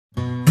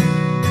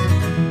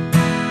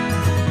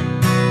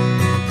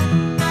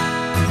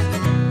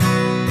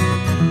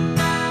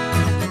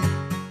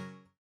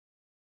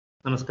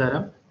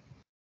നമസ്കാരം.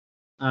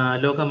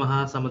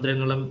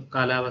 ലോകമഹാസമുദ്രങ്ങളും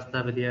കാലാവസ്ഥാ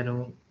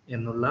വ്യതിയാനവും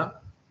എന്നുള്ള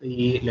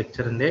ഈ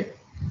ലെക്ചറിന്റെ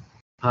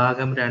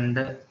ഭാഗം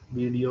 2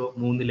 വീഡിയോ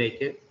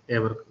 3ലേക്ക്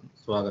ഏവർക്കും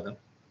സ്വാഗതം.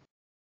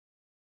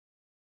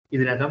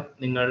 ഇതിനകം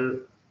നിങ്ങൾ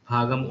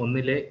ഭാഗം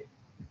 1ലെ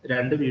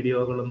 2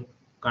 വീഡിയോകളും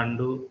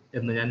കണ്ടു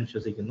എന്ന് ഞാൻ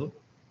വിശ്വസിക്കുന്നു.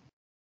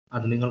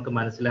 അത് നിങ്ങൾക്ക്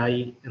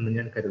മനസ്സിലായി എന്ന്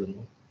ഞാൻ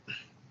കരുതുന്നു.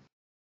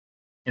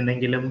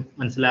 എന്തെങ്കിലും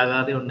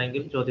മനസ്സിലാകാതെ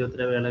ഉണ്ടെങ്കിൽ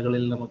ചോദ്യോത്തര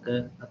വേളകളിൽ നമുക്ക്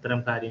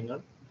അത്തരം കാര്യങ്ങൾ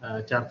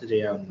ചർച്ച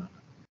ചെയ്യാവുന്നതാണ്.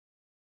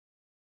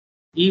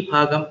 ഈ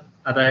ഭാഗം,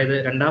 അതായത്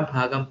 2ാം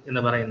ഭാഗം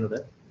എന്ന് പറയുന്നത്,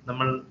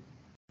 നമ്മൾ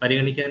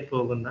പരിഗണിക്കാൻ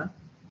പോകുന്ന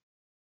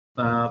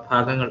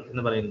ഭാഗങ്ങൾ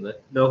എന്ന് പറയുന്നത്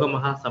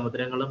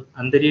ലോകമഹാസമുദ്രങ്ങളും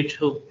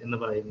അന്തരീക്ഷവും എന്ന്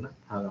പറയുന്ന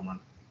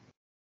ഭാഗമാണ്.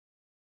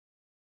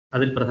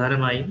 അതിൽ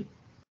പ്രധാനമായും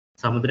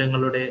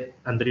സമുദ്രങ്ങളുടെ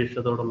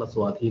അന്തരീക്ഷത്തോടുള്ള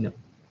സ്വാധീനം,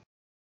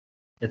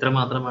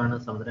 എത്രമാത്രമാണ്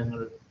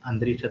സമുദ്രങ്ങൾ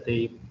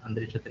അന്തരീക്ഷത്തെയും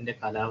അന്തരീക്ഷത്തിന്റെ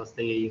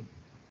കാലാവസ്ഥയെയും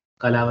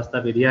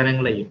കാലാവസ്ഥാ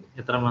വ്യതിയാനങ്ങളെയും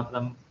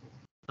എത്രമാത്രം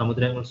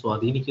സമുദ്രങ്ങൾ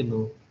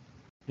സ്വാധീനിക്കുന്നു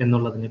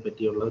എന്നുള്ളതിനെ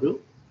പറ്റിയുള്ള ഒരു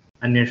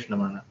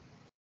അന്വേഷണമാണ്.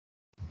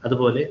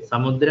 അതുപോലെ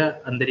സമുദ്ര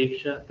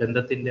അന്തരീക്ഷ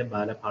ബന്ധത്തിന്റെ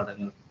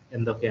ബാലപാഠങ്ങൾ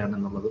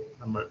എന്തൊക്കെയാണെന്നുള്ളതും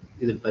നമ്മൾ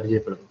ഇതിൽ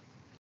പരിചയപ്പെടുന്നു.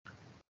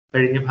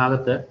 കഴിഞ്ഞ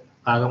ഭാഗത്ത്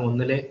ഭാഗം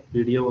 1ലെ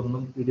വീഡിയോ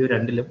 1ഉം വീഡിയോ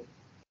 2ലും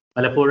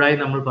പലപ്പോഴായി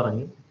നമ്മൾ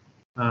പറഞ്ഞു,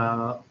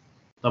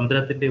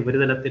 സമുദ്രത്തിന്റെ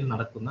ഉപരിതലത്തിൽ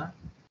നടക്കുന്ന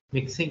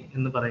മിക്സിംഗ്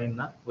എന്ന്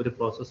പറയുന്ന ഒരു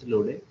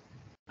പ്രോസസ്സിലൂടെ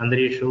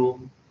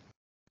അന്തരീക്ഷവും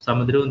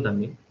സമുദ്രവും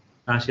തമ്മിൽ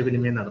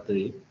ആശയവിനിമയം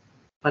നടത്തുകയും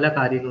പല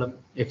കാര്യങ്ങളും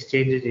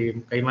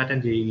കൈമാറ്റം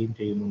ചെയ്യുകയും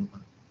ചെയ്യുന്നു.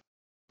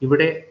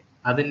 ഇവിടെ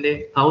അതിന്റെ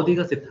ഭൗതിക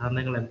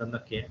സിദ്ധാന്തങ്ങൾ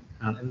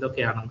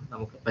എന്തൊക്കെയാണെന്ന്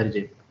നമുക്ക്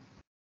പരിചയപ്പെടാം.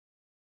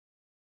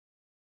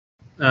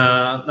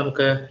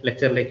 നമുക്ക്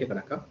ലെക്ചറിലേക്ക്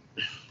കിടക്കാം.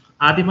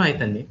 ആദ്യമായി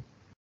തന്നെ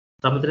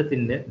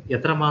സമുദ്രത്തിന്റെ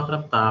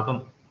എത്രമാത്രം താപം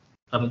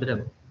സമുദ്രം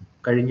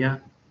കഴിഞ്ഞ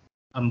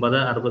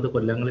 50-60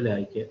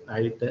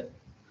 കൊല്ലങ്ങളിലായിട്ട്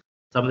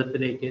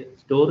സമുദ്രത്തിലേക്ക്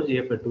സ്റ്റോർ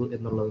ചെയ്യപ്പെട്ടു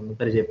എന്നുള്ളതൊന്ന്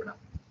പരിചയപ്പെടാം.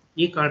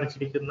 ഈ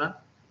കാണിച്ചിരിക്കുന്ന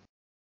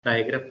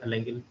ഡയഗ്രാം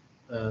അല്ലെങ്കിൽ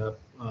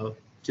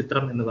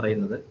ചിത്രം എന്ന്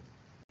പറയുന്നത്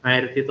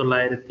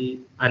 1950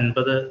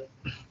 മുതൽ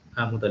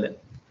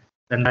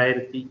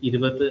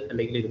 2020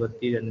 അല്ലെങ്കിൽ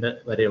 22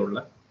 വരെയുള്ള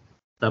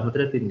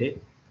സമുദ്രത്തിന്റെ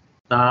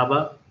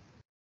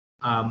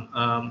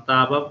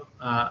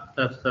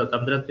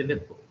സമുദ്രത്തിന്റെ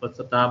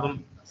താപം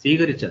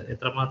സ്വീകരിച്ച,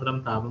 എത്രമാത്രം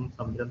താപം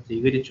സമുദ്രം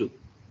സ്വീകരിച്ചു,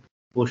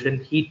 ഓഷൻ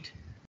ഹീറ്റ്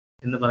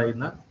എന്ന്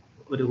പറയുന്ന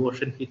ഒരു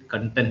ഓഷൻ ഹീറ്റ്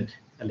കണ്ടന്റ്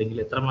അല്ലെങ്കിൽ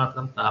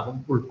എത്രമാത്രം താപം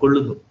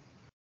ഉൾക്കൊള്ളുന്നു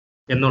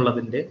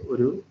എന്നുള്ളതിന്റെ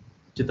ഒരു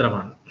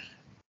ചിത്രമാണ്.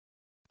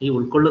 ഈ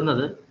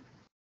ഉൾക്കൊള്ളുന്നത്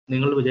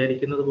നിങ്ങൾ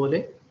വിചാരിക്കുന്നത് പോലെ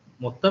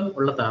മൊത്തം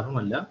ഉള്ള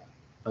താപമല്ല,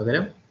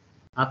 പകരം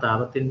ആ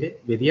താപത്തിന്റെ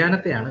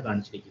വ്യതിയാനത്തെയാണ്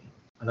കാണിച്ചിരിക്കുന്നത്.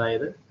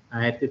 അതായത്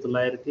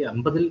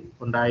 1950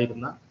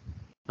 ഉണ്ടായിരുന്ന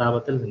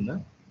താപത്തിൽ നിന്ന്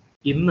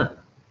ഇന്ന്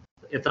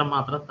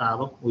എത്രമാത്രം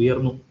താപം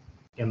ഉയർന്നു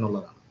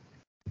എന്നുള്ളതാണ്.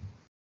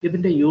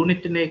 ഇതിന്റെ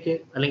യൂണിറ്റിനെ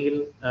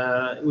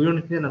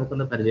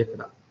നമുക്കൊന്ന്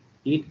പരിചയപ്പെടാം.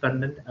 ഹീറ്റ്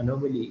കണ്ടന്റ്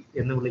അനോമലി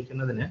എന്ന്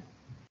വിളിക്കുന്നതിന്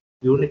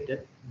യൂണിറ്റ്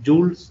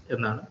ജൂൾസ്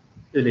എന്നാണ്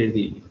ഇതിൽ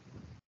എഴുതിയിരിക്കുന്നത്.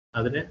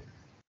 അതിന്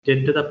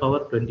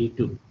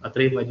 10⁻²2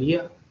 അത്രയും വലിയ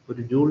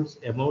ഒരു ജൂൾസ്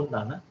എമൗണ്ട്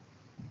ആണ്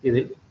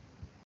ഇതിൽ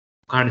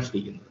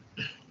കാണിച്ചിരിക്കുന്നത്.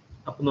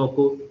 അപ്പൊ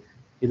നോക്കൂ,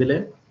 ഇതില്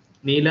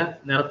നീല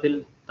നിറത്തിൽ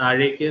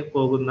താഴേക്ക്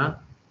പോകുന്ന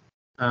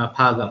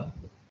ഭാഗം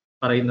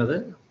പറയുന്നത്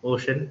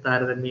ഓഷൻ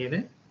താരതമ്യേന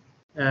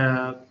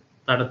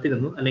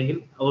തണുത്തിരുന്നു, അല്ലെങ്കിൽ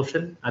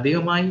ഓഷൻ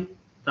അധികമായി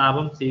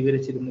താപം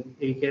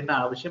സ്വീകരിക്കേണ്ട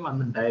ആവശ്യം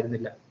അന്ന്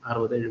ഉണ്ടായിരുന്നില്ല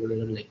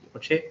 60-70കളിലേക്ക്.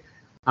 പക്ഷെ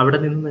അവിടെ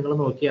നിന്ന് നിങ്ങൾ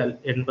നോക്കിയാൽ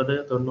 80,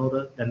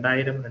 90,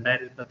 2000,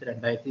 2010,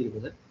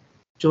 2020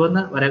 ചുവന്ന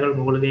വരകൾ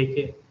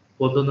മുകളിലേക്ക്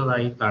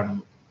പൊന്തുന്നതായി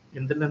കാണുന്നു.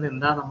 ഇതിൽ നിന്ന്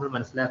എന്താ നമ്മൾ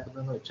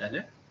മനസ്സിലാക്കുന്നതെന്ന് വെച്ചാൽ,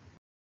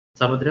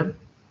 സമുദ്രം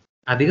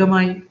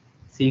അധികമായി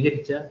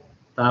സ്വീകരിച്ച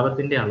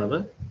താപത്തിന്റെ അളവ്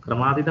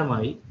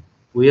ക്രമാതീതമായി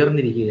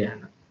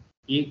ഉയർന്നിരിക്കുകയാണ്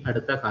ഈ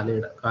അടുത്ത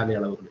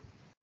കാലയളവുകളിൽ.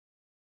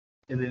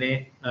 ഇതിനെ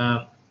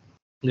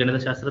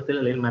ഗണിതശാസ്ത്രത്തിൽ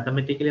അല്ലെങ്കിൽ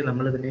മാത്തമാറ്റിക്കലി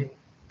നമ്മൾ ഇതിനെ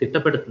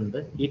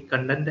തിട്ടപ്പെടുത്തുന്നത് ഹീറ്റ്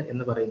കണ്ടന്റ്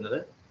എന്ന് പറയുന്നത്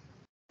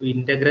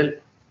ഇന്റഗ്രൽ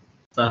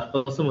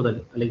സർഫസ് മുതൽ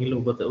അല്ലെങ്കിൽ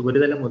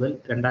ഉപരിതലം മുതൽ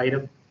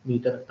 2000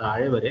 മീറ്റർ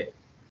താഴെ വരെ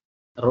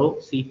റോ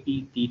CP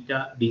തീറ്റ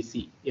DC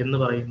എന്ന്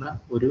പറയുന്ന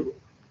ഒരു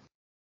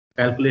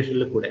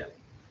കാൽക്കുലേഷനിൽ കൂടെയാണ്.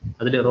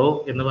 അതിൽ റോ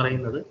എന്ന്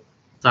പറയുന്നത്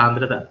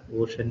സാന്ദ്രത,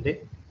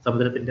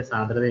 സമുദ്രത്തിന്റെ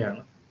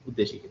സാന്ദ്രതയാണ്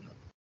ഉദ്ദേശിക്കുന്നത്.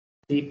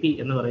 CP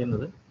എന്ന്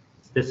പറയുന്നത്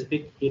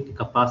സ്പെസിഫിക് ഹീറ്റ്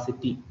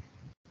കപ്പാസിറ്റി,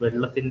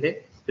 വെള്ളത്തിന്റെ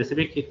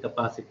സ്പെസിഫിക് ഹീറ്റ്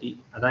കപ്പാസിറ്റി.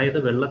 അതായത്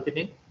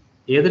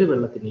ഏതൊരു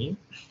വെള്ളത്തിനെയും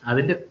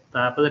അതിന്റെ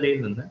താപനിലയിൽ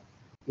നിന്ന്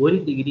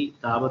 1 ഡിഗ്രി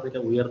താപനില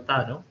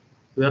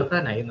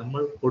ഉയർത്താനായി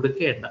നമ്മൾ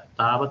കൊടുക്കേണ്ട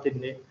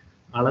താപത്തിന്റെ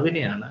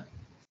അളവിനെയാണ്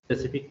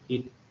സ്പെസിഫിക്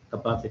ഹീറ്റ്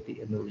കപ്പാസിറ്റി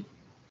എന്ന്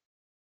വിളിക്കുന്നത്.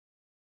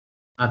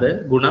 അത്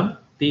ഗുണം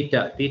തീറ്റ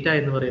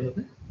എന്ന്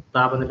പറയുന്നത്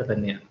താപനില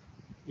തന്നെയാണ്,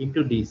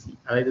 ഇൻറ്റു DC.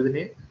 അതായത്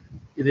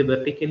ഇത്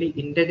വെർട്ടിക്കലി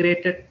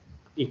ഇന്റഗ്രേറ്റഡ്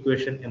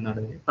ഇക്വേഷൻ എന്നാണ്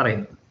ഇതിനെ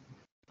പറയുന്നത്.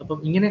 അപ്പം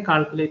ഇങ്ങനെ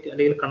കാൽക്കുലേറ്റ്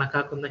അല്ലെങ്കിൽ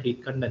കണക്കാക്കുന്ന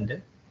ഹീറ്റ് കണ്ടന്റ്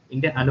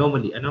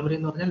അനോമലി എന്ന്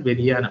പറഞ്ഞാൽ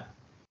വ്യതിയാനം,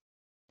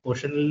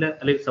 ഓഷനിൽ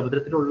അല്ലെങ്കിൽ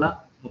സമുദ്രത്തിലുള്ള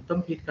മൊത്തം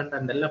ഹീറ്റ്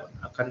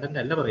കണ്ടന്റ്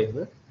അല്ല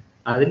പറയുന്നത്,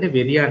 അതിന്റെ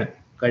വ്യതിയാനം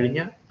കഴിഞ്ഞ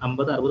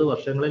 50-60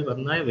 വർഷങ്ങളിൽ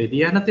വന്ന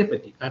വ്യതിയാനത്തെ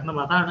പറ്റി. കാരണം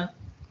അതാണ്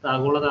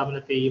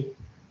ആഗോളതാപനത്തെയും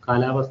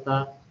കാലാവസ്ഥ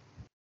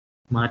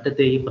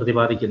മാറ്റത്തെയും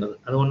പ്രതിപാദിക്കുന്നത്.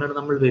 അതുകൊണ്ടാണ്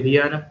നമ്മൾ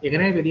വ്യതിയാനം,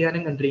 എങ്ങനെ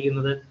വ്യതിയാനം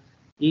കണ്ടിരിക്കുന്നത്,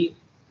 ഈ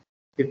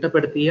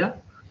തിട്ടപ്പെടുത്തിയ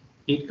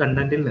ഈ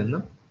കണ്ടന്റിൽ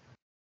നിന്നും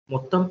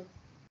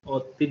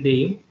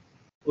മൊത്തത്തിൻ്റെയും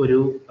ഒരു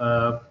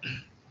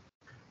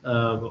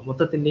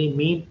മൊത്തത്തിൻ്റെയും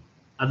മീൻ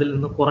അതിൽ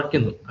നിന്ന്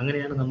കുറയ്ക്കുന്നു.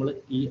 അങ്ങനെയാണ് നമ്മൾ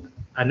ഈ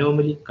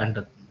അനോമലി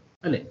കണ്ടെത്തുന്നത്,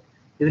 അല്ലേ?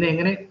 ഇതിനെ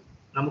എങ്ങനെ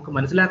നമുക്ക്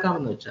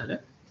മനസ്സിലാക്കാമെന്ന് വെച്ചാൽ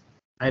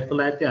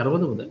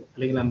 1960 മുതൽ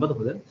അല്ലെങ്കിൽ 50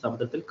 മുതൽ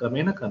സമുദ്രത്തിൽ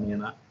ക്രമേണ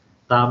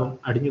താപം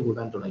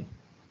അടിഞ്ഞുകൂടാൻ തുടങ്ങി.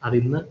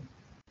 അതിന്ന്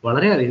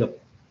വളരെയധികം,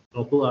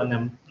 നോക്കൂ,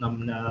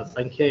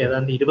 സംഖ്യ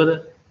ഏതാണ്ട്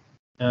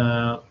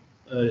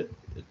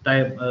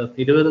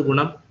 20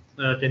 ഗുണം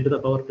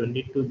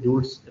 10⁻22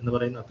 ജൂൾസ് എന്ന്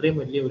പറയുന്ന അത്രയും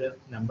വലിയ ഒരു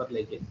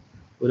നമ്പറിലേക്ക്,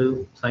 ഒരു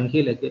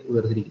സംഖ്യയിലേക്ക്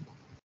ഉയർന്നിരിക്കുന്നു.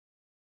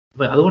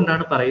 അപ്പൊ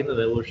അതുകൊണ്ടാണ്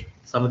പറയുന്നത്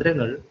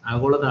സമുദ്രങ്ങൾ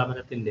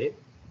ആഗോളതാപനത്തിന്റെ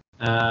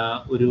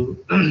ഒരു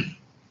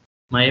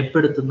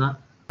മയപ്പെടുത്തുന്ന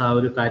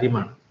ഒരു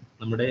കാര്യമാണ്.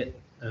 നമ്മുടെ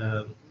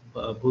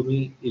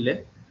ഭൂമിയിലെ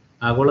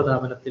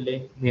ആഗോളതാപനത്തിലെ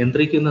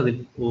നിയന്ത്രിക്കുന്നതിൽ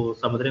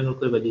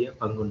സമുദ്രങ്ങൾക്ക് ഒരു വലിയ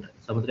പങ്കുണ്ട്.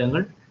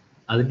 സമുദ്രങ്ങൾ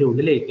അതിൻ്റെ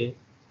ഉള്ളിലേക്ക്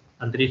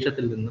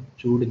അന്തരീക്ഷത്തിൽ നിന്നും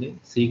ചൂടിനെ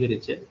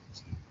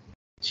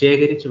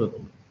ശേഖരിച്ചു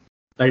വെക്കുന്നു.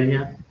 കഴിഞ്ഞ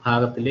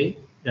ഭാഗത്തിലെ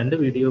 2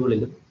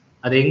 വീഡിയോകളിലും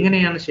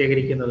അതെങ്ങനെയാണ്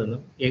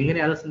ശേഖരിക്കുന്നതെന്നും എങ്ങനെ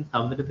അത്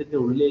സമുദ്രത്തിന്റെ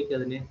ഉള്ളിലേക്ക്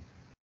അതിനെ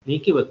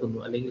നീക്കി വെക്കുന്നു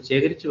അല്ലെങ്കിൽ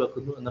ശേഖരിച്ചു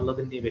വെക്കുന്നു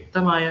എന്നുള്ളതിൻ്റെ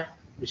വ്യക്തമായ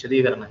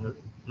വിശദീകരണങ്ങൾ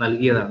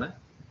നൽകിയതാണ്.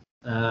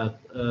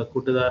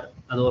 കൂട്ടുകാർ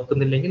അത്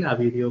ഓർക്കുന്നില്ലെങ്കിൽ ആ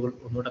വീഡിയോകൾ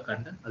ഒന്നുകൂടെ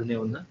കണ്ട് അതിനെ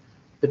ഒന്ന്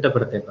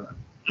തിട്ടപ്പെടുത്തേണ്ടതാണ്.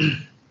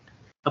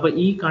 അപ്പൊ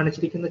ഈ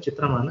കാണിച്ചിരിക്കുന്ന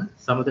ചിത്രമാണ്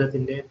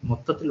സമുദ്രത്തിന്റെ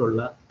മൊത്തത്തിലുള്ള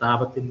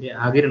താപത്തിന്റെ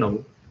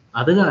ആകിരണവും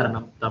അത്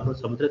കാരണം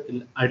സമുദ്രത്തിൽ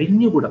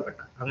അടിഞ്ഞുകൂടപ്പെട്ട,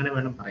 അങ്ങനെ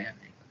വേണം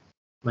പറയാനായിട്ട്,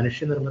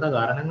 മനുഷ്യനിർമ്മിത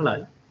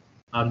കാരണങ്ങളാൽ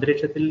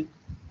അന്തരീക്ഷത്തിൽ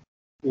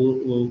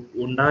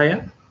ഉണ്ടായ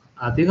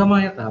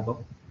അധികമായ താപം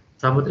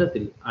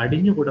സമുദ്രത്തിൽ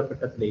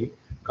അടിഞ്ഞുകൂടപ്പെട്ടതിലെയും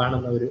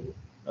കാണുന്ന ഒരു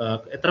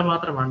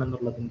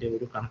എത്രമാത്രമാണെന്നുള്ളതിന്റെ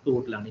ഒരു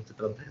കണക്കുകൂട്ടലാണ് ഈ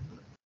ചിത്രം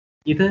തരുന്നത്.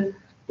 ഇത്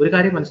ഒരു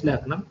കാര്യം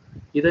മനസ്സിലാക്കണം,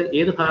 ഇത്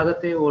ഏത്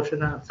ഭാഗത്തെ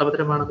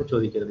സമുദ്രമാണെന്ന്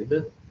ചോദിക്കരുത്. ഇത്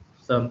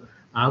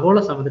ആഗോള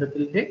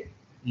സമുദ്രത്തിന്റെ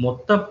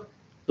മൊത്തം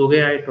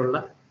തുകയായിട്ടുള്ള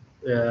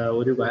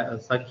ഒരു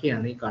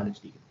സംഖ്യയാണ് ഈ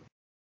കാണിച്ചിരിക്കുന്നത്.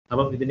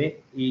 അപ്പം ഇതിനെ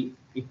ഈ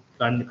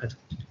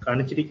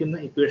കാണിച്ചിരിക്കുന്ന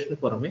ഇക്വേഷന്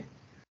പുറമെ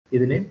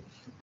ഇതിനെ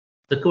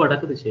തെക്ക്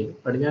വടക്ക് ദിശയിലും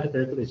പടിഞ്ഞാറ്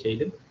കിഴക്ക്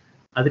ദിശയിലും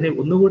അതിനെ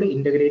ഒന്നുകൂടെ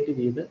ഇന്റഗ്രേറ്റ്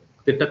ചെയ്ത്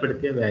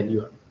തിട്ടപ്പെടുത്തിയ വാല്യൂ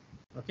ആണ്.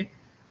 ഓക്കെ,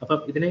 അപ്പം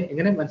ഇതിനെ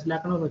എങ്ങനെ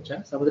മനസ്സിലാക്കണമെന്ന് വെച്ചാൽ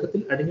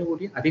സമുദ്രത്തിൽ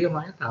അടിഞ്ഞുകൂടിയ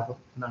അധികമായ താപം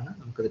എന്നാണ്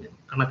നമുക്കിതിനെ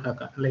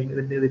കണക്കാക്കാൻ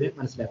അല്ലെങ്കിൽ ഇതിനെ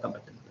മനസ്സിലാക്കാൻ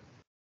പറ്റുന്നത്.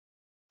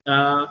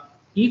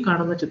 ഈ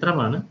കാണുന്ന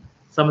ചിത്രമാണ്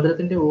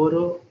സമുദ്രത്തിന്റെ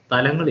ഓരോ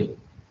തലങ്ങളിൽ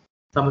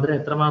സമുദ്രം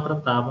എത്രമാത്രം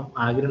താപം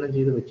ആഗിരണം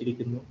ചെയ്ത്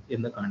വെച്ചിരിക്കുന്നു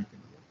എന്ന്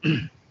കാണിക്കുന്നത്.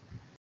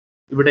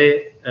 ഇവിടെ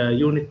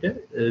യൂണിറ്റ്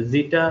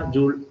സീറ്റ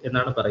ജൂൾ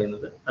എന്നാണ്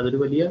പറയുന്നത്. അതൊരു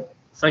വലിയ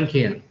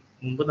സംഖ്യയാണ്.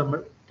 മുമ്പ് നമ്മൾ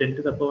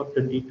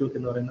 10⁻22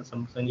 എന്ന് പറയുന്ന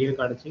സംഖ്യയെ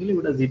കാണിച്ചെങ്കിൽ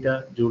ഇവിടെ സീറ്റ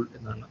ജൂൾ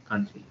എന്നാണ്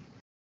കാണിച്ചിരിക്കുന്നത്.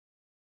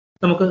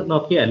 നമുക്ക്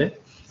നോക്കിയാൽ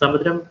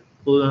സമുദ്രം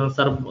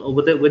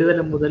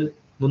ഉപരിതലം മുതൽ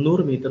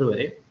 300 മീറ്റർ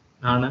വരെ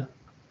ആണ്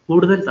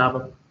കൂടുതൽ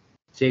താപം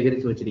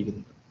ശേഖരിച്ചു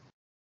വച്ചിരിക്കുന്നത്.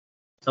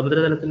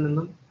 സമുദ്രതലത്തിൽ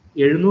നിന്നും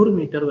 700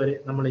 മീറ്റർ വരെ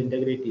നമ്മൾ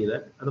ഇന്റഗ്രേറ്റ്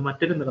ചെയ്താൽ അത്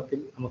മറ്റൊരു നിറത്തിൽ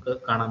നമുക്ക്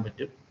കാണാൻ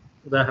പറ്റും.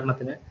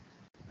 ഉദാഹരണത്തിന്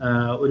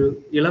ഒരു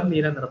ഇളം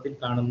നീല നിറത്തിൽ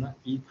കാണുന്ന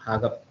ഈ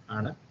ഭാഗം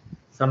ആണ്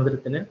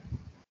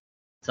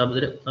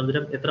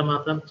സമുദ്രം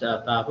എത്രമാത്രം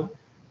താപം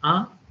ആ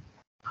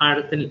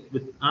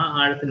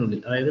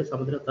ആഴത്തിനുള്ളിൽ, അതായത്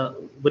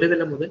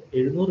ഉപരിതലം മുതൽ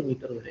 700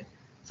 മീറ്റർ വരെ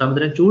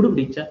സമുദ്രം ചൂട്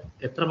പിടിച്ച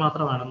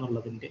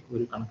എത്രമാത്രമാണെന്നുള്ളതിന്റെ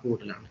ഒരു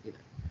കണക്കുകൂട്ടലാണ് ഇത്.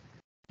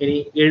 ഇനി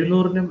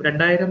 700-നും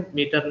 2000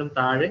 മീറ്ററിനും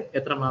താഴെ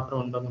എത്രമാത്രം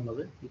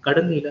ഉണ്ടെന്നുള്ളത് ഈ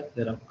കടുംനീല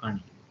നിറം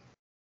കാണിക്കുന്നു.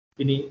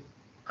 ഇനി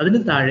അതിന്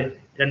താഴെ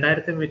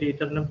 2000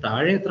 മീറ്ററിനും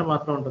താഴെ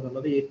എത്രമാത്രം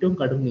ഉണ്ടെന്നുള്ളത് ഏറ്റവും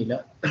കടുംനീല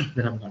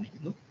നിറം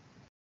കാണിക്കുന്നു.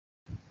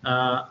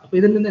 അപ്പൊ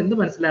ഇതിൽ നിന്ന് എന്ത്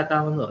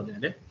മനസ്സിലാക്കാമെന്ന്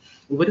പറഞ്ഞാൽ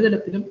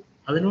ഉപരിതലത്തിനും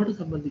അതിനോട്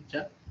സംബന്ധിച്ച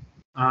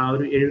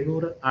ഒരു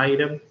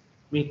 700-1000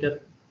 മീറ്റർ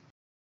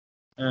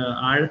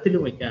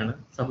ആഴത്തിലുമൊക്കെയാണ്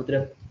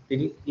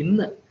സമുദ്രത്തിൽ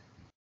ഇന്ന്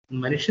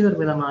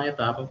മനുഷ്യനിർമ്മിതമായ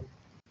താപം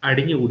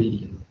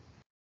അടിഞ്ഞുകൂടിയിരിക്കുന്നത്.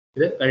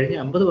 ഇത് കഴിഞ്ഞ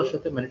 50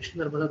 വർഷത്തെ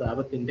മനുഷ്യനിർമ്മിത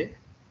താപത്തിന്റെ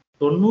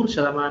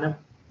 90%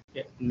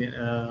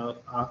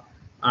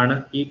 ആണ്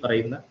ഈ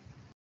പറയുന്ന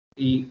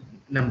ഈ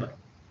നമ്പർ.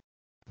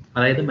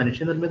 അതായത്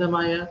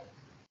മനുഷ്യനിർമ്മിതമായ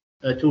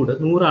ചൂട്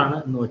 100 ആണ്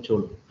എന്ന്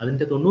വെച്ചോളൂ,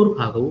 അതിന്റെ 90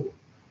 ഭാഗവും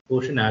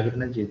ഓഷൻ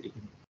ആഗിരണം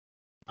ചെയ്തിരിക്കുന്നു.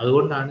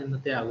 അതുകൊണ്ടാണ്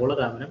ഇന്നത്തെ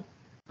ആഗോളതാപനം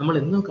നമ്മൾ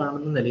എന്നും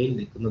കാണുന്ന നിലയിൽ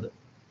നിൽക്കുന്നത്.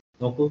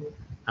 നോക്കൂ,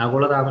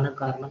 ആഗോളതാപനം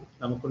കാരണം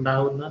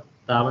നമുക്കുണ്ടാകുന്ന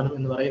താപനം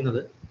എന്ന്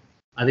പറയുന്നത്,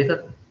 അധിക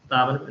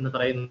താപനം എന്ന്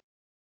പറയുന്നത്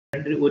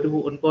ഒരു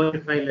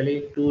 1.5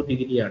 അല്ലെങ്കിൽ 2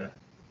 ഡിഗ്രിയാണ്.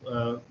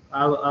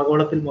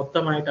 ആഗോളത്തിൽ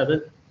മൊത്തമായിട്ട് അത്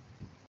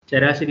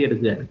ശരാശരി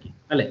എടുക്കുകയാണെങ്കിൽ,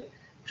 അല്ലെ?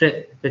 പക്ഷെ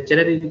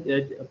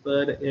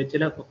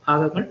ചില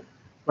ഭാഗങ്ങൾ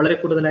വളരെ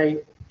കൂടുതലായി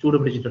ചൂട്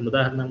പിടിച്ചിട്ടുണ്ട്.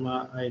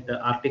 ഉദാഹരണമായിട്ട്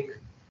ആർട്ടിക്,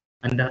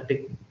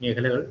 അന്റാർട്ടിക്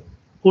മേഖലകൾ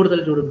കൂടുതൽ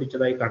ചൂട്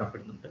പിടിച്ചതായി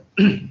കാണപ്പെടുന്നുണ്ട്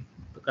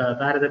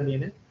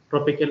താരതമ്യേന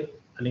ട്രോപ്പിക്കൽ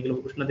അല്ലെങ്കിൽ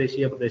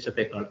ഉഷ്ണദേശീയ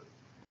പ്രദേശത്തെക്കാൾ.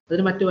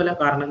 അതിന് മറ്റു പല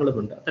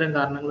കാരണങ്ങളുമുണ്ട്. അത്തരം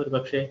കാരണങ്ങൾ ഒരു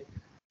പക്ഷേ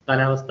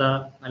കാലാവസ്ഥ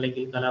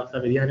അല്ലെങ്കിൽ കാലാവസ്ഥാ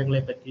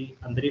വ്യതിയാനങ്ങളെ പറ്റി,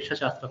 അന്തരീക്ഷ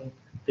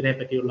ശാസ്ത്രത്തിനെ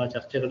പറ്റിയുള്ള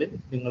ചർച്ചകളിൽ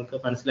നിങ്ങൾക്ക്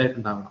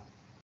മനസ്സിലായിട്ടുണ്ടാവണം.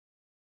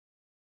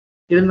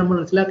 ഇതിൽ നമ്മൾ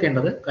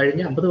മനസ്സിലാക്കേണ്ടത്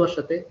കഴിഞ്ഞ 50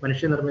 വർഷത്തെ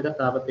മനുഷ്യനിർമ്മിത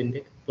താപത്തിന്റെ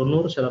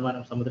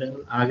 90%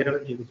 സമുദ്രങ്ങൾ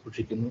ആഗിരണം ചെയ്ത്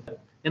സൂക്ഷിക്കുന്നു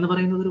എന്ന്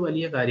പറയുന്നത് ഒരു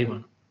വലിയ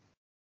കാര്യമാണ്.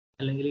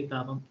 അല്ലെങ്കിൽ ഈ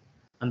താപം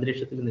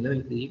അന്തരീക്ഷത്തിൽ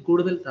നിലനിൽക്കുകയും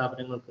കൂടുതൽ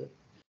താപനങ്ങൾക്ക്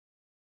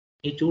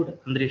ഈ ചൂട്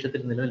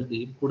അന്തരീക്ഷത്തിൽ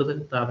നിലനിൽക്കുകയും കൂടുതൽ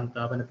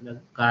താപനത്തിന്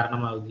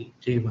കാരണമാവുകയും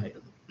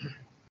ചെയ്യുമായിരുന്നു.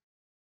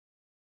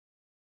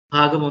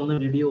 ഭാഗം 1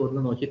 വീഡിയോ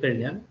 1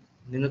 നോക്കിക്കഴിഞ്ഞാൽ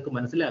നിങ്ങൾക്ക്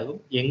മനസ്സിലാകും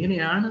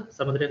എങ്ങനെയാണ്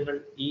സമുദ്രങ്ങൾ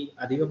ഈ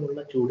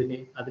അധികമുള്ള ചൂടിനെ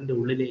അതിൻ്റെ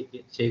ഉള്ളിലേക്ക്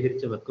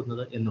ശേഖരിച്ച്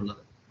വെക്കുന്നത്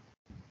എന്നുള്ളത്.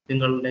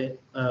 നിങ്ങളുടെ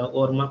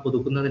ഓർമ്മ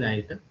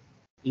പുതുക്കുന്നതിനായിട്ട്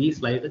ഈ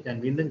സ്ലൈഡ് ഞാൻ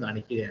വീണ്ടും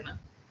കാണിക്കുകയാണ്.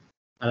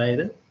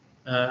 അതായത്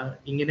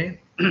ഇങ്ങനെ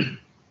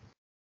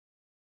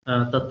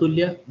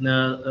തത്തുല്യ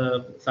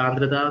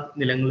സാന്ദ്രതാ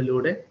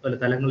നിലങ്ങളിലൂടെ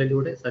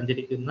തലങ്ങളിലൂടെ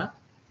സഞ്ചരിക്കുന്ന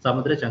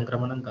സമുദ്ര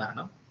ചംക്രമണം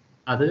കാരണം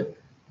അത്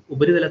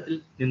ഉപരിതലത്തിൽ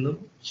നിന്നും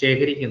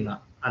ശേഖരിക്കുന്ന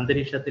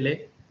അന്തരീക്ഷത്തിലെ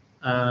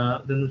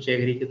നിന്നും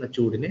ശേഖരിക്കുന്ന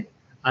ചൂടിനെ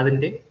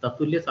അതിൻ്റെ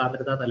തത്തുല്യ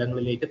സാന്ദ്രതാ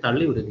തലങ്ങളിലേക്ക്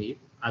തള്ളിവിടുകയും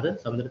അത്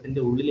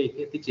സമുദ്രത്തിന്റെ ഉള്ളിലേക്ക്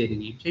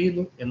എത്തിച്ചേരുകയും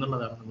ചെയ്യുന്നു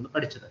എന്നുള്ളതാണ് നമ്മൾ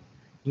പഠിച്ചത്.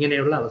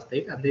 ഇങ്ങനെയുള്ള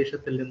അവസ്ഥയിൽ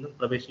അന്തരീക്ഷത്തിൽ നിന്നും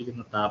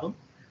പ്രവേശിക്കുന്ന താപം,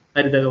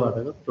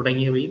 ഹരിതകവാതകം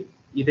തുടങ്ങിയവയും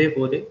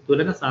ഇതേപോലെ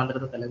തുലന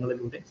സാന്ദ്രത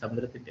തലങ്ങളിലൂടെ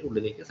സമുദ്രത്തിന്റെ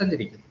ഉള്ളിലേക്ക്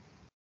സഞ്ചരിക്കുന്നു.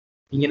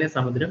 ഇങ്ങനെ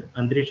സമുദ്രം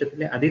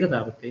അന്തരീക്ഷത്തിലെ അധിക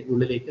താപത്തെ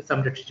ഉള്ളിലേക്ക്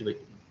സംരക്ഷിച്ചു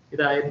വയ്ക്കുന്നു.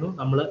 ഇതായിരുന്നു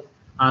നമ്മൾ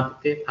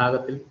ആദ്യത്തെ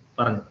ഭാഗത്തിൽ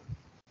പറഞ്ഞത്.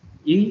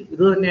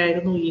 ഇത്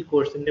തന്നെയായിരുന്നു ഈ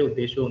കോഴ്സിന്റെ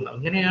ഉദ്ദേശവും.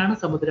 അങ്ങനെയാണ്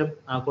സമുദ്രം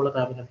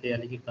ആഗോളതാപനത്തെ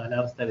അല്ലെങ്കിൽ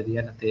കാലാവസ്ഥാ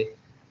വ്യതിയാനത്തെ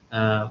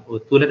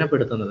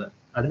തുലനപ്പെടുത്തുന്നത്.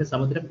 അതിന്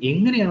സമുദ്രം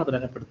എങ്ങനെയാണ്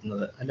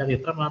തുലനപ്പെടുത്തുന്നത്, അല്ലാതെ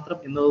എത്രമാത്രം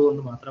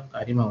എന്നതുകൊണ്ട് മാത്രം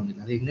കാര്യമാവുന്നില്ല.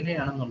 അത്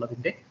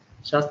എങ്ങനെയാണെന്നുള്ളതിന്റെ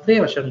ശാസ്ത്രീയ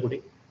വശം കൂടി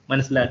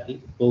മനസ്സിലാക്കി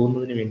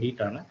പോകുന്നതിന്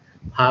വേണ്ടിയിട്ടാണ്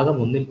ഭാഗം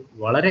 1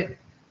 വളരെ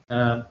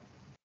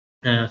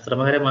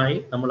ശ്രമകരമായി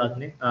നമ്മൾ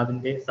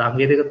അതിന്റെ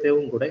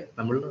സാങ്കേതികത്വവും കൂടെ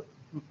നമ്മൾ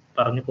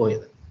പറഞ്ഞു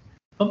പോയത്.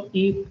 അപ്പം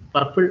ഈ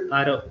പർപ്പിൾ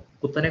ആരോ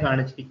കുത്തനെ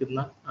കാണിച്ചിരിക്കുന്ന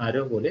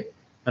ആരോ പോലെ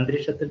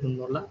അന്തരീക്ഷത്തിൽ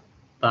നിന്നുള്ള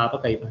താപ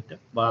കൈമാറ്റം,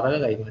 വാതക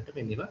കൈമാറ്റം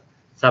എന്നിവ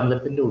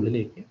സമുദ്രത്തിന്റെ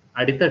ഉള്ളിലേക്ക്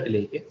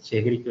അടിത്തട്ടിലേക്ക്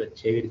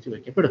ശേഖരിച്ചു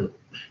വയ്ക്കപ്പെടുന്നു.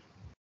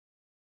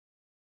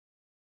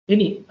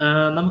 ഇനി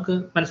നമുക്ക്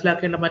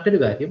മനസ്സിലാക്കേണ്ട മറ്റൊരു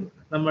കാര്യം,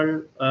 നമ്മൾ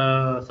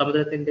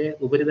സമുദ്രത്തിന്റെ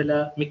ഉപരിതല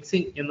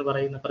മിക്സിംഗ് എന്ന്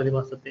പറയുന്ന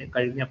പ്രതിഭാസത്തെ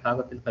കഴിഞ്ഞ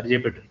ഭാഗത്തിൽ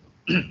പരിചയപ്പെട്ടിരുന്നു.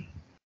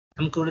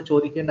 നമുക്കിവിടെ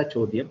ചോദിക്കേണ്ട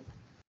ചോദ്യം,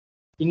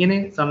 ഇങ്ങനെ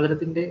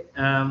സമുദ്രത്തിന്റെ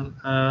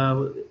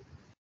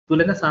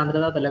തുലന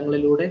സാന്ദ്രതാ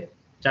തലങ്ങളിലൂടെ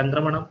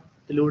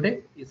ചംക്രമണത്തിലൂടെ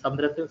ഈ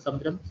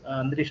സമുദ്രം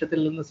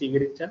അന്തരീക്ഷത്തിൽ നിന്ന്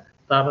സ്വീകരിച്ച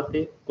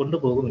താപത്തെ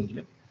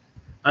കൊണ്ടുപോകുമെങ്കിലും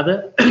അത്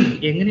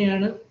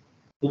എങ്ങനെയാണ്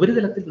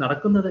ഉപരിതലത്തിൽ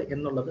നടക്കുന്നത്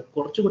എന്നുള്ളത്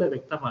കുറച്ചുകൂടെ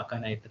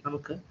വ്യക്തമാക്കാനായിട്ട്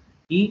നമുക്ക്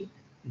ഈ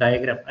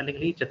ഡയഗ്രാം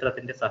അല്ലെങ്കിൽ ഈ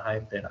ചിത്രത്തിന്റെ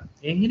സഹായം തേടാം.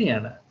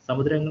 എങ്ങനെയാണ്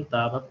സമുദ്രങ്ങൾ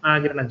താപം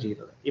ആഗിരണം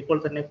ചെയ്യുന്നത് ഇപ്പോൾ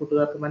തന്നെ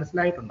കൂട്ടുകാർക്ക്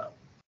മനസ്സിലായിട്ടുണ്ടാവും.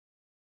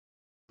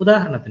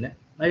 ഉദാഹരണത്തിന്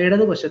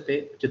ഇടതുവശത്തെ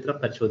ചിത്രം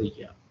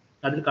പരിശോധിക്കുക.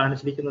 അതിൽ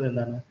കാണിച്ചിരിക്കുന്നത്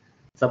എന്താണ്?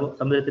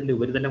 സമുദ്രത്തിന്റെ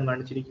ഉപരിതലം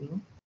കാണിച്ചിരിക്കുന്നു,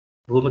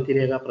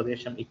 ഭൂമധ്യരേഖാ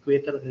പ്രദേശം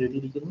ഇക്വേറ്റർ എന്ന്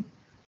എഴുതിയിരിക്കുന്നു,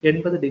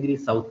 80 ഡിഗ്രി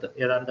സൗത്ത്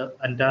ഏതാണ്ട്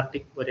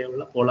അന്റാർട്ടിക്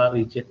വരെയുള്ള പോളാർ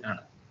റീജിയൻ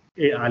ആണ്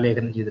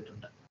ആലേഖനം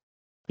ചെയ്തിട്ടുണ്ട്.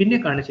 പിന്നെ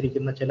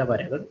കാണിച്ചിരിക്കുന്ന ചില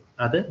വരകൾ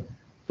അത്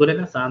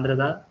തുലന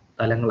സാന്ദ്രതാ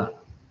തലങ്ങളാണ്.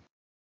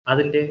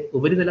 അതിന്റെ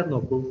ഉപരിതലം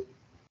നോക്കൂ,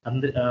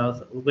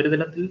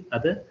 ഉപരിതലത്തിൽ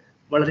അത്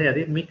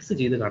വളരെയധികം മിക്സ്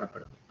ചെയ്ത്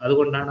കാണപ്പെടുന്നു.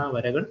 അതുകൊണ്ടാണ് ആ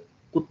വരകൾ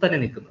കുത്തനെ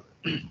നിൽക്കുന്നത്.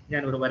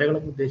 ഞാനിവിടെ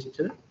വരകളെന്ന്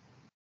ഉദ്ദേശിച്ചത്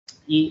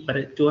ഈ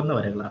ചുവന്ന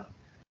വരകളാണ്.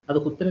 അത്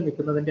കുത്തനെ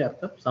നിൽക്കുന്നതിന്റെ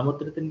അർത്ഥം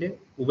സമുദ്രത്തിന്റെ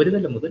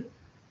ഉപരിതലം മുതൽ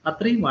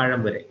അത്രയും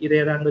ആഴം വരെ, ഇത്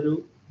ഏതാണ്ട് ഒരു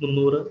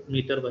 300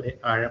 മീറ്റർ വരെ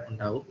ആഴം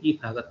ഉണ്ടാവും ഈ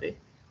ഭാഗത്തെ.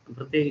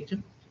 പ്രത്യേകിച്ചും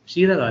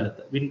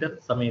ശീതകാലത്ത്, വിന്റർ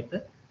സമയത്ത്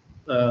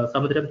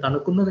സമുദ്രം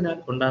തണുക്കുന്നതിനാൽ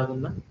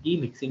ഉണ്ടാകുന്ന ഈ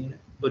മിക്സിങ്ങിന്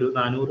ഒരു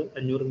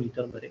 400-500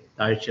 മീറ്റർ വരെ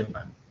താഴ്ച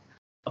ഉണ്ടാകും.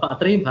 അപ്പൊ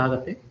അത്രയും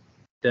ഭാഗത്തെ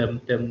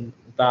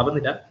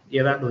താപനില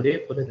ഏതാണ്ട്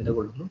ഒരേപോലെ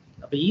നിലകൊള്ളുന്നു.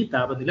 അപ്പൊ ഈ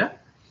താപനില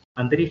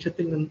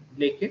അന്തരീക്ഷത്തിൽ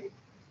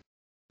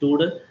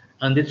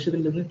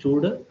നിന്ന്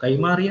ചൂട്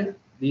കൈമാറിയ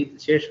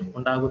ശേഷം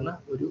ഉണ്ടാകുന്ന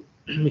ഒരു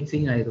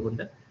മിക്സിംഗ്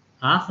ആയതുകൊണ്ട്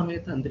ആ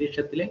സമയത്ത്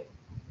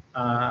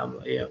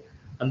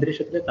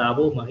അന്തരീക്ഷത്തിലെ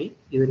താപവുമായി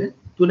ഇതിന്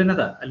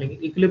തുലനത അല്ലെങ്കിൽ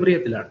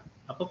ഇക്വിലിബ്രിയത്തിലാണ്.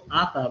 അപ്പം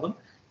ആ താപം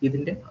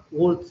ഇതിന്റെ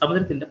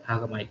സമുദ്രത്തിന്റെ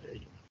ഭാഗമായി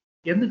കഴിഞ്ഞു.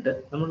 എന്നിട്ട്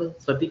നമ്മൾ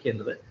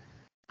ശ്രദ്ധിക്കേണ്ടത്,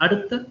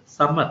 അടുത്ത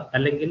സമ്മർ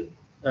അല്ലെങ്കിൽ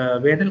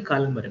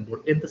വേനൽക്കാലം വരുമ്പോൾ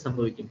എന്ത്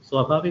സംഭവിക്കും?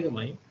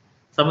 സ്വാഭാവികമായും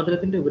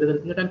സമുദ്രത്തിന്റെ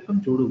ഉപരിതലത്തിന് ഒരല്പം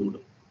ചൂട്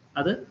കൂടും.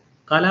 അത്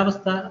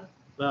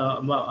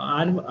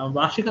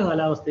വാർഷിക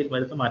കാലാവസ്ഥയിൽ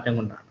വരുന്ന മാറ്റം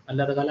കൊണ്ടാണ്,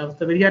 അല്ലാതെ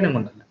കാലാവസ്ഥ വ്യതിയാനം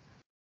കൊണ്ടല്ല.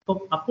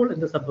 അപ്പോൾ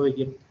എന്ത്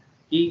സംഭവിക്കും?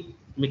 ഈ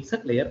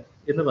മിക്സഡ് ലെയർ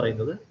എന്ന്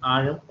പറയുന്നത്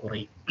ആഴം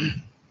കുറയും.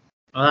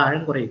 ആ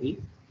ആഴം കുറയുകയും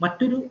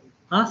മറ്റൊരു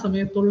ആ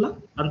സമയത്തുള്ള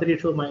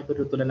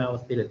അന്തരീക്ഷവുമായിട്ടൊരു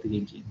തുലനാവസ്ഥയിൽ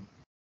എത്തുകയും ചെയ്യുന്നു.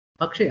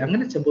 പക്ഷെ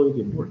അങ്ങനെ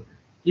സംഭവിക്കുമ്പോൾ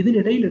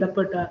ഇതിനിടയിൽ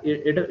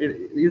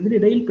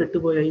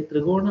പെട്ടുപോയ ഈ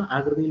ത്രികോണ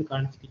ആകൃതിയിൽ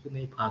കാണിച്ചിരിക്കുന്ന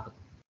ഈ ഭാഗം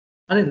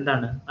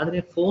അതെന്താണ്?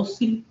 അതിനെ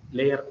ഫോസിൽ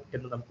ലെയർ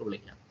എന്ന് നമുക്ക്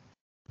വിളിക്കാം.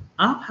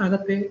 ആ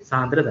ഭാഗത്തെ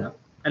സാന്ദ്രത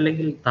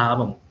അല്ലെങ്കിൽ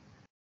താപം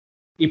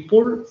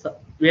ഇപ്പോൾ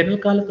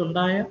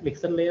വേനൽക്കാലത്തുണ്ടായ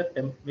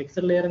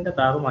മിക്സഡ് ലെയറിന്റെ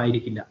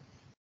താപമായിരിക്കില്ല,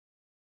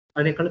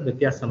 അതിനേക്കാളും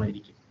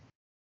വ്യത്യാസമായിരിക്കും.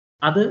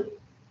 അത്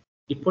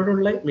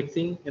ഇപ്പോഴുള്ള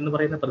മിക്സിംഗ് എന്ന്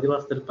പറയുന്ന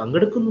പ്രതിഭാസത്തിൽ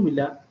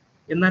പങ്കെടുക്കുന്നുമില്ല,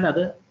 എന്നാൽ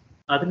അത്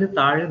അതിന്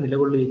താഴെ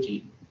നിലകൊള്ളുകയും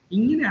ചെയ്യും.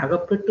 ഇങ്ങനെ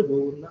അകപ്പെട്ടു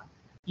പോകുന്ന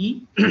ഈ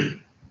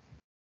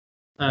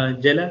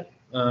ജല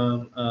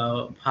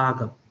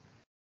ഭാഗം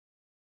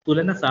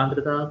തുലന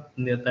സാന്ദ്രതാ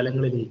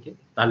തലങ്ങളിലേക്ക്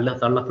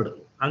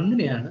തള്ളപ്പെടുന്നു.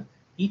 അങ്ങനെയാണ്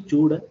ഈ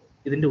ചൂട്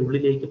ഇതിന്റെ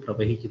ഉള്ളിലേക്ക്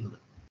പ്രവഹിക്കുന്നത്.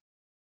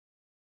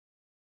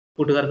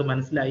 കൂട്ടുകാർക്ക്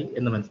മനസ്സിലായി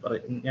എന്ന്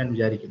ഞാൻ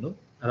വിചാരിക്കുന്നു.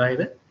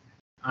 അതായത്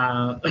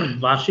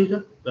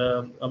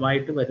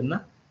വാർഷികമായിട്ട് വരുന്ന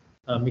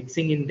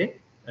മിക്സിങ്ങിന്റെ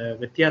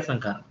വ്യത്യാസം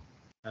കാരണം,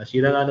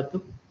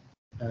 ശീതകാലത്തും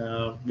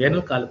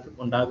വേനൽക്കാലത്തും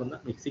ഉണ്ടാകുന്ന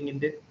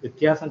മിക്സിങ്ങിന്റെ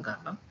വ്യത്യാസം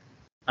കാരണം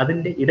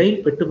അതിന്റെ ഇടയിൽ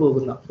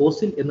പെട്ടുപോകുന്ന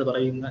ഫോസിൽ എന്ന്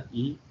പറയുന്ന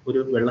ഈ ഒരു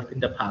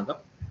വെള്ളത്തിന്റെ ഭാഗം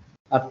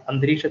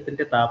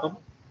അന്തരീക്ഷത്തിന്റെ താപം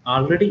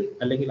ആൾറെഡി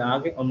അല്ലെങ്കിൽ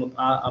ആകെ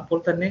അപ്പോൾ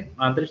തന്നെ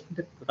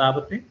അന്തരീക്ഷത്തിന്റെ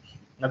താപത്തെ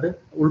അത്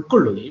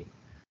ഉൾക്കൊള്ളുകയും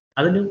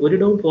അതിന്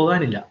ഒരിടവും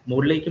പോകാനില്ല,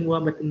 മുകളിലേക്കും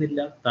പോകാൻ പറ്റുന്നില്ല,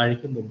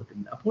 താഴേക്കും പോകാൻ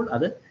പറ്റുന്നില്ല. അപ്പോൾ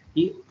അത്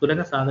ഈ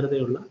തുലന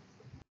സാന്ദ്രതയുള്ള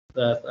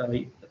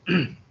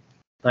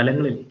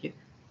തലങ്ങളിലേക്ക്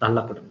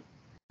തള്ളപ്പെടുന്നു.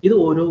 ഇത്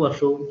ഓരോ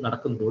വർഷവും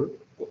നടക്കുമ്പോൾ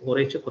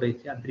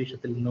കുറേശ്ശെ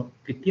അന്തരീക്ഷത്തിൽ നിന്നും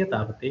കിട്ടിയ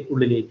താപത്തെ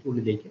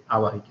ഉള്ളിലേക്ക്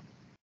ആവാഹിക്കുന്നു.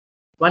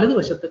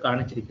 വലതുവശത്ത്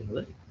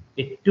കാണിച്ചിരിക്കുന്നത്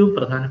ഏറ്റവും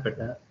പ്രധാനപ്പെട്ട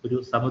ഒരു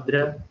സമുദ്ര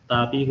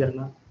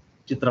താപീകരണ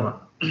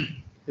ചിത്രമാണ്.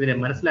 ഇതിനെ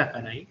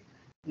മനസ്സിലാക്കാനായി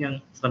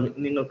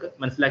നിങ്ങൾക്ക്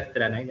മനസ്സിലാക്കി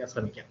തരാനായി ഞാൻ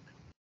ശ്രമിക്കാം.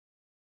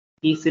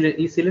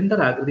 ഈ സിലിണ്ടർ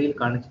ആകൃതിയിൽ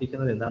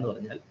കാണിച്ചിരിക്കുന്നത് എന്താന്ന്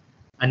പറഞ്ഞാൽ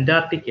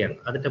അന്റാർട്ടിക്കയാണ്.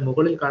 അതിന്റെ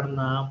മുകളിൽ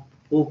കാണുന്ന ആ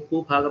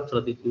ഭൂഭാഗം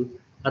ശ്രദ്ധിക്കൂ,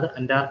 അത്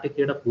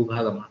അന്റാർട്ടിക്കയുടെ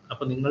ഭൂഭാഗമാണ്.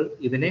 അപ്പൊ നിങ്ങൾ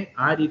ഇതിനെ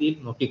ആ രീതിയിൽ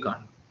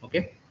നോക്കിക്കാണും. ഓക്കെ,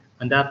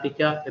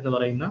 അന്റാർട്ടിക്ക എന്ന്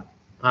പറയുന്ന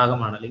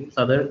ഭാഗമാണ്, അല്ലെങ്കിൽ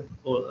സദേൺ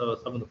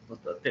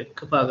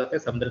തെക്ക് ഭാഗത്തെ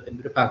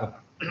സമുദ്രത്തിന്റെ ഒരു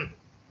ഭാഗമാണ്.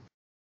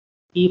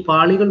 ഈ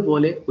പാളികൾ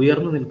പോലെ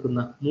ഉയർന്നു നിൽക്കുന്ന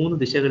 3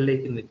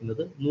 ദിശകളിലേക്ക്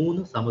നിൽക്കുന്നത്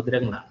 3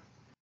 സമുദ്രങ്ങളാണ്.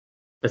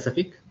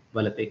 പസഫിക്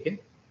വലത്തേക്ക്,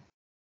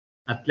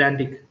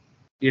 അറ്റ്ലാന്റിക്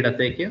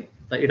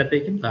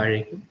ഇടത്തേക്കും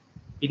താഴേക്കും,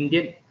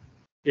 ഇന്ത്യൻ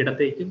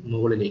ഇടത്തേക്കും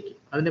മുകളിലേക്കും.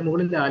 അതിന്റെ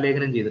മുകളിൽ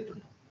ആലേഖനം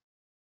ചെയ്തിട്ടുണ്ട്.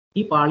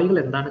 ഈ പാളികൾ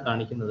എന്താണ്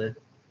കാണിക്കുന്നത്?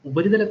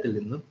 ഉപരിതലത്തിൽ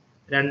നിന്നും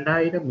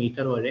 2000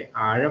 മീറ്റർ വരെ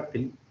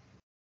ആഴത്തിൽ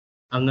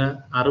അങ്ങ്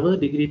 60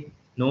 ഡിഗ്രി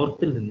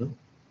നോർത്തിൽ നിന്നും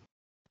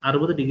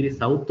 60 ഡിഗ്രി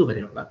സൗത്ത്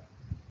വരെയുള്ള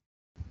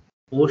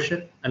ഓഷൻ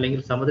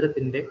അല്ലെങ്കിൽ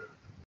സമുദ്രത്തിന്റെ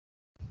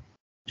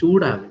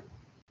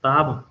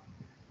താപം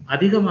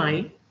അധികമായി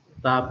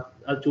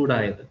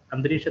ചൂടായത്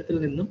അന്തരീക്ഷത്തിൽ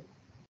നിന്നും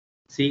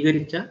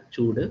സ്വീകരിച്ച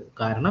ചൂട്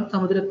കാരണം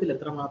സമുദ്രത്തിൽ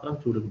എത്രമാത്രം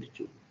ചൂട്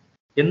പിടിച്ചു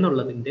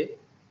എന്നുള്ളതിന്റെ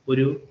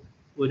ഒരു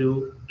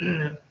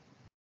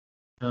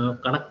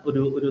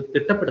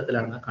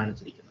തിട്ടപ്പെടുത്തലാണ്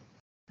കാണിച്ചിരിക്കുന്നത്.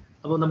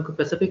 അപ്പോൾ നമുക്ക്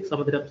പസഫിക്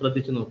സമുദ്രം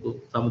ശ്രദ്ധിച്ചു നോക്കൂ.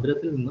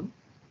 സമുദ്രത്തിൽ നിന്നും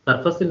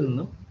സർഫസിൽ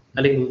നിന്നും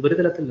അല്ലെങ്കിൽ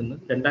ഉപരിതലത്തിൽ നിന്നും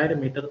 2000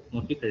 മീറ്റർ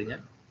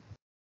നോക്കിക്കഴിഞ്ഞാൽ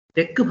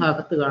തെക്ക്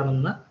ഭാഗത്ത്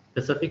കാണുന്ന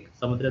പസഫിക്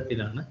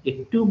സമുദ്രത്തിലാണ്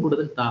ഏറ്റവും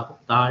കൂടുതൽ താപം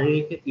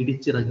താഴേക്ക്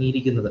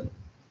ഇടിച്ചിറങ്ങിയിരിക്കുന്നത്.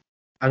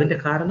 അതിന്റെ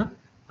കാരണം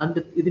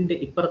ഇതിന്റെ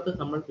ഇപ്പുറത്ത്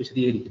നമ്മൾ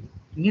വിശദീകരിക്കുന്നു.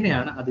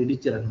 ഇങ്ങനെയാണ് അത്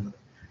ഇടിച്ചിറങ്ങുന്നത്.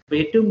 അപ്പൊ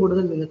ഏറ്റവും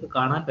കൂടുതൽ നിങ്ങൾക്ക്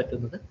കാണാൻ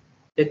പറ്റുന്നത്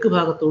തെക്ക്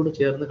ഭാഗത്തോട്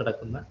ചേർന്ന്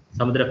കിടക്കുന്ന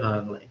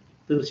സമുദ്രഭാഗങ്ങളായിരിക്കും.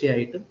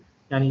 തീർച്ചയായിട്ടും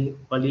ഞാൻ ഈ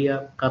വലിയ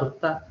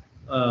കറുത്ത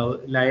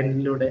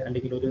ലൈനിലൂടെ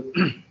അല്ലെങ്കിൽ ഒരു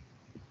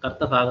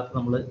കറുത്ത ഭാഗത്ത്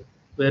നമ്മൾ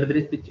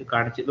വേർതിരിച്ച്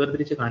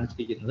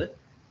കാണിച്ചിരിക്കുന്നത്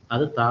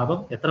അത് താപം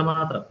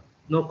എത്രമാത്രം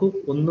നോക്കൂ,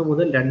 1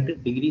 മുതൽ 2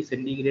 ഡിഗ്രി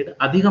സെന്റിഗ്രേഡ്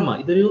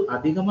അധികമായി. ഇതൊരു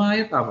അധികമായ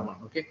താപമാണ്.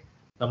 ഓക്കെ,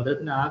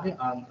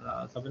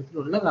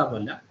 സമുദ്രത്തിലുള്ള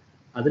താപമല്ല,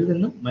 അതിൽ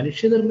നിന്നും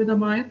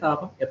മനുഷ്യനിർമ്മിതമായ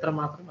താപം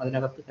എത്രമാത്രം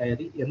അതിനകത്ത്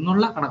കയറി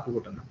എന്നുള്ള കണക്ക്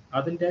കൂട്ടണം.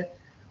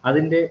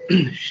 അതിന്റെ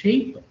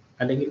ഷേപ്പ്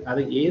അല്ലെങ്കിൽ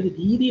അത് ഏത്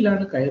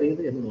രീതിയിലാണ്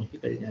കയറിയത് എന്ന്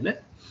നോക്കിക്കഴിഞ്ഞാൽ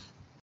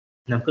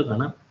നമുക്ക്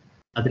കാണാം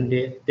അതിന്റെ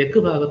തെക്ക്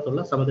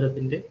ഭാഗത്തുള്ള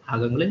സമുദ്രത്തിന്റെ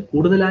ഭാഗങ്ങളിൽ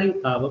കൂടുതലായി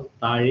താപം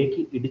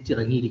താഴേക്ക്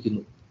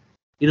ഇടിച്ചിറങ്ങിയിരിക്കുന്നു.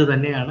 ഇത്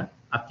തന്നെയാണ്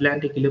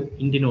അറ്റ്ലാന്റിക്കിലും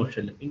ഇന്ത്യൻ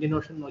ഓഷൻ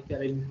നോക്കിയാൽ,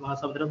 അല്ലെങ്കിൽ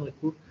മഹാസമുദ്രം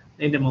നോക്കൂ,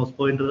 അതിന്റെ മൗസ്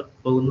പോയിന്റർ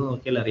പോകുന്നത്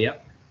നോക്കിയാൽ അറിയാം.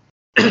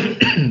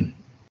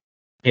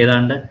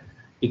 ഏതാണ്ട്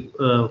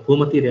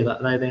ഭൂമധ്യരേഖ,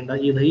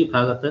 അതായത് ഈ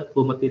ഭാഗത്ത്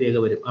ഭൂമധ്യരേഖ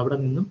വരും. അവിടെ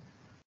നിന്നും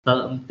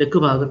തെക്ക്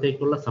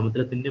ഭാഗത്തേക്കുള്ള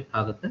സമുദ്രത്തിന്റെ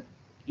ഭാഗത്ത്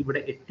ഇവിടെ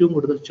ഏറ്റവും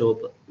കൂടുതൽ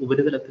ചുവപ്പ്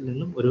ഉപരിതലത്തിൽ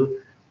നിന്നും ഒരു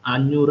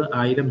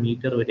 500-1000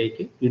 മീറ്റർ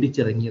വരേക്ക്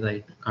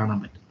ഇടിച്ചിറങ്ങിയതായിട്ട് കാണാൻ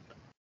പറ്റുന്നുണ്ട്.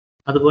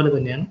 അതുപോലെ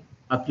തന്നെയാണ്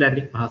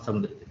അറ്റ്ലാന്റിക്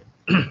മഹാസമുദ്രത്തിൽ.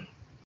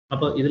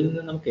 അപ്പോൾ ഇതിൽ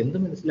നിന്ന് നമുക്ക് എന്ത്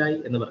മനസ്സിലായി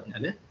എന്ന്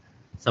പറഞ്ഞാൽ,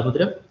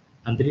 സമുദ്രം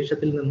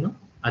അന്തരീക്ഷത്തിൽ നിന്നും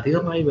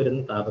അധികമായി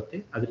വരുന്ന താപത്തെ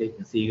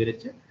അതിലേക്ക്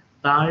സ്വീകരിച്ച്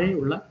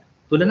താഴെയുള്ള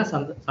തുലന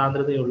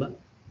സാന്ദ്രതയുള്ള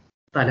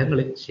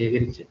തലങ്ങളിൽ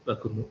ശേഖരിച്ച്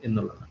വെക്കുന്നു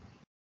എന്നുള്ളതാണ്.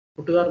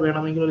 കൂട്ടുകാർ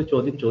വേണമെങ്കിൽ ഒരു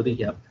ചോദ്യം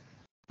ചോദിക്കാം,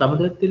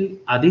 സമുദ്രത്തിൽ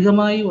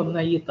അധികമായി വന്ന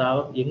ഈ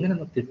താപം എങ്ങനെ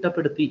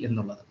തിട്ടപ്പെടുത്തി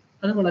എന്നുള്ളത്.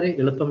 അത് വളരെ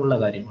എളുപ്പമുള്ള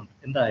കാര്യമാണ്.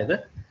 എന്തായത്,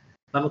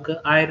 നമുക്ക്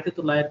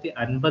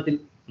 1950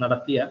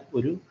 നടത്തിയ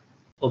ഒരു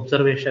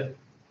ഒബ്സർവേഷൻ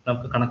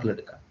നമുക്ക്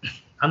കണക്കിലെടുക്കാം.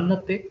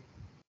 അന്നത്തെ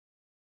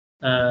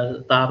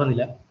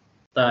താപനില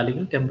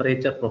അല്ലെങ്കിൽ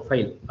ടെമ്പറേച്ചർ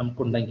പ്രൊഫൈൽ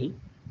നമുക്കുണ്ടെങ്കിൽ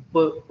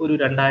ഇപ്പോൾ ഒരു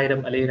 2000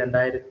 അല്ലെങ്കിൽ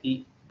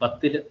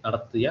 2010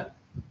 നടത്തിയ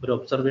ഒരു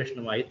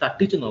ഒബ്സർവേഷനുമായി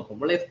തട്ടിച്ചു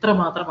നോക്കുമ്പോൾ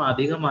എത്രമാത്രം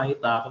അധികമായി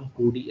താപം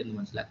കൂടി എന്ന്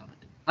മനസ്സിലാക്കാൻ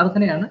പറ്റും.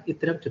 അതങ്ങനെയാണ്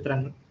ഇത്തരം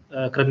ചിത്രങ്ങൾ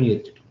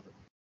ക്രമീകരിച്ചിട്ടുള്ളത്.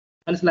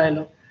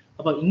 മനസ്സിലായല്ലോ?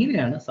 അപ്പൊ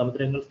ഇങ്ങനെയാണ്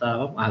സമുദ്രങ്ങൾ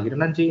താപം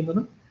ആഗിരണം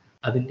ചെയ്യുന്നതും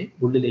അതിന്റെ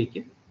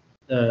ഉള്ളിലേക്ക്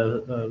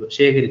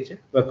ശേഖരിച്ച്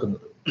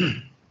വെക്കുന്നത്.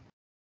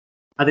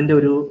 അതിന്റെ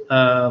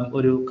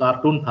ഒരു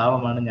കാർട്ടൂൺ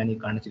ഭാവമാണ് ഞാൻ ഈ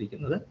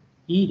കാണിച്ചിരിക്കുന്നത്.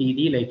 ഈ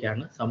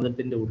രീതിയിലേക്കാണ്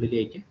സമുദ്രത്തിന്റെ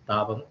ഉള്ളിലേക്ക്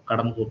താപം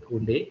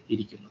കടന്നുകൊണ്ടേ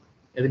ഇരിക്കുന്നത്.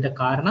 ഇതിന്റെ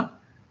കാരണം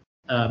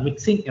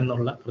മിക്സിംഗ്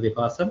എന്നുള്ള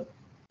പ്രതിഭാസം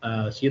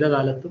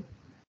ശീതകാലത്തും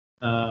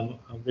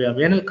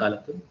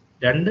വേനൽക്കാലത്തും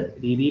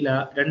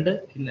രണ്ട്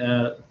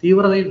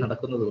തീവ്രതയിൽ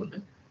നടക്കുന്നത് കൊണ്ട്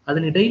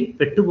അതിനിടയിൽ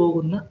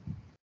പെട്ടുപോകുന്ന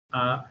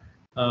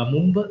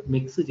മുമ്പ്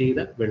മിക്സ് ചെയ്ത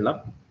വെള്ളം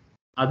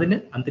അതിന്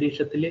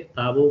അന്തരീക്ഷത്തിലെ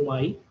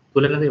താപവുമായി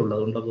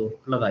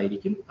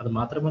തുലനതയുള്ളതായിരിക്കും. അത്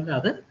മാത്രമല്ല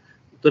അത്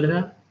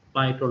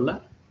തുലനമായിട്ടുള്ള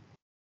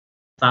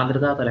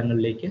സാന്ദ്രതാ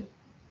തലങ്ങളിലേക്ക്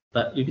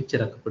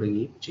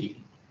ഇടിച്ചിറക്കപ്പെടുകയും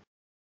ചെയ്യും.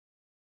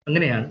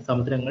 അങ്ങനെയാണ്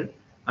സമുദ്രങ്ങൾ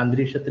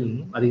അന്തരീക്ഷത്തിൽ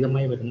നിന്നും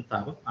അധികമായി വരുന്ന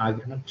താപം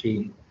ആഗിരണം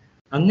ചെയ്യുന്നത്.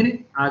 അങ്ങനെ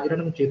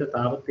ആഗിരണം ചെയ്ത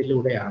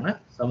താപത്തിലൂടെയാണ്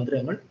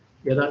സമുദ്രങ്ങൾ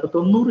ഏതാണ്ട്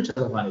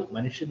 90%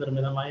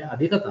 മനുഷ്യനിർമ്മിതമായ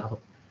അധിക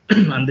താപം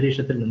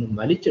അന്തരീക്ഷത്തിൽ നിന്നും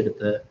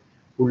വലിച്ചെടുത്ത്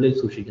ഉള്ളിൽ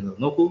സൂക്ഷിക്കുന്നത്.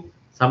 നോക്കൂ,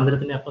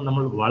 സമുദ്രത്തിനെ അപ്പം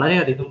നമ്മൾ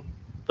വളരെയധികം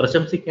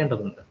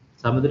പ്രശംസിക്കേണ്ടതുണ്ട്.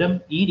 സമുദ്രം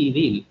ഈ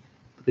രീതിയിൽ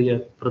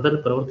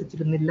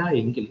പ്രവർത്തിച്ചിരുന്നില്ല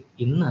എങ്കിൽ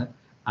ഇന്ന്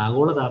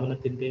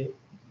ആഗോളതാപനത്തിന്റെ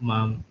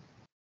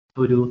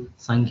ഒരു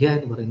സംഖ്യ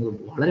എന്ന് പറയുന്നത്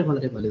വളരെ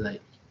വളരെ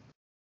വലുതായിരിക്കും.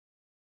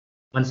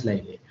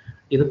 മനസ്സിലായില്ലേ?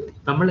 ഇത്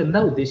നമ്മൾ എന്താ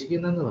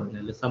ഉദ്ദേശിക്കുന്നതെന്ന്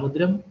പറഞ്ഞാൽ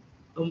സമുദ്രം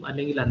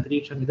അല്ലെങ്കിൽ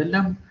അന്തരീക്ഷം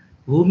ഇതെല്ലാം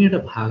ഭൂമിയുടെ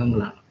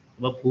ഭാഗങ്ങളാണ്.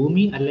 അപ്പൊ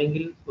ഭൂമി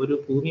അല്ലെങ്കിൽ ഒരു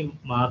ഭൂമി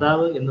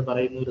മാതാവ് എന്ന്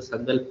പറയുന്ന ഒരു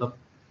സങ്കല്പം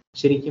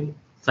ശരിക്കും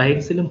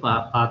സയൻസിലും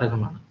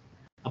ബാധകമാണ്.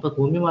 അപ്പൊ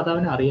ഭൂമി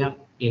മാതാവിനെ അറിയാം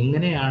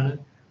എങ്ങനെയാണ്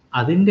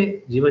അതിൻ്റെ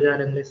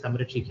ജീവജാലങ്ങളെ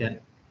സംരക്ഷിക്കാൻ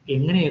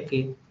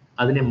എങ്ങനെയൊക്കെ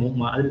അതിൽ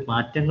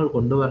മാറ്റങ്ങൾ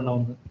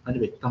കൊണ്ടുവരണമെന്ന് അതിന്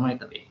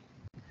വ്യക്തമായിട്ട് അറിയാം.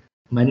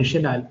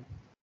 മനുഷ്യനാൽ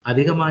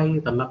അധികമായി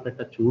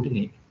തള്ളപ്പെട്ട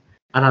ചൂടിനെ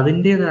അത്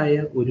അതിൻ്റെതായ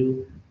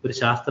ഒരു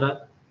ശാസ്ത്ര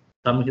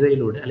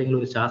സംഹിതയിലൂടെ അല്ലെങ്കിൽ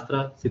ഒരു ശാസ്ത്ര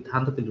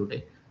സിദ്ധാന്തത്തിലൂടെ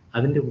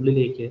അതിൻ്റെ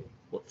ഉള്ളിലേക്ക്,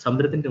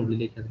 സമുദ്രത്തിൻ്റെ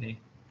ഉള്ളിലേക്ക് അതിനെ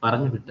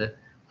പറഞ്ഞു വിട്ട്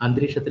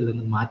അന്തരീക്ഷത്തിൽ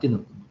നിന്ന് മാറ്റി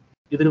നിർത്തുന്നു.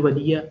 ഇതൊരു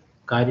വലിയ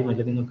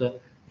കാര്യമല്ല. നിങ്ങൾക്ക്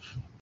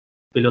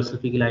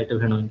ഫിലോസഫിക്കലായിട്ട്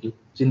വേണമെങ്കിൽ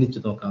ചിന്തിച്ചു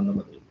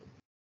നോക്കാവുന്നതേ ഉള്ളൂ.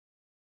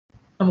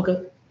 നമുക്ക്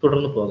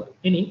തുടർന്ന് പോകാം.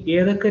 ഇനി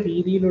ഏതൊക്കെ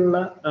രീതിയിലുള്ള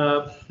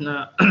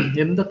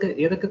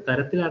ഏതൊക്കെ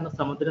തരത്തിലാണ്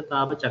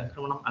സമുദ്രതാപ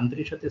ചംക്രമണം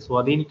അന്തരീക്ഷത്തെ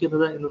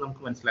സ്വാധീനിക്കുന്നത് എന്ന്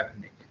നമുക്ക്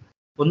മനസ്സിലാക്കണ്ടേ.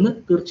 ഒന്ന്,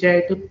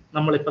 തീർച്ചയായിട്ടും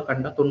നമ്മളിപ്പോൾ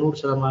കണ്ട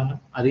 90%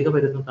 അധികം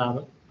വരുന്ന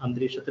താപം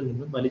അന്തരീക്ഷത്തിൽ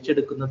നിന്നും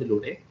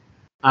വലിച്ചെടുക്കുന്നതിലൂടെ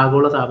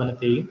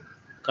ആഗോളതാപനത്തെയും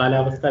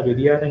കാലാവസ്ഥാ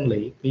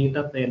വ്യതിയാനങ്ങളെയും, നീണ്ട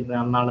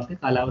നാളത്തെ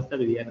കാലാവസ്ഥാ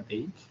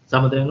വ്യതിയാനത്തെയും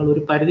സമുദ്രങ്ങൾ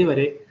ഒരു പരിധി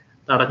വരെ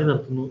തടഞ്ഞു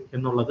നിർത്തുന്നു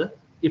എന്നുള്ളത്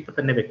ഇപ്പൊ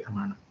തന്നെ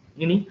വ്യക്തമാണ്.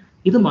 ഇനി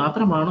ഇത്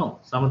മാത്രമാണോ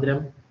സമുദ്രം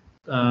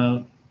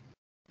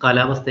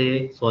കാലാവസ്ഥയെ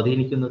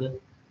സ്വാധീനിക്കുന്നത്?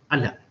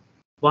 അല്ല.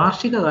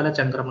 വാർഷികകാല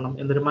ചംക്രമണം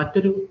എന്നൊരു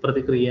മറ്റൊരു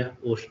പ്രതിക്രിയ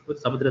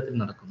സമുദ്രത്തിൽ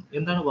നടക്കുന്നു.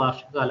 എന്താണ്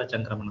വാർഷികകാല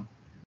ചംക്രമണം?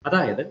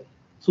 അതായത്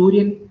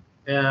സൂര്യൻ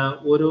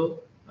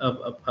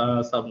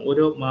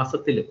ഓരോ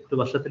മാസത്തിലും, ഒരു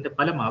വർഷത്തിന്റെ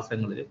പല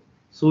മാസങ്ങളിലും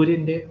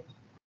സൂര്യന്റെ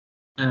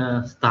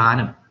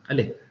സ്ഥാനം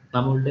അല്ലെ,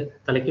 നമ്മളുടെ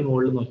തലയ്ക്ക്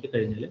മുകളിൽ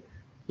നോക്കിക്കഴിഞ്ഞാൽ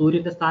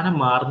സൂര്യന്റെ സ്ഥാനം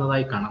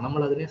മാറുന്നതായി കാണാം.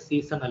 നമ്മൾ അതിനെ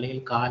സീസൺ അല്ലെങ്കിൽ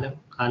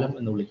കാലം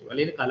എന്ന് വിളിക്കും,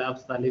 അല്ലെങ്കിൽ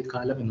കാലാവസ്ഥ അല്ലെങ്കിൽ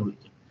കാലം എന്ന്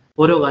വിളിക്കും.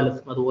 ഓരോ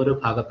കാലത്തും അത് ഓരോ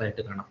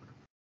ഭാഗത്തായിട്ട് കാണപ്പെടും.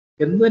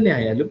 എന്തു തന്നെ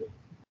ആയാലും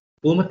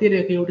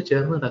ഭൂമധ്യരേഖയോട്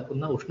ചേർന്ന്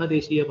നടക്കുന്ന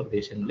ഉഷ്ണദേശീയ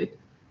പ്രദേശങ്ങളിൽ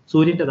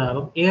സൂര്യന്റെ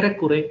താപം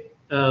ഏറെക്കുറെ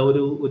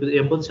ഒരു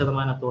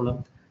 80%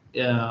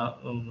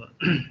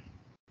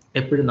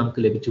 എപ്പോഴും നമുക്ക്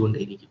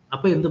ലഭിച്ചുകൊണ്ടേയിരിക്കും.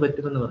 അപ്പൊ എന്ത്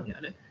പറ്റുമെന്ന്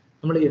പറഞ്ഞാൽ,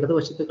 നമ്മൾ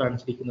ഇടതുവശത്ത്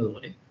കാണിച്ചിരിക്കുന്നത്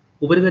പോലെ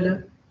ഉപരിതല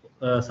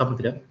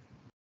സമുദ്രം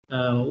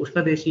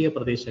ഉഷ്ണദേശീയ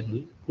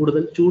പ്രദേശങ്ങളിൽ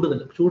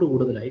ചൂട്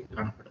കൂടുതലായി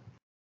കാണപ്പെടും.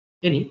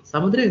 ഇനി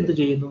സമുദ്രം എന്ത്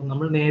ചെയ്യുന്നു?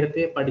 നമ്മൾ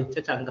നേരത്തെ പഠിച്ച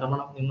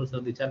ചംക്രമണം നിങ്ങൾ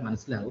ശ്രദ്ധിച്ചാൽ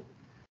മനസ്സിലാകും.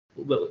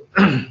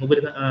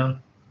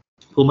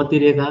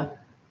 ഭൂമധ്യരേഖ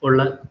ഉള്ള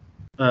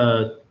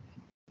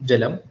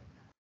ജലം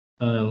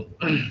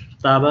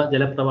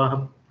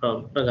ജലപ്രവാഹം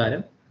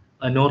പ്രകാരം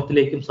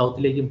നോർത്തിലേക്കും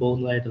സൗത്തിലേക്കും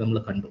പോകുന്നതായിട്ട് നമ്മൾ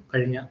കണ്ടു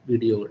കഴിഞ്ഞ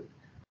വീഡിയോകൾ.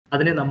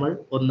 അതിനെ നമ്മൾ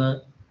ഒന്ന്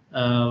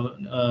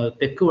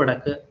തെക്ക്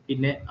വടക്ക്,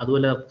 പിന്നെ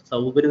അതുപോലെ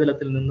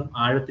ഉപരിതലത്തിൽ നിന്നും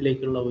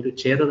ആഴത്തിലേക്കുള്ള ഒരു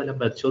ഛേദതലം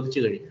പരിശോധിച്ചു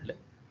കഴിഞ്ഞാൽ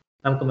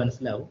നമുക്ക്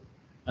മനസ്സിലാവും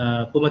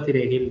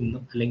ഭൂമധ്യരേഖയിൽ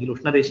നിന്നും അല്ലെങ്കിൽ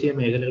ഉഷ്ണദേശീയ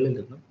മേഖലകളിൽ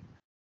നിന്നും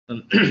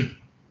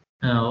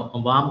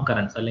വാം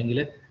കറൻസ് അല്ലെങ്കിൽ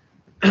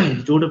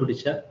ചൂട്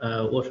പിടിച്ച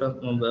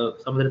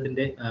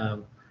സമുദ്രത്തിന്റെ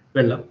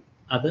വെള്ളം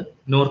അത്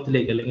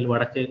നോർത്തിലേക്ക് അല്ലെങ്കിൽ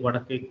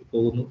വടക്കേക്ക്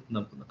പോകുന്നു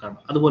നമുക്ക്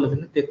കാണാം. അതുപോലെ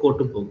തന്നെ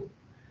തെക്കോട്ടും പോകും.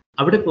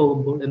 അവിടെ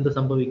പോകുമ്പോൾ എന്ത്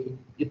സംഭവിക്കും?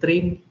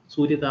 ഇത്രയും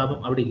സൂര്യതാപം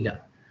അവിടെ ഇല്ല.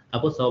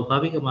 അപ്പോൾ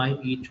സ്വാഭാവികമായും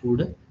ഈ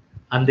ചൂട്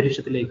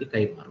അന്തരീക്ഷത്തിലേക്ക്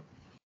കൈമാറും.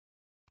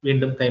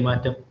 വീണ്ടും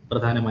കൈമാറ്റം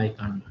പ്രധാനമായി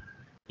കാണുന്നു.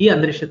 ഈ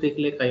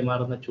അന്തരീക്ഷത്തിലേക്ക്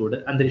കൈമാറുന്ന ചൂട്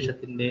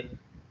അന്തരീക്ഷത്തിന്റെ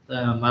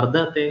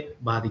മർദ്ദത്തെ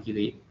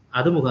ബാധിക്കുകയും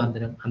അത്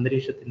മുഖാന്തരം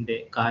അന്തരീക്ഷത്തിന്റെ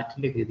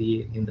കാറ്റിന്റെ ഗതിയെ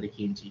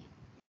നിയന്ത്രിക്കുകയും ചെയ്യും.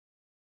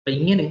 അപ്പൊ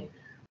ഇങ്ങനെ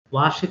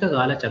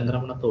വാർഷികകാല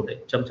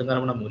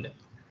ചംക്രമണം മൂലം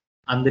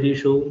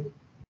അന്തരീക്ഷവും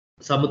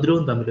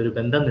സമുദ്രവും തമ്മിലൊരു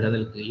ബന്ധം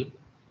നിലനിൽക്കുകയും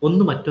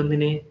ഒന്ന്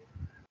മറ്റൊന്നിലേക്ക്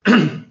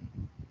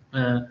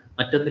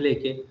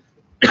മറ്റൊന്നിലേക്ക്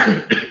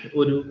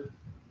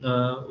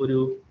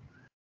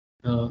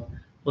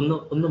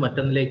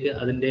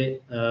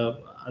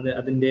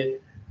അതിന്റെ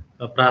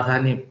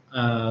പ്രാധാന്യം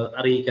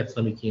അറിയിക്കാൻ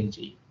ശ്രമിക്കുകയും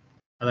ചെയ്യും.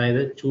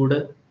 അതായത് ചൂട്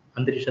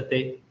അന്തരീക്ഷത്തെ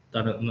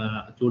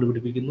ചൂട്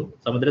പിടിപ്പിക്കുന്നു,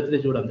 സമുദ്രത്തിലെ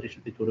ചൂട്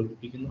അന്തരീക്ഷത്തെ ചൂട്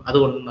പിടിപ്പിക്കുന്നു.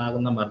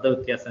 അതുകൊണ്ടുണ്ടാകുന്ന മർദ്ദ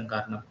വ്യത്യാസം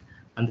കാരണം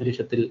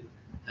അന്തരീക്ഷത്തിൽ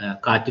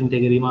കാറ്റിന്റെ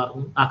ഗതി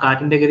മാറുന്നു. ആ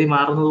കാറ്റിന്റെ ഗതി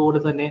മാറുന്നതോടെ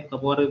തന്നെ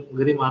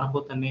ഗതി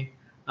മാറുമ്പോൾ തന്നെ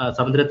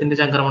സമുദ്രത്തിന്റെ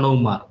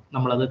ചംക്രമണവും മാറും.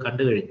 നമ്മളത്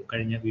കണ്ടു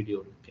കഴിഞ്ഞ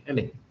വീഡിയോയിലൊക്കെ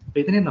അല്ലേ. അപ്പൊ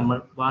ഇതിനെ നമ്മൾ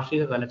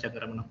വാർഷികകാല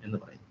ചംക്രമണം എന്ന്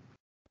പറയുന്നു.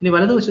 ഇനി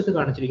വലതുവശത്ത്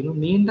കാണിച്ചിരിക്കുന്നു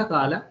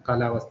നീണ്ടകാല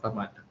കാലാവസ്ഥാ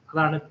മാറ്റം.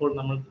 അതാണ് ഇപ്പോൾ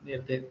നമ്മൾ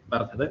നേരത്തെ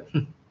പറഞ്ഞത്.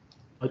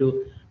 ഒരു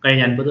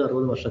കഴിഞ്ഞ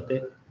 50-60 വർഷത്തെ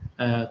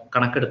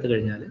കണക്കെടുത്തു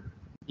കഴിഞ്ഞാൽ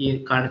ഈ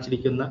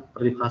കാണിച്ചിരിക്കുന്ന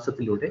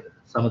പ്രതിഭാസത്തിലൂടെ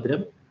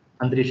സമുദ്രം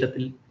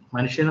അന്തരീക്ഷത്തിൽ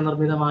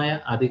മനുഷ്യനിർമ്മിതമായ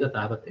അധിക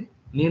താപത്തെ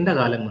നീണ്ട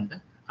കാലം കൊണ്ട്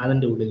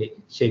അതിൻ്റെ ഉള്ളിലേക്ക്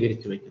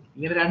ശേഖരിച്ചു വയ്ക്കുന്നു.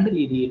 ഇങ്ങനെ രണ്ട്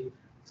രീതിയിൽ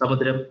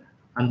സമുദ്രം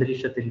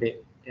അന്തരീക്ഷത്തിന്റെ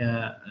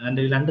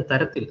രണ്ട്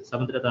തരത്തിൽ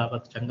സമുദ്രതാപ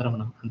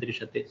സംക്രമണം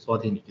അന്തരീക്ഷത്തെ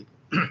സ്വാധീനിക്കുന്നു.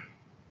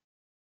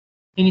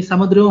 ഇനി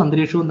സമുദ്രവും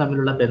അന്തരീക്ഷവും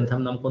തമ്മിലുള്ള ബന്ധം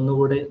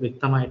നമുക്കൊന്നുകൂടെ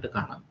വ്യക്തമായിട്ട്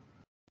കാണാം.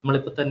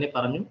 നമ്മളിപ്പോൾ തന്നെ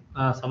പറഞ്ഞു,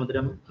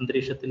 സമുദ്രം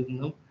അന്തരീക്ഷത്തിൽ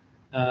നിന്നും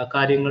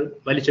കാര്യങ്ങൾ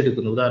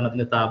വലിച്ചെടുക്കുന്നു,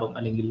 ഉദാഹരണത്തിന് താപം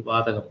അല്ലെങ്കിൽ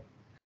വാതകം.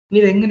 ഇനി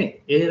ഇതെങ്ങനെ,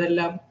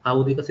 ഏതെല്ലാം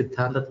ഭൗതിക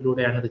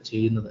സിദ്ധാന്തത്തിലൂടെയാണ് ഇത്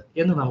ചെയ്യുന്നത്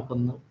എന്ന്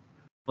നമുക്കൊന്ന്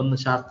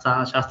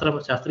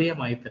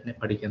ശാസ്ത്രീയമായി തന്നെ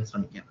പഠിക്കാൻ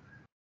ശ്രമിക്കാം.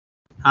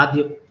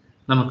 ആദ്യം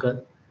നമുക്ക്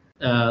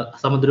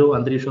സമുദ്രവും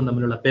അന്തരീക്ഷവും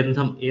തമ്മിലുള്ള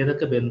ബന്ധം,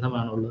 ഏതൊക്കെ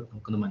ബന്ധമാണുള്ളത്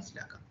നമുക്കൊന്ന്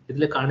മനസ്സിലാക്കാം.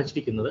 ഇതിൽ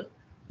കാണിച്ചിരിക്കുന്നത്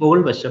മുകൾ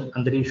വശം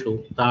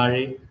അന്തരീക്ഷവും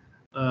താഴെ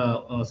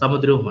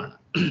സമുദ്രവുമാണ്.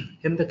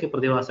 എന്തൊക്കെ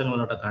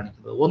പ്രതിഭാസങ്ങളാണ് അവിടെ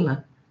കാണിക്കുന്നത്? ഒന്ന്,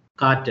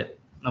 കാറ്റ്.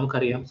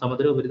 നമുക്കറിയാം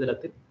സമുദ്ര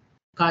ഉപരിതലത്തിൽ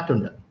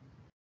കാറ്റുണ്ട്.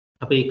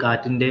 അപ്പൊ ഈ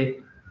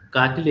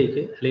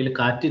കാറ്റിലേക്ക് അല്ലെങ്കിൽ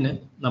കാറ്റിന്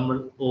നമ്മൾ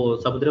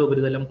സമുദ്ര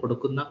ഉപരിതലം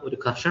കൊടുക്കുന്ന ഒരു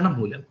ഘർഷണം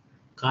മൂലം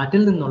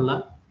കാറ്റിൽ നിന്നുള്ള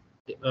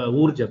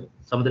ഊർജം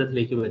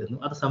സമുദ്രത്തിലേക്ക് വരുന്നു.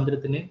 അത്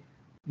സമുദ്രത്തിനെ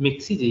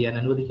മിക്സ് ചെയ്യാൻ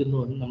അനുവദിക്കുന്നു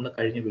എന്ന് നമ്മൾ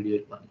കഴിഞ്ഞ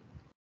വീഡിയോയിൽ പറഞ്ഞു.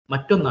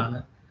 മറ്റൊന്നാണ്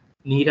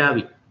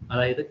നീരാവി.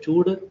 അതായത്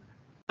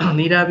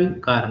നീരാവി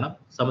കാരണം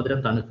സമുദ്രം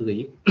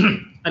തണുക്കുകയും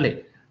അല്ലെ,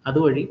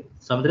 അതുവഴി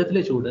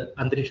സമുദ്രത്തിലെ ചൂട്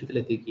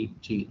അന്തരീക്ഷത്തിലെത്തിക്കുകയും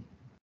ചെയ്യുന്നു.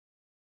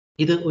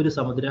 ഇത് ഒരു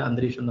സമുദ്ര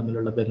അന്തരീക്ഷം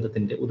തമ്മിലുള്ള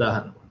ബന്ധത്തിന്റെ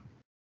ഉദാഹരണമാണ്.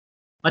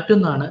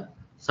 മറ്റൊന്നാണ്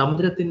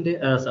സമുദ്രത്തിന്റെ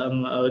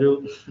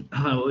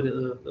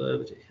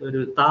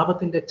ഒരു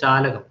താപത്തിന്റെ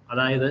ചാലകം,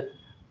 അതായത്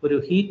ഒരു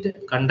ഹീറ്റ്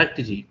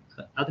കണ്ടക്ട് ചെയ്യും.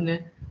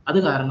 അത്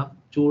കാരണം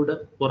ചൂട്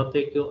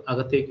പുറത്തേക്കോ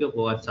അകത്തേക്കോ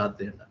പോകാൻ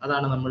സാധ്യതയുണ്ട്.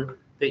 അതാണ് നമ്മൾ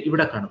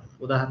ഇവിടെ കാണുന്നത്.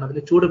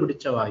 ഉദാഹരണത്തിന് ചൂട്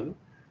പിടിച്ച വായു,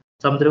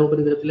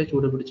 സമുദ്രോപരിതലത്തിലെ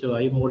ചൂട് പിടിച്ച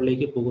വായു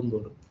മുകളിലേക്ക്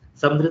പോകുന്തോറും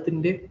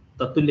സമുദ്രത്തിന്റെ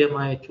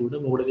തത്തുല്യമായ ചൂട്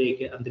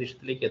മുകളിലേക്ക്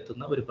അന്തരീക്ഷത്തിലേക്ക്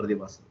എത്തുന്ന ഒരു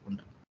പ്രതിഭാസം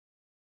ഉണ്ട്.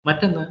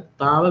 മറ്റൊന്ന്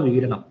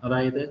താപവികിരണം.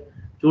 അതായത്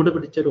ചൂട്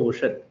പിടിച്ച ഒരു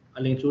ഓഷൻ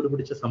അല്ലെങ്കിൽ ചൂട്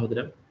പിടിച്ച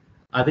സമുദ്രം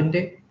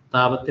അതിന്റെ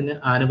താപത്തിന്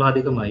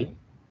ആനുപാതികമായി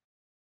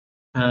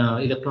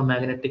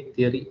ഇലക്ട്രോമാഗ്നറ്റിക്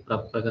തിയറി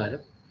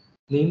പ്രകാരം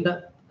നീണ്ട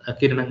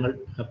കിരണങ്ങൾ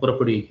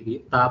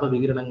പുറപ്പെടുവിക്കുകയും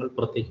താപവികിരണങ്ങൾ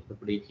പുറത്തേക്ക്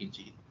പുറപ്പെടുവിക്കുകയും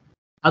ചെയ്യുന്നു.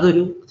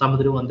 അതൊരു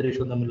സമുദ്രവും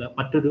അന്തരീക്ഷവും തമ്മിലുള്ള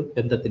മറ്റൊരു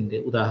ബന്ധത്തിന്റെ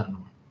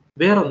ഉദാഹരണമാണ്.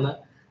 വേറൊന്ന്,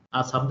 ആ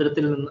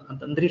സമുദ്രത്തിൽ നിന്ന്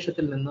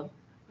അന്തരീക്ഷത്തിൽ നിന്നും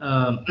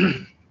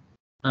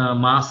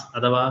മാസ്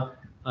അഥവാ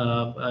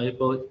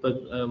ഇപ്പോ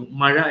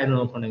മഴ എന്ന്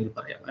നോക്കുകയാണെങ്കിൽ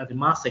പറയാം, അത്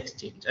മാസ്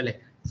എക്സ്ചേഞ്ച് അല്ലെ.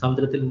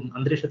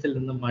 അന്തരീക്ഷത്തിൽ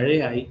നിന്നും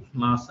മഴയായി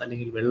മാസ്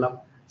അല്ലെങ്കിൽ വെള്ളം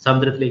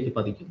സമുദ്രത്തിലേക്ക്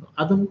പതിക്കുന്നു.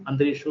 അതും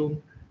അന്തരീക്ഷവും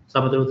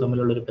സമുദ്രവും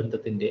തമ്മിലുള്ള ഒരു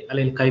ബന്ധത്തിന്റെ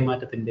അല്ലെങ്കിൽ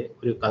കൈമാറ്റത്തിന്റെ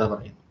ഒരു കഥ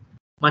പറയുന്നു.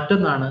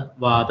 മറ്റൊന്നാണ്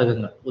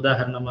വാതകങ്ങൾ.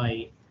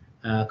 ഉദാഹരണമായി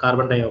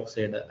കാർബൺ ഡൈ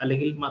ഓക്സൈഡ്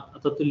അല്ലെങ്കിൽ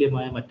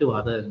തത്തുല്യമായ മറ്റു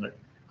വാതകങ്ങൾ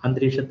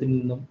അന്തരീക്ഷത്തിൽ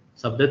നിന്നും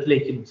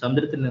സമുദ്രത്തിലേക്കും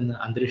സമുദ്രത്തിൽ നിന്ന്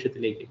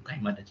അന്തരീക്ഷത്തിലേക്കും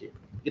കൈമാറ്റം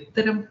ചെയ്യപ്പെടുന്നു.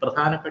 ഇത്തരം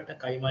പ്രധാനപ്പെട്ട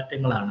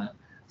കൈമാറ്റങ്ങളാണ്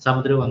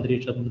സമുദ്രവും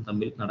അന്തരീക്ഷവും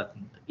തമ്മിൽ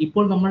നടക്കുന്നത്.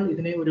 ഇപ്പോൾ നമ്മൾ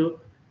ഇതിനെ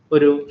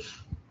ഒരു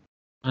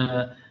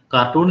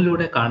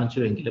കാർട്ടൂണിലൂടെ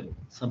കാണിച്ചുവെങ്കിലും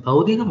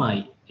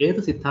ഭൗതികമായി ഏത്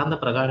സിദ്ധാന്ത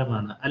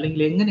പ്രകാരമാണ്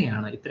അല്ലെങ്കിൽ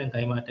എങ്ങനെയാണ് ഇത്തരം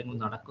കൈമാറ്റങ്ങൾ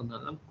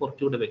നടക്കുന്നത് നമുക്ക്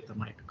കുറച്ചുകൂടെ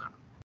വ്യക്തമായിട്ട് കാണാം.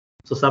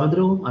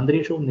 സമുദ്രവും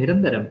അന്തരീക്ഷവും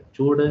നിരന്തരം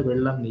ചൂട്,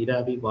 വെള്ളം,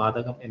 നീരാവി,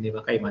 വാതകം എന്നിവ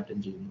കൈമാറ്റം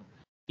ചെയ്യുന്നു.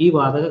 ഈ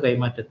വാതക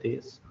കൈമാറ്റത്തെ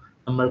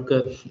നമ്മൾക്ക്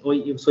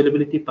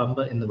സൊല്യൂബിലിറ്റി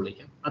പമ്പ് എന്ന്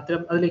വിളിക്കാം.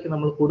 അതിലേക്ക്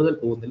നമ്മൾ കൂടുതൽ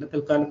പോകുന്നില്ല.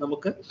 തൽക്കാലം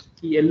നമുക്ക്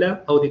ഈ എല്ലാ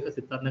ഭൗതിക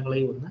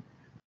സിദ്ധാന്തങ്ങളെയും ഒന്ന്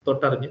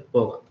തൊട്ടറിഞ്ഞ്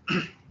പോകാം.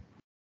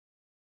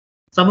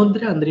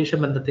 സമുദ്ര അന്തരീക്ഷ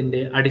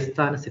ബന്ധത്തിന്റെ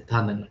അടിസ്ഥാന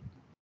സിദ്ധാന്തങ്ങൾ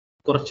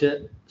കുറച്ച്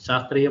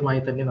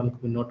ശാസ്ത്രീയമായി തന്നെ നമുക്ക്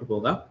മുന്നോട്ട്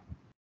പോകാം.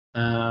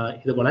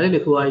 ഇത് വളരെ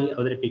ലഘുവായി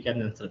അവതരിപ്പിക്കാൻ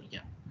ഞാൻ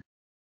ശ്രമിക്കാം.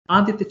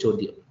 ആദ്യത്തെ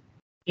ചോദ്യം,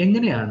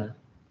 എങ്ങനെയാണ്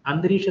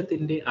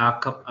അന്തരീക്ഷത്തിന്റെ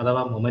ആക്കം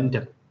അഥവാ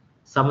മൊമെന്റം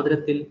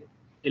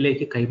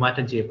സമുദ്രത്തിലേക്ക്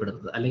കൈമാറ്റം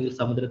ചെയ്യപ്പെടുന്നത് അല്ലെങ്കിൽ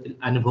സമുദ്രത്തിൽ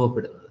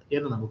അനുഭവപ്പെടുന്നത്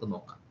എന്ന് നമുക്ക്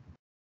നോക്കാം.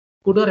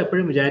 കൂട്ടുകാർ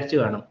എപ്പോഴും വിചാരിച്ചു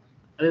കാണും,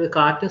 അതായത്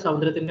കാറ്റ്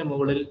സമുദ്രത്തിന്റെ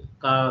മുകളിൽ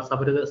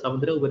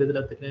സമുദ്ര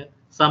ഉപരിതലത്തിന്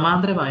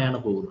സമാന്തരമായാണ്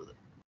പോകുന്നത്.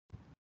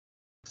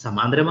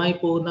 സമാന്തരമായി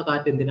പോകുന്ന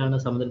കാറ്റ് എന്തിനാണ്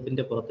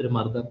സമുദ്രത്തിന്റെ പുറത്തൊരു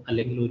മർദ്ദം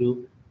അല്ലെങ്കിൽ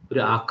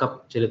ഒരു ആക്കം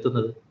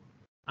ചെലുത്തുന്നത്?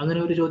 അങ്ങനെ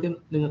ഒരു ചോദ്യം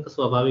നിങ്ങൾക്ക്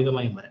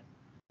സ്വാഭാവികമായും വരാം.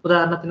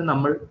 ഉദാഹരണത്തിന്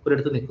നമ്മൾ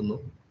ഒരിടത്ത് നിൽക്കുന്നു,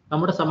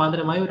 നമ്മുടെ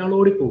സമാന്തരമായി ഒരാൾ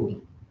ഓടിപ്പോകുന്നു.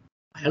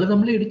 അയാൾ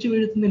നമ്മളെ ഇടിച്ചു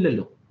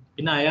വീഴ്ത്തുന്നില്ലല്ലോ,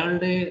 പിന്നെ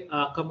അയാളുടെ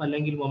ആക്കം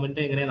അല്ലെങ്കിൽ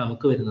മൊമെന്റം എങ്ങനെയാണ്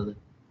നമുക്ക് വരുന്നത്?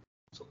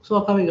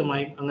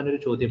 സ്വാഭാവികമായും അങ്ങനെ ഒരു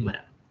ചോദ്യം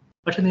വരാം.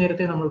 പക്ഷെ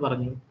നേരത്തെ നമ്മൾ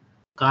പറഞ്ഞു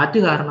കാറ്റ്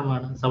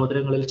കാരണമാണ്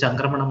സമുദ്രങ്ങളിൽ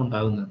ചംക്രമണം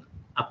ഉണ്ടാകുന്നത്.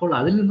 അപ്പോൾ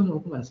അതിൽ നിന്നും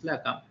നമുക്ക്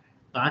മനസ്സിലാക്കാം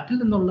കാറ്റിൽ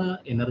നിന്നുള്ള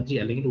എനർജി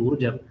അല്ലെങ്കിൽ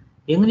ഊർജം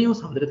എങ്ങനെയോ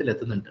സമുദ്രത്തിൽ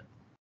എത്തുന്നുണ്ട്.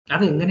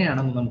 അത്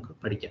എങ്ങനെയാണെന്ന് നമുക്ക്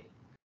പഠിക്കാം.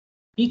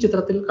 ഈ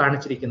ചിത്രത്തിൽ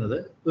കാണിച്ചിരിക്കുന്നത്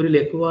ഒരു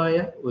ലഘുവായ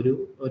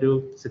ഒരു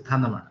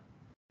സിദ്ധാന്തമാണ്.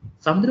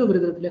 സമുദ്ര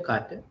ഉപരിതലത്തിലെ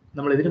കാറ്റ്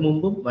നമ്മൾ ഇതിനു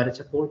മുമ്പും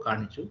വരച്ചപ്പോൾ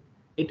കാണിച്ചു.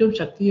 ഏറ്റവും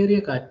ശക്തിയേറിയ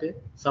കാറ്റ്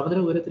സമുദ്ര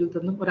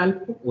ഉപരിതലത്തിൽ നിന്നും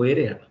ഒരല്പം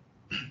ഉയരെയാണ്,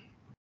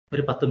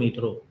 ഒരു 10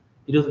 മീറ്ററോ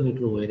 20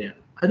 മീറ്ററോ ഉയരെയാണ്.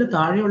 അതിന്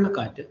താഴെയുള്ള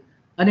കാറ്റ്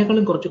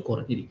അതിനേക്കാളും കുറച്ച്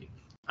കുറഞ്ഞിരിക്കും.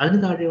 അതിന്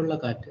താഴെയുള്ള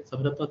കാറ്റ്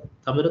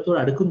സമുദ്രത്തോട്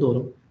അടുക്കും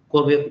തോറും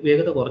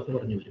വേഗത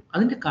കുറഞ്ഞു വരും.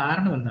 അതിന്റെ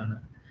കാരണം എന്താണ്?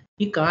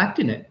 ഈ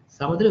കാറ്റിന്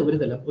സമുദ്ര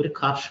ഉപരിതലം ഒരു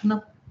ഘർഷണം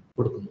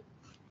കൊടുക്കുന്നു.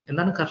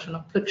 എന്താണ്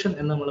ഘർഷണം? ഫ്രിക്ഷൻ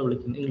എന്ന് നമ്മൾ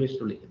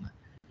ഇംഗ്ലീഷിൽ വിളിക്കുന്നത്.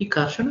 ഈ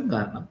ഘർഷണം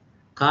കാരണം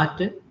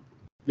കാറ്റ്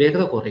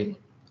വേഗത കുറയുന്നു.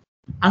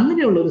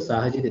 അങ്ങനെയുള്ള ഒരു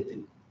സാഹചര്യത്തിൽ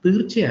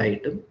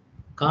തീർച്ചയായിട്ടും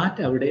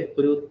കാറ്റ് അവിടെ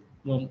ഒരു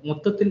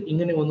മൊത്തത്തിൽ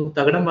ഇങ്ങനെ ഒന്ന്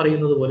തകിടം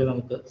മറിയുന്നത് പോലെ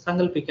നമുക്ക്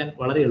സങ്കല്പിക്കാൻ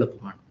വളരെ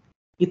എളുപ്പമാണ്.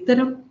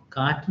 ഇത്തരം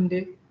കാറ്റിന്റെ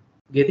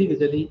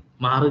ഗതിവിഗതി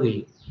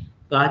മാറുകയും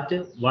കാറ്റ്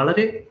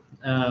വളരെ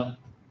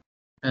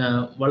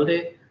വളരെ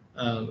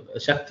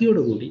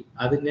ശക്തിയോടുകൂടി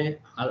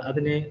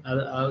അതിനെ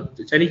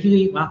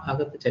ചലിക്കുകയും ആ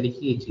ഭാഗത്ത്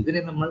ചലിക്കുകയും ചെയ്യും.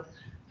 ഇതിനെ നമ്മൾ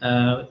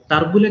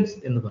ടർബുലൻസ്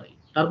എന്ന് പറയും.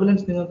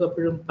 ടർബുലൻസ് നിങ്ങൾക്ക്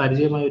എപ്പോഴും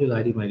പരിചയമായ ഒരു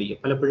കാര്യമായിരിക്കും.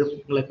 പലപ്പോഴും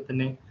നിങ്ങളൊക്കെ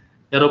തന്നെ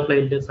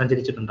എയ്റോപ്ലെയിനിൽ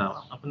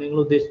സഞ്ചരിച്ചിട്ടുണ്ടാവാം. അപ്പം നിങ്ങൾ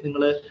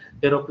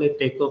എയ്റോപ്ലെയിൻ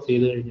ടേക്ക് ഓഫ്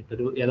ചെയ്ത് കഴിഞ്ഞിട്ട്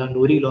ഏതാണ്ട്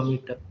 1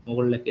 കിലോമീറ്റർ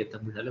മുകളിലേക്ക്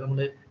എത്തുമ്പോൾ, അല്ലെങ്കിൽ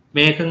നമ്മൾ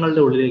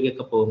മേഘങ്ങളുടെ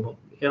ഉള്ളിലേക്കൊക്കെ പോകുമ്പോൾ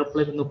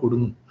എയ്റോപ്ലെയിൻ ഒന്ന്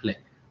കുടുങ്ങും അല്ലെ?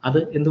 അത്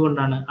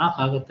എന്തുകൊണ്ടാണ്? ആ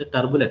ഭാഗത്ത്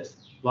ടർബുലൻസ്,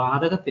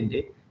 വാതകത്തിന്റെ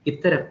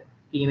ഇത്തരം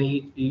ഇങ്ങനെ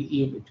ഈ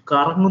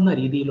കറങ്ങുന്ന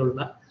രീതിയിലുള്ള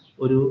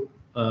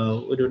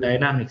ഒരു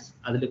ഡൈനാമിക്സ്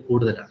അതിൽ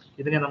കൂടുതലാണ്.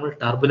 ഇതിനെ നമ്മൾ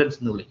ടർബുലൻസ്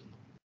എന്ന് വിളിക്കുന്നു.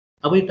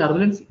 അപ്പോൾ ഈ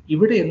ടർബുലൻസ്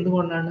ഇവിടെ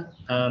എന്തുകൊണ്ടാണ്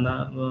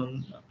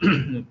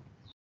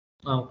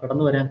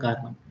കടന്നു വരാൻ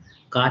കാരണം?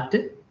 കാറ്റ്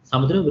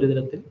സമുദ്ര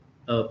ഉപരിതലത്തിൽ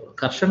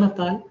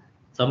കർഷണത്താൽ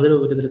സമുദ്ര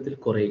ഉപരിതലത്തിൽ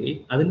കുറയുകയും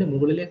അതിന്റെ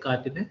മുകളിലെ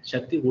കാറ്റിന്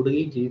ശക്തി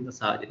കൂടുകയും ചെയ്യുന്ന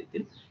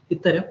സാഹചര്യത്തിൽ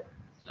ഇത്തരം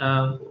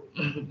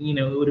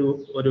ഇങ്ങനെ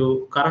ഒരു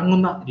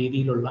കറങ്ങുന്ന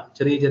രീതിയിലുള്ള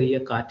ചെറിയ ചെറിയ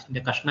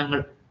കാറ്റിന്റെ കഷ്ണങ്ങൾ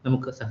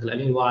നമുക്ക്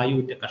അല്ലെങ്കിൽ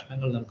വായുവിന്റെ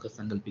കഷ്ണങ്ങൾ നമുക്ക്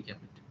സങ്കല്പിക്കാൻ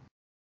പറ്റും.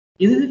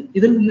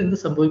 ഇതിൽ നിന്ന് എന്ത്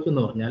സംഭവിക്കുന്നു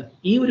പറഞ്ഞാൽ,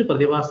 ഈ ഒരു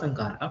പ്രതിഭാസം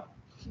കാരണം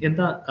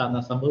എന്താ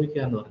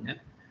സംഭവിക്കുക എന്ന് പറഞ്ഞാൽ,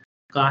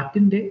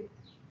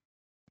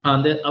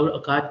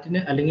 കാറ്റിന്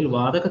അല്ലെങ്കിൽ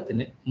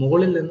വാതകത്തിന്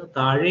മുകളിൽ നിന്ന്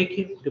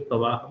താഴേക്ക് ഒരു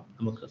പ്രവാഹം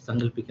നമുക്ക്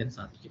സങ്കല്പിക്കാൻ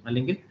സാധിക്കും.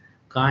 അല്ലെങ്കിൽ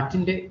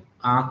കാറ്റിന്റെ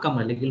ആക്കം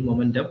അല്ലെങ്കിൽ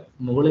മൊമെന്റം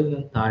മുകളിൽ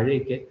നിന്ന്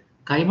താഴേക്ക്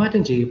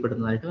കൈമാറ്റം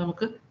ചെയ്യപ്പെടുന്നതായിട്ട്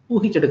നമുക്ക്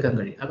ഊഹിച്ചെടുക്കാൻ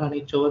കഴിയും. അതാണ്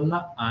ഈ ചുവന്ന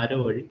ആരോ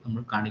വഴി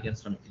നമ്മൾ കാണിക്കാൻ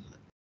ശ്രമിക്കുന്നത്.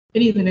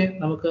 ഇനി ഇതിനെ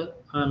നമുക്ക്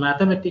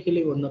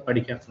മാത്തമാറ്റിക്കലി ഒന്ന്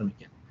പഠിക്കാൻ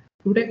ശ്രമിക്കാം.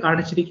 ഇവിടെ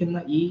കാണിച്ചിരിക്കുന്ന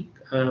ഈ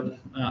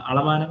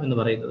അളമാനം എന്ന്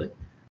പറയുന്നത്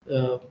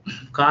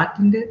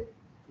കാറ്റിന്റെ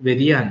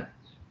വ്യതിയാനം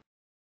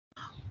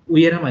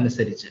ഉയരം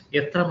അനുസരിച്ച്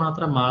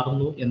എത്രമാത്രം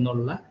മാറുന്നു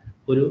എന്നുള്ള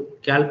ഒരു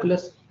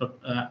കാൽക്കുലസ്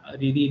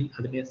രീതിയിൽ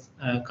അതിനെ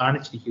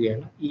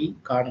കാണിച്ചിരിക്കുകയാണ്. ഈ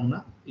കാണുന്ന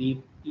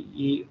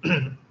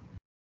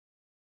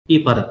ഈ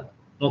പദം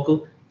നോക്കൂ.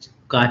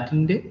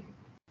 കാറ്റിന്റെ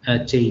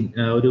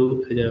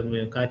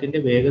കാറ്റിന്റെ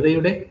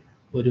വേഗതയുടെ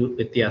ഒരു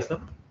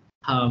വ്യത്യാസം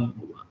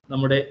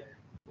നമ്മുടെ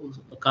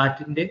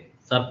കാറ്റിന്റെ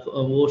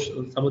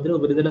സമുദ്ര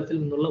ഉപരിതലത്തിൽ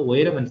നിന്നുള്ള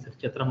ഉയരം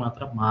അനുസരിച്ച്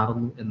എത്രമാത്രം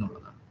മാറുന്നു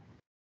എന്നുള്ളതാണ്.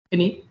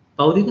 ഇനി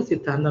ഭൗതിക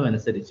സിദ്ധാന്തം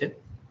അനുസരിച്ച്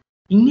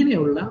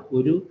ഇങ്ങനെയുള്ള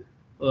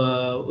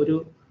ഒരു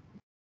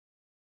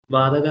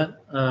വാതക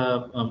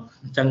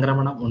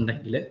ചംക്രമണം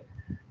ഉണ്ടെങ്കിൽ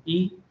ഈ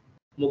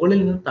മുകളിൽ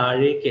നിന്ന്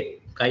താഴേക്ക്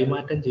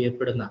കൈമാറ്റം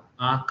ചെയ്യപ്പെടുന്ന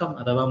ആക്കം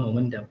അഥവാ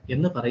മൊമെന്റം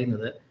എന്ന്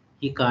പറയുന്നത്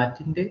ഈ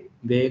കാറ്റിന്റെ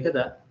വേഗത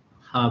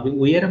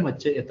ഉയരം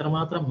വച്ച്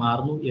എത്രമാത്രം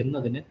മാറുന്നു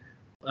എന്നതിന്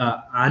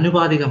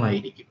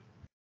ആനുപാതികമായിരിക്കും.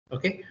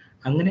 ഓക്കെ,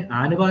 അങ്ങനെ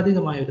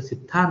ആനുപാതികമായ ഒരു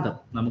സിദ്ധാന്തം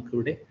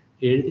നമുക്കിവിടെ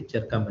എഴുതി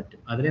ചേർക്കാൻ പറ്റും.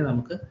 അതിനെ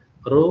നമുക്ക്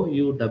റോ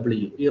യു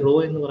ഡബ്ല്യു, ഈ റോ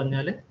എന്ന്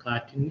പറഞ്ഞാൽ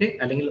കാറ്റിന്റെ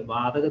അല്ലെങ്കിൽ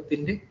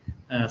വാതകത്തിന്റെ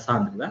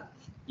സാന്ദ്രത,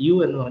 യു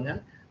എന്ന് പറഞ്ഞാൽ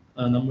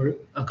നമ്മൾ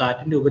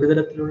കാറ്റിന്റെ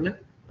ഉപരിതലത്തിലുള്ള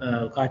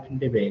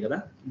കാറ്റിന്റെ വേഗത,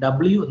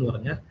 ഡബ്ല്യു എന്ന്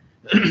പറഞ്ഞാൽ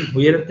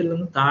ഉയരത്തിൽ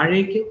നിന്ന്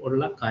താഴേക്ക്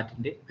ഉള്ള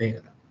കാറ്റിന്റെ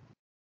വേഗത.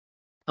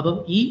 അപ്പം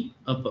ഈ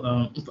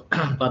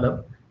പദം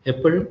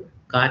എപ്പോഴും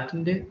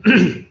കാറ്റിന്റെ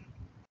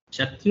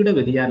ശക്തിയുടെ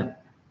വ്യതിയാനം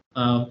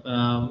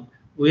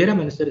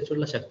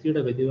ഉയരമനുസരിച്ചുള്ള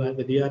ശക്തിയുടെ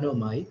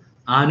വ്യതിയാനവുമായി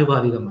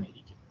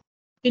ആനുപാതികമായിരിക്കും.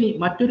 ഇനി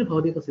മറ്റൊരു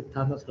ഭൗതിക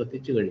സിദ്ധാന്തം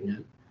ശ്രദ്ധിച്ചു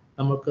കഴിഞ്ഞാൽ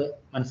നമുക്ക്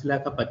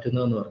മനസ്സിലാക്കാൻ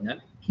പറ്റുന്നതെന്ന് പറഞ്ഞാൽ,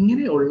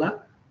 ഇങ്ങനെയുള്ള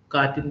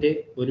കാറ്റിന്റെ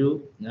ഒരു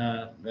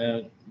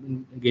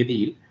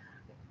ഗതിയിൽ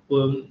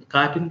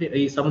കാറ്റിന്റെ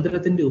ഈ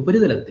സമുദ്രത്തിന്റെ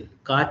ഉപരിതലത്തിൽ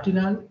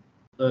കാറ്റിനാൽ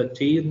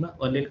ചെയ്യുന്ന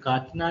അല്ലെങ്കിൽ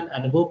കാറ്റിനാൽ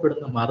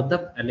അനുഭവപ്പെടുന്ന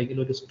മർദ്ദം അല്ലെങ്കിൽ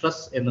ഒരു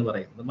സ്ട്രെസ് എന്ന്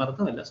പറയുന്നത്,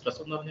 മർദ്ദമല്ല,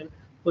 സ്ട്രെസ് എന്ന് പറഞ്ഞാൽ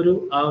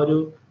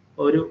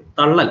ഒരു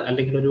തള്ളൽ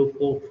അല്ലെങ്കിൽ ഒരു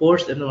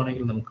ഫോഴ്സ് എന്ന്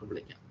വേണമെങ്കിൽ നമുക്ക്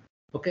വിളിക്കാം.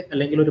 ഓക്കെ,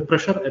 അല്ലെങ്കിൽ ഒരു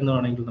പ്രഷർ എന്ന്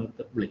വേണമെങ്കിൽ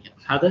നമുക്ക് വിളിക്കാം.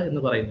 അത്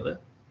എന്ന് പറയുന്നത്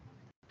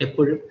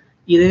എപ്പോഴും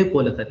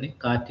ഇതേപോലെ തന്നെ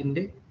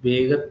കാറ്റിന്റെ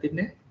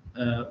വേഗത്തിന്റെ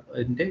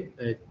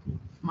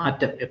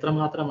മാറ്റം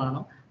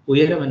എത്രമാത്രമാണോ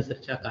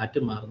ഉയരമനുസരിച്ച് ആ കാറ്റ്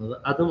മാറുന്നത്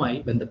അതുമായി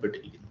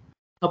ബന്ധപ്പെട്ടിരിക്കുന്നു.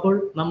 അപ്പോൾ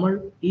നമ്മൾ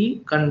ഈ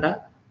കണ്ട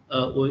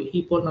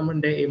ഇപ്പോൾ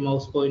നമ്മുടെ ഈ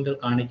മൗസ് പോയിന്റർ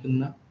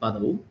കാണിക്കുന്ന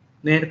പദവും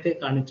നേരത്തെ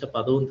കാണിച്ച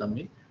പദവും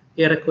തമ്മിൽ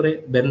ഏറെക്കുറെ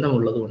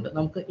ബന്ധമുള്ളത് കൊണ്ട്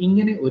നമുക്ക്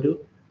ഇങ്ങനെ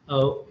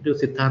ഒരു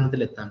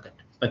സിദ്ധാന്തത്തിൽ എത്താൻ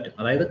പറ്റും.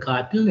 അതായത്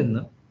കാറ്റിൽ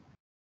നിന്ന്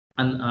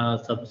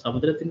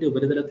സമുദ്രത്തിന്റെ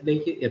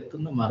ഉപരിതലത്തിലേക്ക്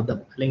എത്തുന്ന മർദ്ദം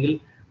അല്ലെങ്കിൽ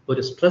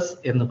ഒരു സ്ട്രെസ്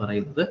എന്ന്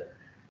പറയുന്നത്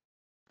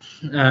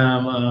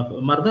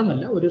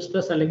മർദ്ദമല്ല, ഒരു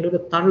സ്ട്രെസ് അല്ലെങ്കിൽ ഒരു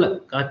തള്ള്,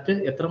 കാറ്റ്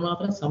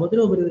എത്രമാത്രം സമുദ്ര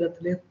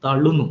ഉപരിതലത്തിലെ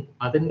തള്ളുന്നു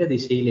അതിന്റെ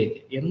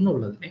ദിശയിലേക്ക്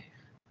എന്നുള്ളതിനെ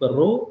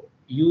റോ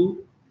യു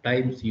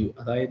ടൈംസ് യു,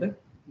 അതായത്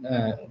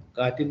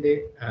കാറ്റിന്റെ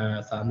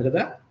സാന്ദ്രത,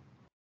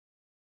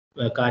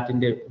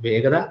 കാറ്റിന്റെ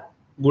വേഗത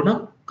ഗുണം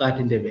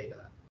കാറ്റിന്റെ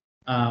വേഗത.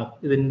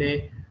 ഇതിന്റെ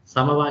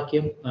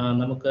സമവാക്യം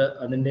നമുക്ക്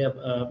അതിന്റെ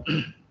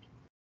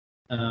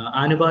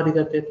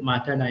ആനുപാതികത്തെ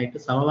മാറ്റാനായിട്ട്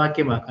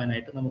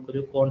സമവാക്യമാക്കാനായിട്ട്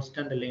നമുക്കൊരു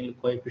കോൺസ്റ്റന്റ് അല്ലെങ്കിൽ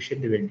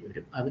കോഎഫിഷ്യന്റ് വേണ്ടി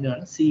വരും.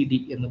 അതിനാണ് CD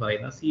എന്ന്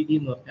പറയുന്നത്. CD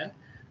എന്ന് പറഞ്ഞാൽ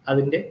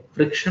അതിന്റെ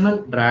ഫ്രിക്ഷണൽ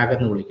ഡ്രാഗ്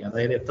എന്ന് വിളിക്കുക.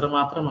 അതായത്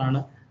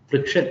എത്രമാത്രമാണ്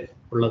ഫ്രിക്ഷൻ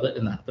ഉള്ളത്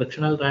എന്നാണ്.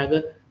 ഫ്രിക്ഷണൽ ഡ്രാഗ്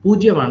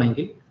 0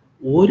 ആണെങ്കിൽ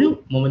ഒരു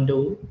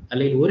മൊമെന്റവും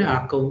അല്ലെങ്കിൽ ഒരു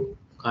ആക്കവും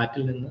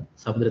കാറ്റിൽ നിന്ന്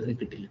സമുദ്രത്തിന്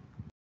കിട്ടില്ല.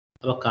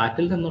 അപ്പൊ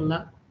കാറ്റിൽ നിന്നുള്ള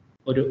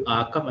ഒരു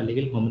ആക്കം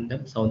അല്ലെങ്കിൽ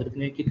മൊമെന്റം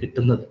സമുദ്രത്തിലേക്ക്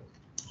കിട്ടുന്നത്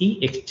ഈ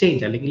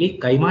എക്സ്ചേഞ്ച് അല്ലെങ്കിൽ ഈ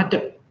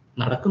കൈമാറ്റം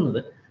നടക്കുന്നത്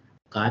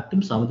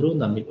കാറ്റും സമുദ്രവും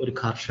തമ്മിൽ ഒരു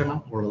ഘർഷണം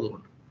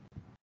ഉള്ളതുകൊണ്ട്.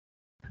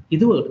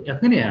 ഇത്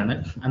അങ്ങനെയാണ്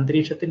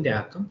അന്തരീക്ഷത്തിന്റെ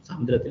ആക്കം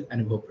സമുദ്രത്തിൽ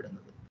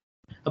അനുഭവപ്പെടുന്നത്.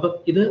 അപ്പൊ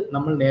ഇത്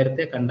നമ്മൾ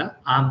നേരത്തെ കണ്ട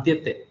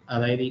ആദ്യത്തെ,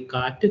 അതായത് ഈ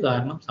കാറ്റ്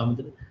കാരണം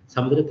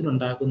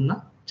സമുദ്രത്തിനുണ്ടാകുന്ന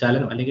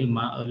ചലനം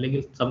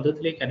അല്ലെങ്കിൽ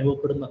സമുദ്രത്തിലേക്ക്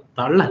അനുഭവപ്പെടുന്ന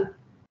തള്ളൽ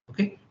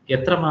ഓക്കെ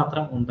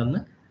എത്രമാത്രം ഉണ്ടെന്ന്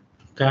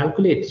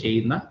കാൽക്കുലേറ്റ്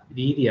ചെയ്യുന്ന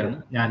രീതിയാണ്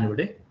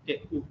ഞാനിവിടെ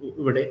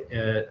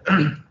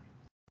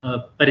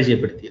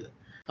പരിചയപ്പെടുത്തിയത്.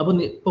 അപ്പൊ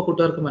ഇപ്പൊ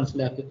കൂട്ടുകാർക്ക്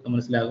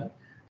മനസ്സിലാകും.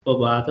 ഇപ്പോൾ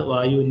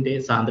വായുവിന്റെ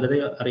സാന്ദ്രത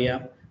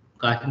അറിയാം,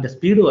 കാറ്റിന്റെ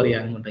സ്പീഡും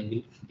അറിയാമെന്നുണ്ടെങ്കിൽ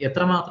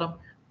എത്രമാത്രം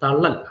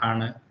തള്ളൽ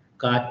ആണ്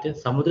കാറ്റ്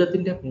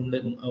സമുദ്രത്തിന്റെ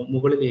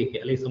മുകളിലേക്ക്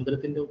അല്ലെങ്കിൽ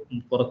സമുദ്രത്തിന്റെ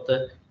പുറത്ത്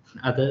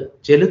അത്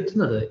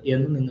ചെലുത്തുന്നത്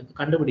എന്ന് നിങ്ങൾക്ക്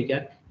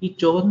കണ്ടുപിടിക്കാൻ ഈ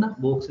ചുവന്ന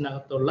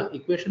ബോക്സിനകത്തുള്ള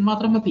ഇക്വേഷൻ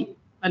മാത്രം മതി,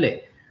 അല്ലെ?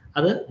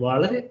 അത്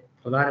വളരെ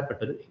പ്രധാനപ്പെട്ട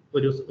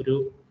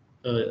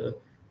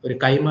ഒരു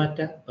കൈമാറ്റ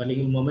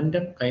അല്ലെങ്കിൽ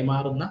മൊമെന്റം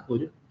കൈമാറുന്ന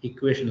ഒരു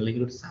ഇക്വേഷൻ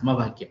അല്ലെങ്കിൽ ഒരു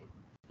സമവാക്യം.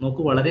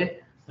 നമുക്ക് വളരെ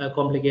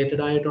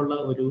കോംപ്ലിക്കേറ്റഡ് ആയിട്ടുള്ള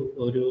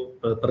ഒരു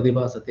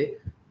പ്രതിഭാസത്തെ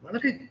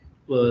വളരെ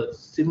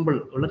സിമ്പിൾ,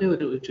 വളരെ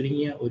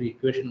ചുരുങ്ങിയ ഒരു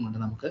ഇക്വേഷൻ കൊണ്ട്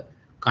നമുക്ക്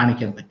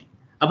കാണിക്കാൻ പറ്റി.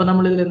 അപ്പൊ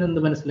നമ്മൾ ഇതിൽ നിന്ന്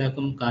എന്ത്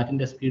മനസ്സിലാക്കും?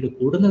 കാറ്റിന്റെ സ്പീഡ്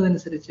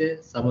കൂടുന്നതനുസരിച്ച്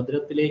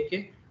സമുദ്രത്തിലേക്ക്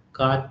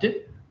കാറ്റ്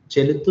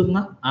ചെലുത്തുന്ന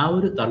ആ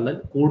ഒരു തള്ളൽ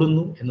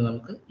കൂടുന്നു എന്ന്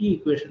നമുക്ക് ഈ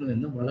ഇക്വേഷനിൽ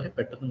നിന്ന് വളരെ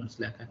പെട്ടെന്ന്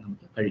മനസ്സിലാക്കാൻ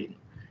നമുക്ക് കഴിയുന്നു.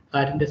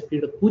 കാറ്റിന്റെ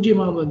സ്പീഡ് 0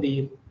 ആകുമ്പോൾ എന്ത്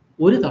ചെയ്യും?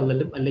 ഒരു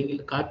തള്ളലും അല്ലെങ്കിൽ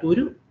കാറ്റ്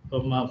ഒരു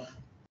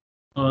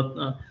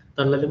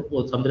തള്ളലും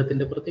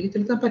സമുദ്രത്തിന്റെ പുറത്തേക്ക്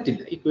ചെലുത്താൻ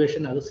പറ്റില്ല.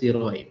 ഇക്വേഷൻ അത്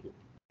 0 ആയി പോകും,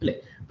 അല്ലെ?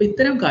 അപ്പൊ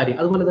ഇത്തരം കാര്യം.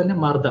 അതുപോലെ തന്നെ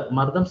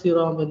മർദ്ദം 0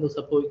 ആകുമ്പോൾ എന്ത്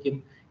സംഭവിക്കും?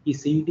 ഈ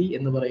CD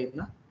എന്ന്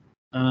പറയുന്ന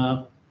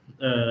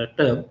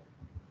ടേം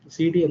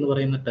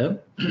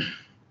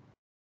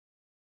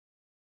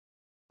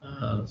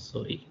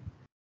സോറി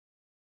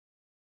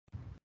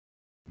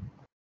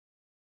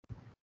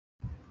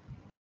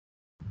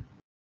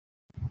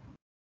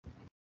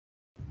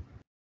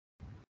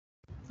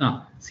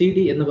CD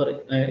എന്ന്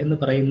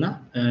പറയുന്ന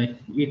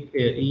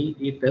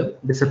ഈ ടേം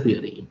ഡിസപ്പിയർ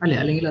ചെയ്യും, അല്ലെ?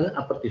 അല്ലെങ്കിൽ അത്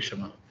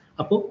അപ്രത്യക്ഷമാണ്.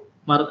 അപ്പോൾ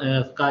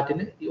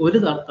കാറ്റിന് ഒരു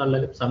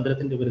തള്ളലും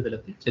സമുദ്രത്തിന്റെ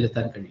ഉപരിതലത്തിൽ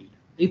ചെലുത്താൻ കഴിയില്ല.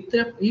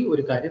 ഈ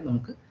ഒരു കാര്യം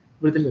നമുക്ക്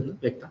ഇതിൽ നിന്ന്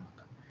വ്യക്തമാക്കാം.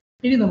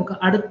 ഇനി നമുക്ക്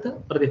അടുത്ത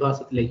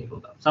പ്രതിഭാസത്തിലേക്ക്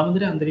പോകാം.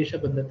 സമുദ്ര അന്തരീക്ഷ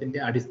ബന്ധത്തിന്റെ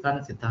അടിസ്ഥാന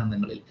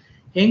സിദ്ധാന്തങ്ങളിൽ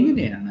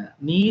എങ്ങനെയാണ്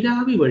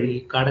നീരാവി വഴി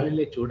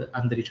കടലിലെ ചൂട്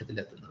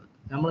അന്തരീക്ഷത്തിലെത്തുന്നത്?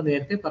 നമ്മൾ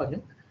നേരത്തെ പറഞ്ഞു,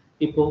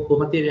 ഇപ്പോൾ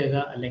ഭൂമധ്യരേഖ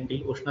അല്ലെങ്കിൽ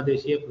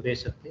ഉഷ്ണദേശീയ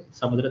പ്രദേശത്തെ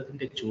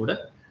സമുദ്രത്തിന്റെ ചൂട്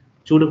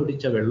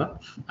പിടിച്ച വെള്ളം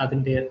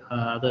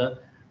അത്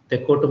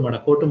തെക്കോട്ടും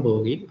വടക്കോട്ടും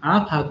പോവുകയും ആ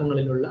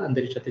ഭാഗങ്ങളിലുള്ള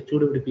അന്തരീക്ഷത്തെ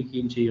ചൂട്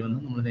പിടിപ്പിക്കുകയും ചെയ്യുമെന്ന്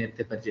നമ്മൾ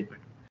നേരത്തെ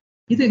പരിചയപ്പെട്ടു.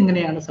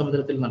 ഇതെങ്ങനെയാണ്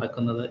സമുദ്രത്തിൽ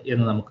നടക്കുന്നത്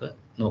എന്ന് നമുക്ക്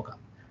നോക്കാം.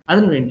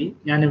 അതിനുവേണ്ടി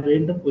ഞാൻ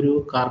വീണ്ടും ഒരു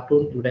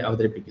കാർട്ടൂൺ ഇവിടെ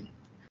അവതരിപ്പിക്കുന്നു.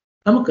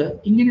 നമുക്ക്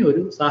ഇങ്ങനെ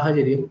ഒരു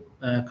സാഹചര്യം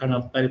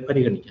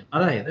പരിഗണിക്കാം.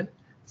 അതായത്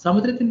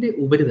സമുദ്രത്തിന്റെ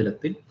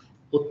ഉപരിതലത്തിൽ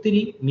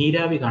ഒത്തിരി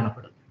നീരാവി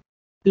കാണപ്പെടുന്നു.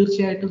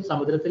 തീർച്ചയായിട്ടും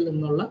സമുദ്രത്തിൽ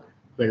നിന്നുള്ള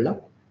വെള്ളം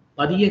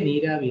പതിയെ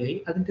നീരാവിയായി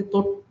അതിന്റെ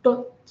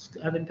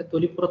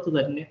തൊലിപ്പുറത്ത്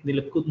തന്നെ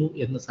നിൽക്കുന്നു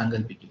എന്ന്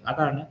സങ്കല്പിക്കുക.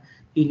 അതാണ്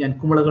ഈ ഞാൻ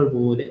കുമിളകൾ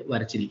പോലെ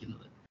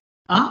വരച്ചിരിക്കുന്നത്.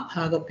 ആ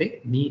ഭാഗത്തെ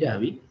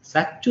നീരാവി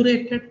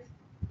സാച്ചുറേറ്റഡ്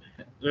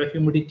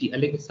ഹ്യൂമിഡിറ്റി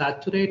അല്ലെങ്കിൽ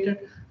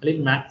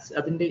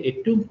അതിന്റെ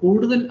ഏറ്റവും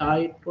കൂടുതൽ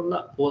ആയിട്ടുള്ള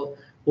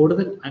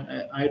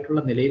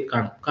നിലയിൽ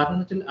കാണും. കാരണം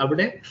എന്ന് വെച്ചാൽ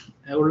അവിടെ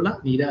ഉള്ള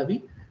നീരാവി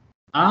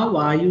ആ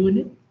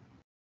വായുവിന്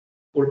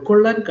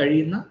ഉൾക്കൊള്ളാൻ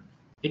കഴിയുന്ന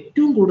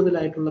ഏറ്റവും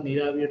കൂടുതലായിട്ടുള്ള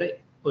നീരാവിയുടെ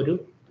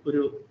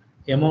ഒരു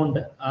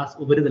എമൗണ്ട് ആ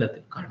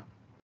ഉപരിതലത്തിൽ കാണും.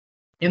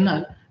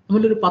 എന്നാൽ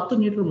നമ്മളൊരു 10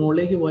 മീറ്റർ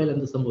മുകളിലേക്ക് പോയാൽ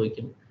എന്ത്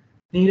സംഭവിക്കും?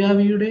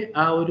 നീരാവിയുടെ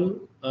ആ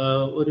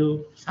ഒരു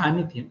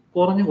സാന്നിധ്യം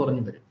കുറഞ്ഞു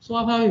വരും.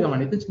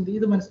 സ്വാഭാവികമാണ്.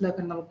 ഇത്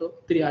മനസ്സിലാക്കാൻ നമുക്ക്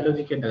ഒത്തിരി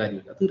ആലോചിക്കേണ്ട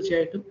കാര്യമില്ല.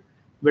 തീർച്ചയായിട്ടും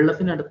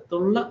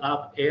വെള്ളത്തിനടുത്തുള്ള ആ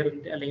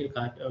എയറിന്റെ അല്ലെങ്കിൽ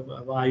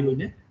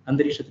വായുവിന്,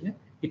 അന്തരീക്ഷത്തിന്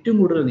ഏറ്റവും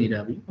കൂടുതൽ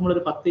നീരാവി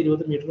നമ്മളൊരു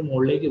 10-20 മീറ്റർ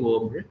മുകളിലേക്ക്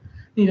പോകുമ്പോൾ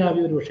നീരാവി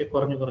ഒരു പക്ഷേ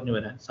കുറഞ്ഞു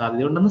വരാൻ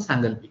സാധ്യതയുണ്ടെന്ന്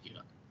സങ്കല്പിക്കുക.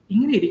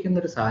 ഇങ്ങനെ ഇരിക്കുന്ന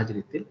ഒരു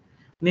സാഹചര്യത്തിൽ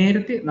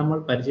നേരത്തെ നമ്മൾ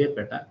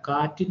പരിചയപ്പെട്ട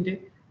കാറ്റിന്റെ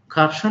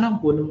ഘർഷണം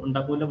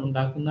മൂലം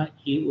ഉണ്ടാക്കുന്ന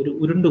ഈ ഒരു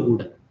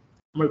ഉരുണ്ടുകൂടൽ,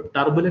 നമ്മൾ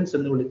ടർബുലൻസ്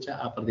എന്ന് വിളിച്ച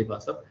ആ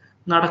പ്രതിഭാസം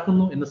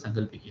നടക്കുന്നു എന്ന്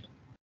സങ്കല്പിക്കുക.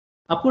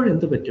 അപ്പോൾ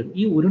എന്ത് പറ്റും?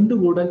 ഈ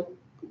ഉരുണ്ടുകൂടൽ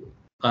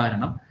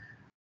കാരണം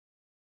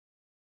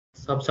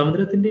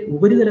സമുദ്രത്തിന്റെ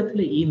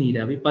ഉപരിതലത്തിലെ ഈ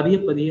നീരാവി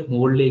പതിയെ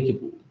മുകളിലേക്ക്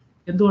പോകും.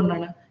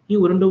 എന്തുകൊണ്ടാണ്? ഈ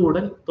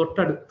ഉരുണ്ടുകൂടൽ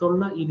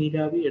തൊട്ടടുത്തുള്ള ഈ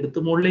നീരാവി എടുത്ത്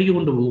മുകളിലേക്ക്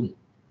കൊണ്ടുപോകുന്നു,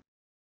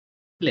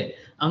 അല്ലെ?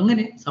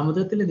 അങ്ങനെ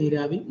സമുദ്രത്തിലെ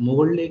നീരാവി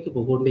മുകളിലേക്ക്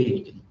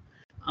പോകൊണ്ടേയിരിക്കുന്നു.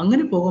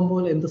 അങ്ങനെ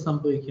പോകുമ്പോൾ എന്ത്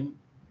സംഭവിക്കും?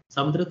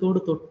 സമുദ്രത്തോട്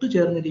തൊട്ടു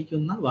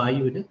ചേർന്നിരിക്കുന്ന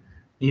വായുവിന്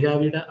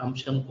നീരാവിയുടെ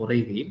അംശം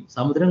കുറയുകയും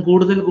സമുദ്രം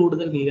കൂടുതൽ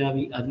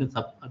നീരാവി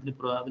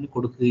അതിന്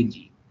കൊടുക്കുകയും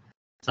ചെയ്യും.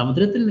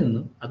 സമുദ്രത്തിൽ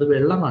നിന്നും അത്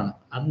വെള്ളമാണ്,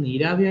 അത്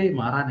നീരാവിയായി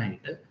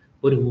മാറാനായിട്ട്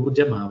ഒരു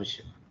ഊർജം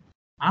ആവശ്യമാണ്.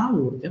 ആ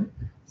ഊർജം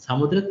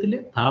സമുദ്രത്തിലെ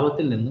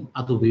താപത്തിൽ നിന്നും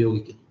അത്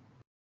ഉപയോഗിക്കുന്നു.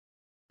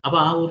 അപ്പൊ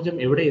ആ ഊർജം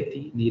എവിടെ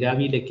എത്തി?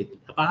 നീരാവിയിലേക്ക് എത്തി.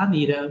 അപ്പൊ ആ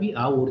നീരാവി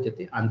ആ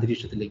ഊർജത്തെ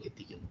അന്തരീക്ഷത്തിലേക്ക്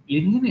എത്തിക്കുന്നു.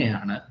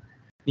 ഇങ്ങനെയാണ്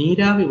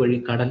നീരാവി വഴി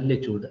കടലിലെ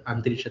ചൂട്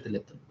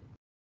അന്തരീക്ഷത്തിലെത്തുന്നത്.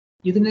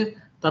 ഇതിന്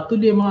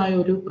തത്തുല്യമായ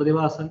ഒരു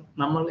പ്രതിഭാസം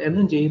നമ്മൾ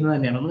എന്നും ചെയ്യുന്നത്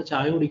തന്നെയാണ്. നമ്മൾ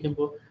ചായ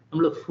കുടിക്കുമ്പോൾ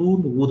നമ്മൾ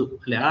ഫൂന്ന് ഊതും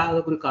അല്ലെ? ആ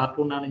ഒരു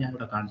കാർട്ടൂണാണ് ഞാൻ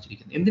ഇവിടെ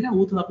കാണിച്ചിരിക്കുന്നത്. എന്തിനാ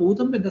ഊതുന്നത്? അപ്പോൾ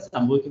ഊതുമ്പോൾ എന്താ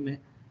സംഭവിക്കുന്നത്?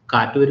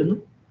 കാറ്റ് വരുന്നു,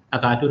 ആ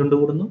കാറ്റ്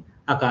ഉരുണ്ടുകൂടുന്നു,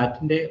 ആ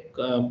കാറ്റിന്റെ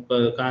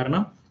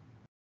കാരണം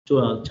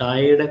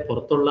ചായയുടെ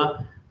പുറത്തുള്ള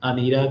ആ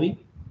നീരാവി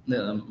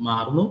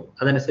മാറുന്നു,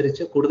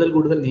 അതനുസരിച്ച് കൂടുതൽ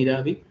കൂടുതൽ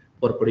നീരാവി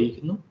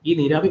പുറപ്പെടുവിക്കുന്നു. ഈ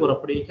നീരാവി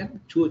പുറപ്പെടുവിക്കാൻ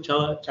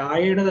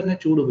ചായയുടെ തന്നെ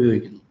ചൂട്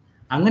ഉപയോഗിക്കുന്നു.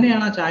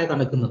 അങ്ങനെയാണ് ആ ചായ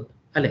തണുക്കുന്നത്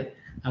അല്ലെ?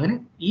 അങ്ങനെ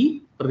ഈ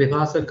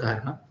പ്രതിഭാസം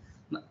കാരണം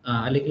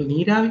അല്ലെങ്കിൽ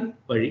നീരാവി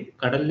വഴി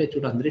കടലിലെ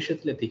ചൂട്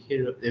അന്തരീക്ഷത്തിൽ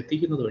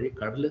എത്തിക്കുന്നത് വഴി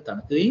കടൽ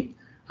തണുക്കുകയും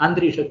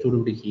അന്തരീക്ഷം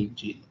ചൂടുപിടിക്കുകയും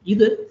ചെയ്യുന്നു.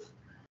 ഇത്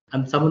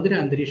സമുദ്ര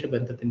അന്തരീക്ഷ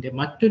ബന്ധത്തിന്റെ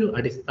മറ്റൊരു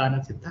അടിസ്ഥാന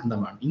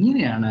സിദ്ധാന്തമാണ്.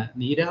 ഇങ്ങനെയാണ്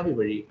നീരാവി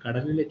വഴി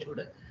കടലിലെ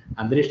ചൂട്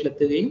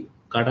അന്തരീക്ഷത്തിലെത്തുകയും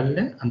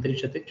കടലിന്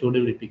അന്തരീക്ഷത്തെ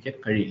ചൂടുപിടിപ്പിക്കാൻ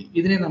കഴിയും.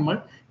 ഇതിനെ നമ്മൾ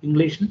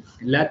ഇംഗ്ലീഷിൽ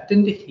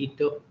ലാറ്റന്റ്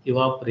ഹീറ്റ് ഓഫ്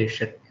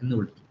ഇവാപറേഷൻ എന്ന്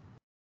വിളിക്കും.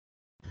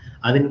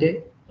 അതിന്റെ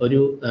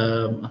ഒരു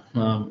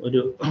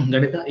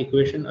ഗണിത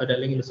ഇക്വേഷൻ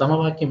അല്ലെങ്കിൽ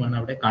സമവാക്യമാണ്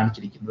അവിടെ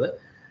കാണിച്ചിരിക്കുന്നത്.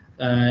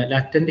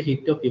 ലാറ്റന്റ്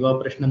ഹീറ്റ് ഓഫ്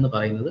ഇവാപറേഷൻ എന്ന്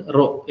പറയുന്നത്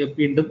റോ,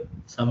 വീണ്ടും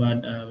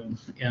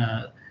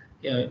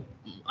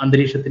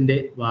അന്തരീക്ഷത്തിന്റെ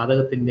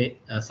വാതകത്തിന്റെ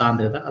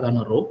സാന്ദ്രത, അതാണ്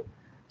റോ.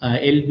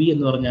 LV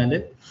എന്ന് പറഞ്ഞാൽ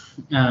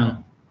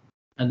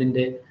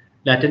അതിന്റെ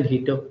ലാറ്റന്റ്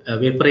ഹീറ്റ് ഓഫ്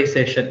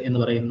വേപ്പറൈസേഷൻ എന്ന്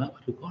പറയുന്ന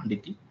ഒരു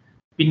ക്വാണ്ടിറ്റി.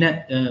 പിന്നെ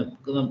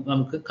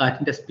നമുക്ക്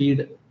കാറ്റിന്റെ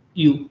സ്പീഡ്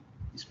U,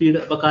 സ്പീഡ്.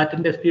 അപ്പൊ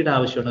കാറ്റിന്റെ സ്പീഡ്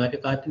ആവശ്യമാണ്.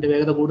 കാറ്റിന്റെ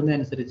വേഗത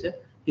കൂടുന്നതനുസരിച്ച്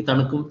ഈ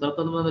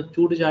തണുക്കുന്ന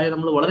ചൂട് ചായ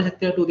നമ്മൾ വളരെ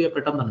ശക്തിയായിട്ട് ഊതിയാൽ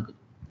പെട്ടെന്ന് തണുക്കും.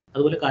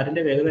 അതുപോലെ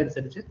കാറ്റിന്റെ വേഗത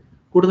അനുസരിച്ച്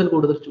കൂടുതൽ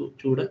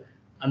ചൂട്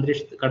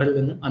കടലിൽ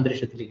നിന്ന്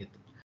അന്തരീക്ഷത്തിലേക്ക്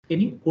എത്തും.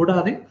 ഇനി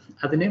കൂടാതെ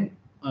അതിനെ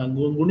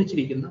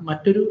ഗുണിച്ചിരിക്കുന്ന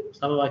മറ്റൊരു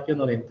സമവാക്യം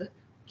എന്ന് പറയുന്നത്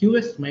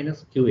QS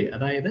 - QA,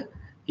 അതായത്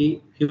ഈ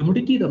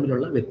ഹ്യൂമിഡിറ്റി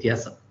തമ്മിലുള്ള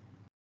വ്യത്യാസം.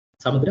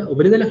 സമുദ്ര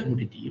ഉപരിതല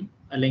ഹ്യൂമിഡിറ്റിയും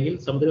അല്ലെങ്കിൽ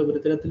സമുദ്ര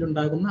ഉപരിതലത്തിൽ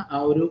ഉണ്ടാകുന്ന ആ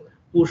ഒരു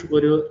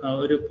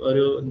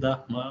എന്താ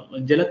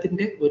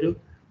ജലത്തിന്റെ ഒരു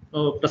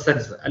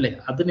പ്രസൻസ് അല്ലെ,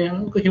 അതിനെയാണ്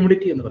നമുക്ക്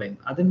ഹ്യൂമിഡിറ്റി എന്ന്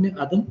പറയുന്നത്.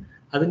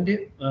 അതിന്റെ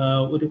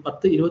ഒരു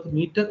 10-20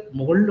 മീറ്റർ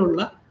മുകളിലുള്ള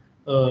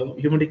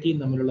ഹ്യൂമിഡിറ്റിയും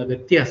തമ്മിലുള്ള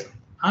വ്യത്യാസം,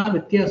 ആ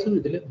വ്യത്യാസവും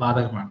ഇതിൽ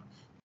ബാധകമാണ്.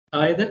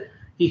 അതായത്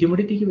ഈ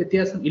ഹ്യൂമിഡിറ്റിക്ക്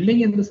വ്യത്യാസം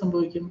ഇല്ലെങ്കിൽ എന്ത്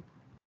സംഭവിക്കും?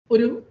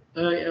 ഒരു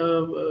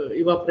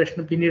ഇവാപറേഷൻ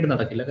പിന്നീട്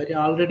നടക്കില്ല. കാര്യം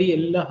ആൾറെഡി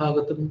എല്ലാ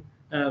ഭാഗത്തും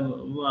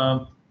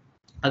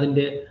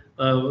അതിന്റെ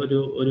ഒരു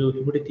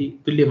ഹ്യൂമിഡിറ്റി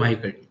തുല്യമായി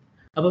കഴിഞ്ഞു.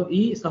 അപ്പം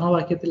ഈ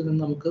സമവാക്യത്തിൽ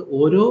നിന്ന് നമുക്ക്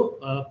ഓരോ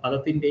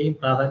പദത്തിന്റെയും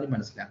പ്രാധാന്യം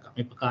മനസ്സിലാക്കാം.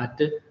 ഇപ്പൊ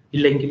കാറ്റ്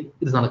ഇല്ലെങ്കിൽ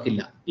ഇത്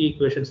നടക്കില്ല, ഈ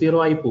ഇക്വേഷൻ 0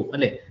 ആയി പോകും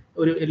അല്ലെ?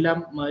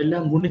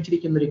 എല്ലാം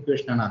ഗുണിച്ചിരിക്കുന്ന ഒരു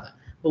ഇക്വേഷനാണ് അത്.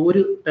 അപ്പോൾ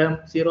ഒരു ടേം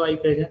 0 ആയി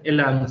കഴിഞ്ഞാൽ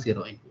എല്ലാം അങ്ങ് 0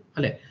 ആയി പോകും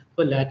അല്ലെ?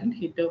 അപ്പോൾ ലാറ്റന്റ്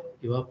ഹീറ്റ് ഓഫ്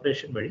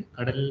ഇവാപറേഷൻ വഴി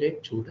കടലിലെ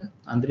ചൂട്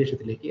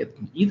അന്തരീക്ഷത്തിലേക്ക്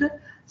എത്തുന്നു. ഇത്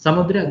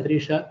സമുദ്ര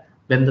അന്തരീക്ഷ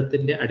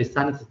ബന്ധത്തിന്റെ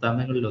അടിസ്ഥാന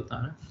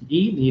സിദ്ധാന്തങ്ങളിലൊന്നാണ്. ഈ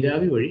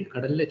നീരാവി വഴി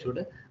കടലിലെ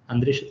ചൂട്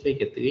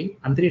അന്തരീക്ഷത്തിലേക്ക് എത്തുകയും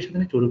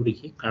അന്തരീക്ഷത്തിന് ചൂട്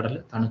പിടിക്കുകയും കടൽ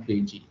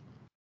തണുക്കുകയും ചെയ്യും.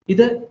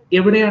 ഇത്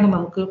എവിടെയാണ്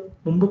നമുക്ക്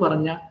മുമ്പ്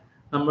പറഞ്ഞ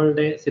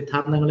നമ്മളുടെ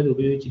സിദ്ധാന്തങ്ങളിൽ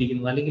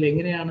ഉപയോഗിച്ചിരിക്കുന്നത്? അല്ലെങ്കിൽ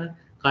എങ്ങനെയാണ്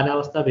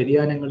കാലാവസ്ഥാ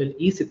വ്യതിയാനങ്ങളിൽ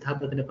ഈ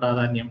സിദ്ധാന്തത്തിന്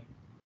പ്രാധാന്യം?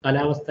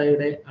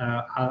 കാലാവസ്ഥയുടെ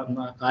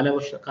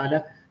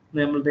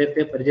നമ്മൾ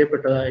നേരത്തെ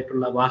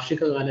പരിചയപ്പെട്ടതായിട്ടുള്ള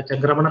വാർഷികകാല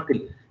ചംക്രമണത്തിൽ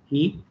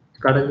ഈ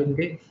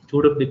കടലിന്റെ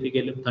ചൂട്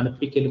പിടിപ്പിക്കലും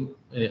തണുപ്പിക്കലും,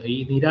 ഈ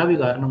നീരാവി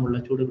കാരണമുള്ള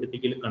ചൂട്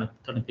പിടിപ്പിക്കലും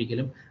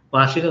തണുപ്പിക്കലും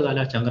വാർഷികകാല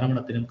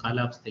ചംക്രമണത്തിനും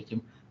കാലാവസ്ഥയ്ക്കും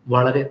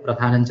വളരെ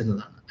പ്രധാനം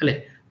ചെന്നതാണ് അല്ലെ?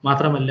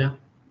 മാത്രമല്ല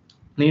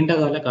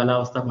നീണ്ടകാല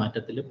കാലാവസ്ഥാ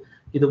മാറ്റത്തിലും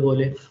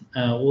ഇതുപോലെ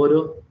ഓരോ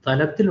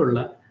തലത്തിലുള്ള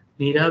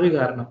നീരാവി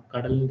കാരണം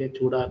കടലിന്റെ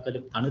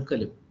ചൂടാക്കലും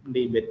തണുക്കലും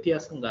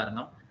വ്യത്യാസം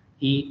കാരണം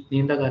ഈ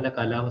നീണ്ടകാല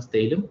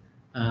കാലാവസ്ഥയിലും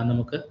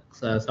നമുക്ക്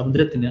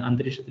സമുദ്രത്തിന്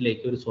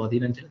അന്തരീക്ഷത്തിലേക്ക് ഒരു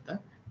സ്വാധീനം ചെലുത്താൻ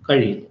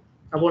കഴിയുന്നു.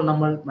 അപ്പോൾ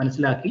നമ്മൾ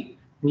മനസ്സിലാക്കി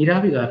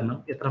നീരാവി കാരണം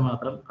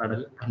എത്രമാത്രം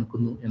കടൽ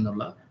തണുക്കുന്നു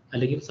എന്നുള്ള,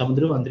 അല്ലെങ്കിൽ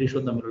സമുദ്രവും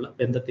അന്തരീക്ഷവും തമ്മിലുള്ള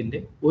ബന്ധത്തിന്റെ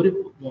ഒരു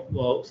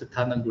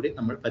സിദ്ധാന്തം കൂടി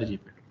നമ്മൾ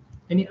പരിചയപ്പെട്ടു.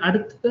 ഇനി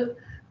അടുത്ത്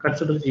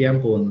കൺസിഡർ ചെയ്യാൻ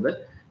പോകുന്നത്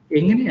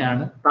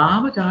എങ്ങനെയാണ്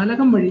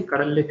താപചാലകം വഴി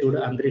കടലിലെ ചൂട്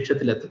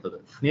അന്തരീക്ഷത്തിലെത്തുന്നത്.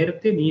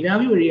 നേരത്തെ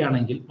നീരാവി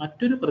വഴിയാണെങ്കിൽ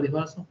മറ്റൊരു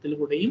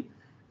പ്രതിഭാസത്തിലൂടെയും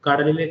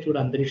കടലിലെ ചൂട്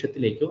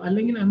അന്തരീക്ഷത്തിലേക്കോ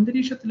അല്ലെങ്കിൽ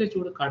അന്തരീക്ഷത്തിലെ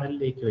ചൂട്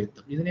കടലിലേക്കോ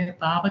എത്തും. ഇതിനെ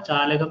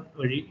താപചാലകം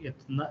വഴി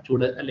എത്തുന്ന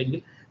ചൂട് അല്ലെങ്കിൽ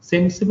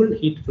സെൻസിബിൾ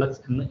ഹീറ്റ്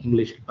ഫ്ലക്സ് എന്ന്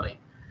ഇംഗ്ലീഷിൽ പറയും.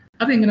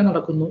 അതെങ്ങനെ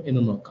നടക്കുന്നു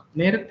എന്ന് നോക്കാം.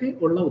 നേരത്തെ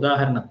ഉള്ള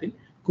ഉദാഹരണത്തിൽ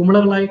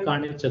കുമിളകളായി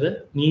കാണിച്ചത്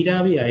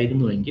നീരാവി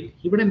ആയിരുന്നുവെങ്കിൽ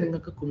ഇവിടെ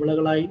നിങ്ങൾക്ക്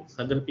കുമിളകളായി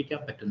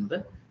സങ്കല്പിക്കാൻ പറ്റുന്നത്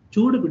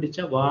ചൂട് പിടിച്ച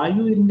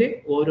വായുവിന്റെ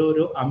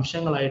ഓരോരോ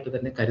അംശങ്ങളായിട്ട്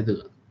തന്നെ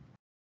കരുതുക.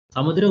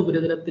 സമുദ്ര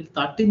ഉപരിതലത്തിൽ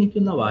തട്ടി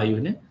നിൽക്കുന്ന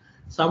വായുവിന്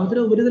സമുദ്ര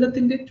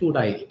ഉപരിതലത്തിന്റെ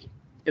ചൂടായിരിക്കും.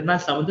 എന്നാൽ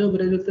സമുദ്ര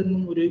ഉപരിതലത്തിൽ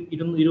നിന്നും ഒരു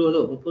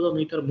 20-30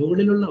 മീറ്റർ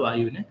മുകളിലുള്ള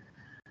വായുവിന്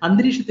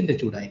അന്തരീക്ഷത്തിന്റെ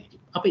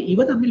ചൂടായിരിക്കും. അപ്പൊ ഇവ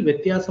തമ്മിൽ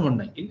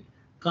വ്യത്യാസമുണ്ടെങ്കിൽ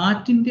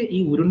കാറ്റിന്റെ ഈ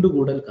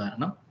ഉരുണ്ടുകൂടൽ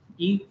കാരണം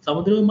ഈ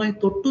സമുദ്രവുമായി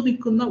തൊട്ടു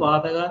നിൽക്കുന്ന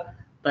വാതക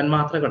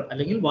തന്മാത്രകൾ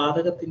അല്ലെങ്കിൽ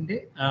വാതകത്തിന്റെ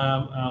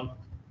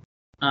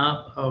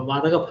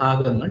വാതക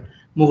ഭാഗങ്ങൾ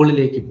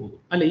മുകളിലേക്ക് പോകും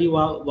അല്ലെ? ഈ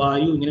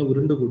വായു ഇങ്ങനെ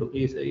ഉരുണ്ടുകൂടും.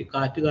 ഈ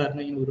കാറ്റ്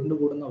കാരണം ഇങ്ങനെ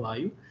ഉരുണ്ടുകൂടുന്ന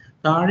വായു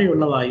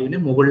താഴെയുള്ള വായുവിനെ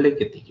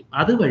മുകളിലേക്ക് എത്തിക്കും.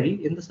 അതുവഴി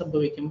എന്ത്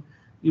സംഭവിക്കും?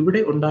 ഇവിടെ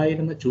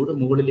ഉണ്ടായിരുന്ന ചൂട്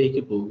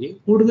മുകളിലേക്ക് പോവുകയും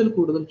കൂടുതൽ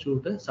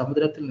ചൂട്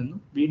സമുദ്രത്തിൽ നിന്നും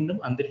വീണ്ടും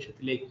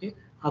അന്തരീക്ഷത്തിലേക്ക്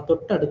ആ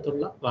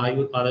തൊട്ടടുത്തുള്ള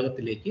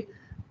വാതകത്തിലേക്ക്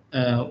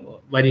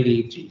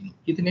വരികയും ചെയ്യുന്നു.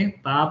 ഇതിനെ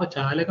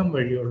താപചാലകം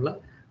വഴിയുള്ള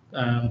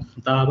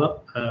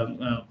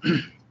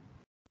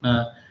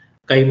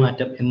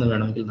കൈമാറ്റം എന്ന്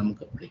വേണമെങ്കിൽ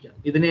നമുക്ക് വിളിക്കാം.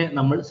 ഇതിനെ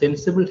നമ്മൾ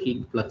സെൻസിബിൾ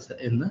ഹീറ്റ് ഫ്ലക്സ്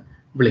എന്ന്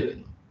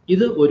വിളിക്കുന്നു.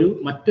 ഇത്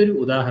മറ്റൊരു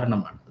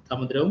ഉദാഹരണമാണ്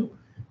സമുദ്രവും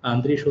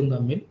അന്തരീക്ഷവും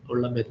തമ്മിൽ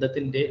ഉള്ള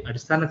ബന്ധത്തിന്റെ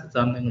അടിസ്ഥാന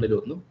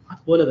സിദ്ധാന്തങ്ങളിലൊന്നും.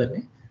 അതുപോലെ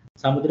തന്നെ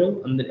സമുദ്രവും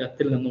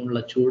അന്തരീക്ഷത്തിൽ നിന്നുമുള്ള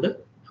ചൂട്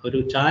ഒരു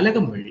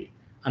ചാലകം വഴി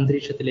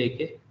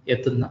അന്തരീക്ഷത്തിലേക്ക്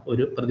എത്തുന്ന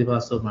ഒരു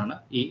പ്രതിഭാസവുമാണ്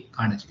ഈ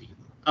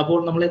കാണിച്ചിരിക്കുന്നത്. അപ്പോൾ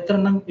നമ്മൾ എത്ര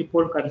എണ്ണം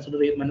ഇപ്പോൾ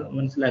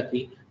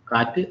മനസ്സിലാക്കി?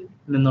 കാറ്റിൽ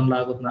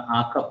നിന്നുണ്ടാകുന്ന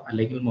ആക്കം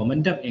അല്ലെങ്കിൽ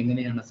മൊമെന്റം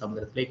എങ്ങനെയാണ്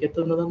സമുദ്രത്തിലേക്ക്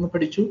എത്തുന്നതെന്ന്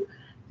പഠിച്ചു.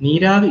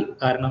 നീരാവി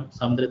കാരണം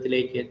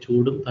സമുദ്രത്തിലേക്ക്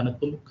ചൂടും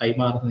തണുപ്പും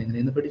കൈമാറുന്നത്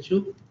എങ്ങനെയെന്ന് പഠിച്ചു.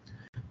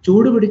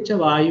 ചൂട് പിടിച്ച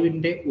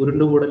വായുവിന്റെ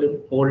ഉരുണ്ടുകൂടലും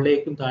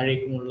മുകളിലേക്കും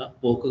താഴേക്കുമുള്ള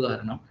പോക്ക്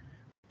കാരണം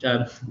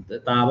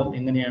താപം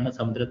എങ്ങനെയാണ്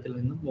സമുദ്രത്തിൽ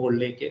നിന്നും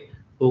മുകളിലേക്ക്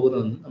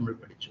പോകുന്നതെന്ന് നമ്മൾ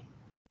പഠിച്ചു.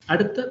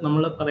 അടുത്ത്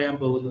നമ്മൾ പറയാൻ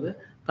പോകുന്നത്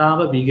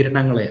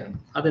താപവികിരണങ്ങളെയാണ്.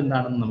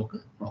 അതെന്താണെന്ന് നമുക്ക്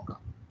നോക്കാം.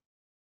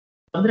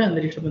 സമുദ്ര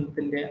അന്തരീക്ഷ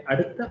ബന്ധത്തിന്റെ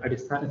അടുത്ത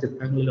അടിസ്ഥാന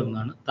ചിത്രങ്ങളിൽ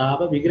ഒന്നാണ്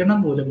താപവികിരണം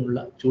മൂലമുള്ള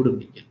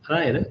ചൂടുപിടിക്കൽ.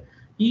 അതായത്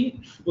ഈ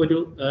ഒരു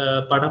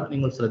പടം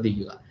നിങ്ങൾ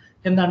ശ്രദ്ധിക്കുക.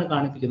 എന്താണ്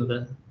കാണിപ്പിക്കുന്നത്?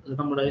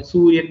 നമ്മുടെ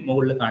സൂര്യൻ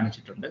മുകളിൽ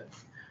കാണിച്ചിട്ടുണ്ട്,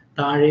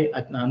 താഴെ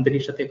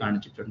അന്തരീക്ഷത്തെ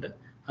കാണിച്ചിട്ടുണ്ട്,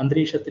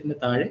 അന്തരീക്ഷത്തിന്റെ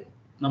താഴെ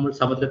നമ്മൾ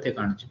സമുദ്രത്തെ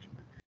കാണിച്ചിട്ടുണ്ട്.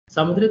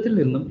 സമുദ്രത്തിൽ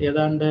നിന്നും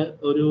ഏതാണ്ട്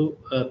ഒരു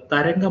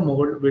തരംഗം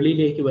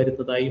വെളിയിലേക്ക്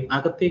വരുന്നതായും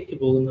അകത്തേക്ക്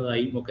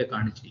പോകുന്നതായും ഒക്കെ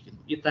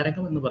കാണിച്ചിരിക്കുന്നു. ഈ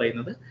തരംഗം എന്ന്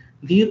പറയുന്നത്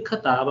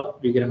ദീർഘതാപ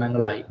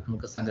വികിരണങ്ങളായി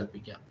നമുക്ക്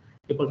സങ്കല്പിക്കാം.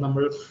 ഇപ്പോൾ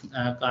നമ്മൾ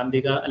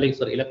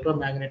ഇലക്ട്രോ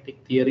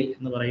മാഗ്നറ്റിക് തിയറി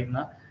എന്ന് പറയുന്ന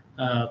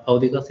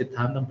ഭൗതിക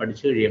സിദ്ധാന്തം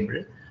പഠിച്ചു കഴിയുമ്പോൾ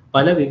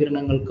പല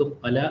വികിരണങ്ങൾക്കും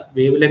പല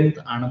വേവ് ലെങ്ത്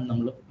ആണെന്ന്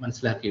നമ്മൾ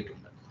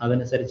മനസ്സിലാക്കിയിട്ടുണ്ട്.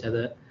 അതനുസരിച്ച്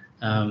അത്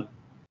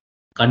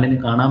കണ്ണിന്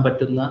കാണാൻ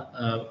പറ്റുന്ന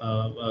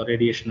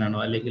റേഡിയേഷൻ ആണോ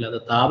അല്ലെങ്കിൽ അത്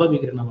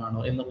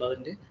താപവികിരണമാണോ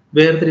എന്നുള്ളതിൻ്റെ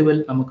വേർതിരിവൽ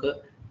നമുക്ക്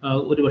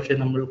ഒരുപക്ഷെ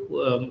നമ്മൾ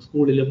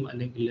സ്കൂളിലും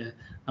അല്ലെങ്കിൽ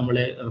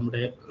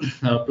നമ്മുടെ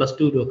പ്ലസ്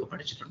ടുവിലും ഒക്കെ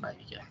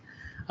പഠിച്ചിട്ടുണ്ടായിരിക്കാം.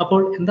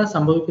 അപ്പോൾ എന്താ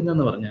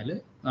സംഭവിക്കുന്നതെന്ന് പറഞ്ഞാൽ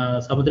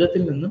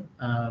സമുദ്രത്തിൽ നിന്നും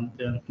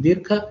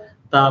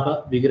ദീർഘതാപ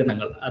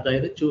വികിരണങ്ങൾ,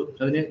 അതായത്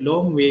അതിനെ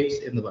ലോങ്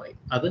വേവ്സ് എന്ന് പറയും,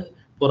 അത്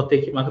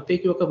പുറത്തേക്കും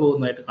അകത്തേക്കും ഒക്കെ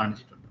പോകുന്നതായിട്ട്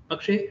കാണിച്ചിട്ടുണ്ട്.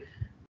 പക്ഷേ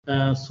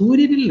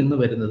സൂര്യനിൽ നിന്ന്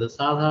വരുന്നത്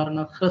സാധാരണ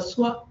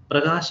ഹ്രസ്വ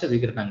പ്രകാശ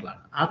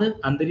വികിരണങ്ങളാണ്. അത്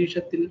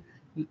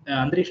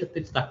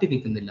അന്തരീക്ഷത്തിൽ തട്ടി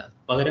നിൽക്കുന്നില്ല,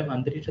 പകരം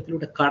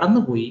അന്തരീക്ഷത്തിലൂടെ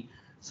കടന്നുപോയി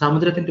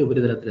സമുദ്രത്തിന്റെ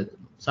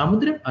ഉപരിതലത്തിലെത്തുന്നു.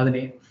 സമുദ്രം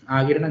അതിനെ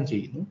ആഗിരണം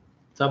ചെയ്യുന്നു,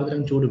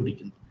 സമുദ്രം ചൂട്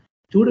പിടിക്കുന്നു.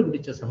 ചൂട്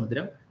പിടിച്ച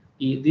സമുദ്രം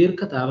ഈ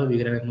ദീർഘതാപ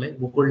വികിരണങ്ങളെ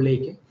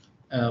മുകളിലേക്ക്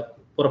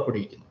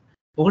പുറപ്പെടുവിക്കുന്നു.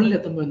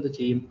 മുകളിലെത്തുമ്പോൾ എന്ത്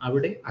ചെയ്യും?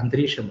 അവിടെ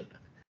അന്തരീക്ഷമുണ്ട്.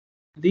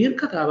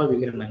 ദീർഘതാപ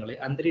വികിരണങ്ങളെ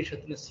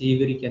അന്തരീക്ഷത്തിന്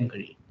സ്വീകരിക്കാൻ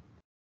കഴിയും.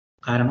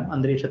 കാരണം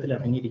അന്തരീക്ഷത്തിൽ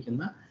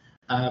അടങ്ങിയിരിക്കുന്ന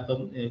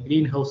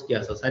ഗ്രീൻ ഹൗസ്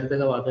ഗ്യാസസ്,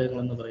 ഹരിതക വാതകങ്ങൾ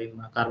എന്ന്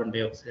പറയുന്ന carbon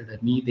dye oxide,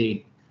 methane,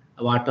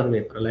 water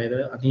vapour അതായത്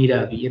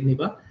നീരാവി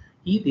എന്നിവ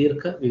ഈ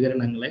ദീർഘ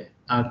വികിരണങ്ങളെ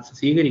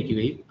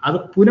സ്വീകരിക്കുകയും അത്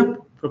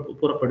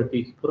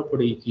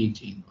പുറപ്പെടുവിക്കുകയും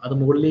ചെയ്യുന്നു. അത്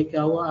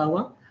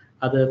മുകളിലേക്കാവാം,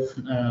 അത്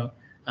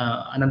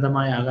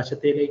അനന്തമായ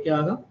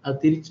ആകാശത്തിലേക്കാകാം, അത്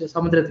തിരിച്ച്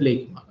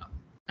സമുദ്രത്തിലേക്കും ആകാം,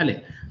 അല്ലെ?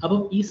 അപ്പം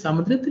ഈ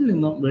സമുദ്രത്തിൽ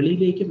നിന്നും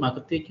വെളിയിലേക്കും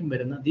അകത്തേക്കും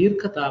വരുന്ന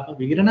ദീർഘതാപ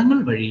വികിരണങ്ങൾ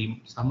വഴിയും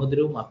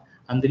സമുദ്രവും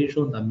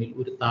അന്തരീക്ഷവും തമ്മിൽ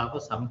ഒരു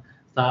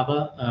താപ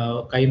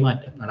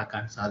കൈമാറ്റം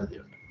നടക്കാൻ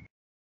സാധ്യതയുണ്ട്.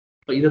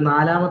 അപ്പൊ ഇത്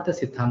 4ാമത്തെ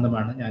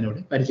സിദ്ധാന്തമാണ്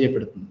ഞാനിവിടെ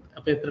പരിചയപ്പെടുത്തുന്നത്.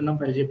 അപ്പൊ എത്ര എണ്ണം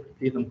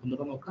പരിചയപ്പെടുത്തി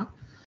നമുക്കൊന്നുകൂടെ നോക്കാം.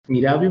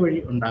 നീരാവി വഴി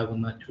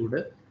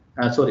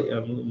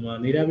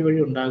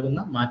ഉണ്ടാകുന്ന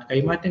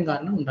കൈമാറ്റം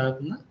കാരണം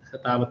ഉണ്ടാകുന്ന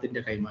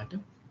താപത്തിന്റെ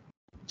കൈമാറ്റം,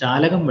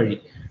 ചാലകം വഴി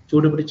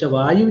ചൂടുപിടിച്ച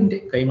വായുവിന്റെ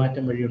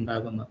കൈമാറ്റം വഴി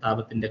ഉണ്ടാകുന്ന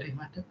താപത്തിന്റെ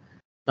കൈമാറ്റം,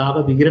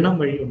 താപവികിരണം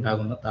വഴി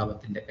ഉണ്ടാകുന്ന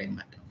താപത്തിന്റെ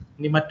കൈമാറ്റം.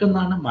 ഇനി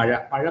മറ്റൊന്നാണ്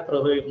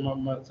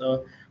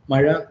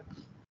മഴ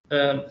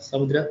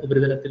സമുദ്ര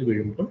ഉപരിതലത്തിൽ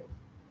വീഴുമ്പോൾ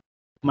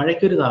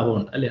മഴയ്ക്കൊരു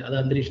താപമുണ്ട്, അല്ലെ? അത്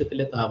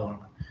അന്തരീക്ഷത്തിലെ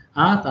താപമാണ്.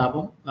 ആ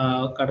താപം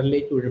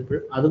കടലിലേക്ക് വീഴുമ്പോൾ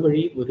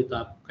അതുവഴി ഒരു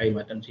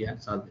കൈമാറ്റം ചെയ്യാൻ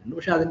സാധ്യതയുണ്ട്.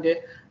 പക്ഷെ അതിന്റെ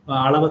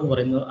അളവെന്ന്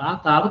പറയുന്നത് ആ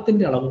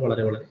താപത്തിന്റെ അളവ്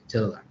വളരെ വളരെ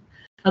ചെറുതാണ്.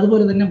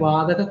 അതുപോലെ തന്നെ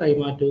വാതക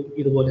കൈമാറ്റവും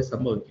ഇതുപോലെ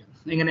സംഭവിക്കാം.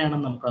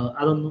 എങ്ങനെയാണെന്ന് നമുക്ക്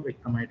അതൊന്ന്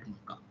വ്യക്തമായിട്ട്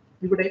നോക്കാം.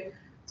 ഇവിടെ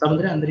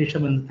സമുദ്ര അന്തരീക്ഷ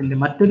ബന്ധത്തിന്റെ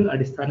മറ്റൊരു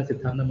അടിസ്ഥാന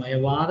സിദ്ധാന്തമായ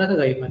വാതക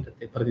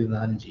കൈമാറ്റത്തെ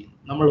പ്രതിനിധാനം ചെയ്യുന്നു.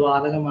 നമ്മൾ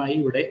വാതകമായി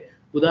ഇവിടെ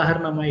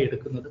ഉദാഹരണമായി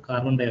എടുക്കുന്നത്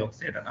കാർബൺ ഡൈ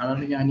ഓക്സൈഡ് ആണ്.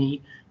 അതാണ് ഞാൻ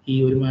ഈ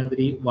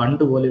ഒരുമാതിരി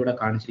വണ്ട് പോലെ ഇവിടെ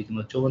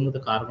കാണിച്ചിരിക്കുന്നത്. ചുവന്നത്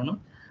കാർബണും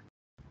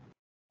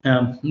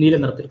നീല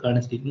നിറത്തിൽ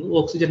കാണിച്ചിരിക്കുന്നത്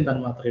ഓക്സിജൻ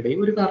തന്മാത്രയുടെയും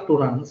ഒരു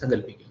കാർട്ടൂണാണെന്ന്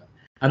സങ്കല്പിക്കുക.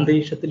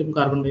 അന്തരീക്ഷത്തിലും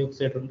കാർബൺ ഡൈ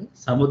ഓക്സൈഡ് ഉണ്ട്,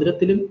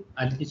 സമുദ്രത്തിലും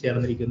അലിഞ്ഞു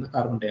ചേർന്നിരിക്കുന്ന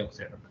കാർബൺ ഡൈ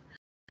ഓക്സൈഡ് ഉണ്ട്.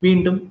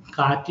 വീണ്ടും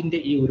കാറ്റിന്റെ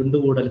ഈ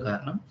ഉരുണ്ടുകൂടൽ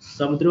കാരണം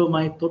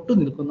സമുദ്രവുമായി തൊട്ടു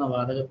നിൽക്കുന്ന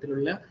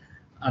വാതകത്തിലുള്ള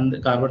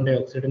കാർബൺ ഡൈ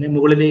ഓക്സൈഡിനെ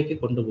മുകളിലേക്ക്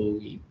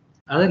കൊണ്ടുപോവുകയും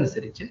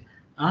അതനുസരിച്ച്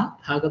ആ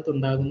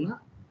ഭാഗത്തുണ്ടാകുന്ന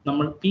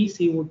നമ്മൾ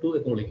PCO2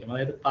 എന്ന് വിളിക്കും,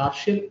 അതായത്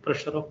partial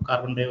pressure of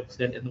carbon dye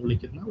oxide എന്ന്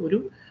വിളിക്കുന്ന ഒരു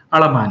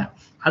അളമാനം,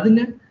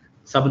 അതിന്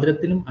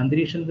സമുദ്രത്തിനും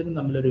അന്തരീക്ഷത്തിനും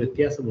തമ്മിലൊരു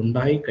വ്യത്യാസം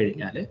ഉണ്ടായി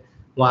കഴിഞ്ഞാൽ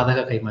വാതക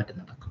കൈമാറ്റം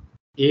നടക്കും.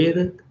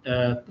 ഏത്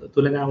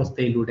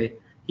തുലനാവസ്ഥയിലൂടെ?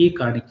 ഈ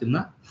കാണിക്കുന്ന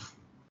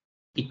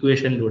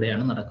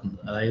ഇക്വേഷനിലൂടെയാണ്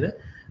നടക്കുന്നത്. അതായത്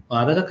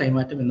വാതക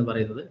കൈമാറ്റം എന്ന്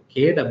പറയുന്നത്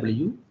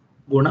KW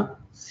ഗുണം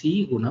C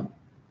ഗുണം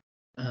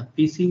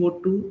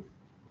PCO2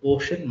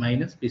 Ocean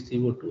minus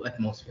PCO2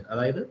 atmosphere.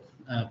 അതായത്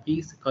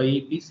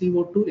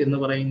PCO2 എന്ന്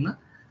പറയുന്ന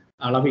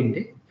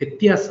അളവിന്റെ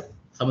വ്യത്യാസം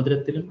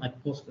സമുദ്രത്തിലും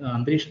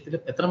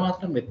അന്തരീക്ഷത്തിലും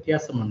എത്രമാത്രം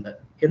വ്യത്യാസമുണ്ട്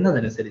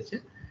എന്നതനുസരിച്ച്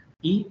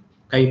ഈ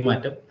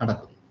കൈമാറ്റം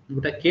നടക്കുന്നു.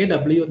 ഇവിടെ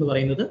KW എന്ന്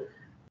പറയുന്നത്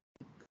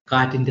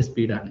കാറ്റിന്റെ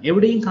സ്പീഡാണ്.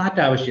 എവിടെയും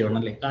കാറ്റ് ആവശ്യമാണ്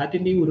അല്ലെ?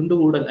 കാറ്റിന്റെ ഈ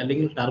ഉരുണ്ടുകൂടൽ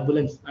അല്ലെങ്കിൽ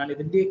ടർബുലൻസ് ആണ്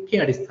ഇതിന്റെയൊക്കെ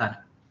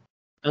അടിസ്ഥാനം.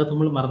 അത്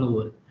നമ്മൾ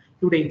മറന്നുപോകരുത്.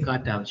 ഇവിടെയും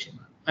കാറ്റ്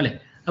ആവശ്യമാണ് അല്ലെ?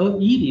 അപ്പോൾ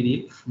ഈ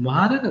രീതിയിൽ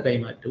വാതക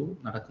കൈമാറ്റവും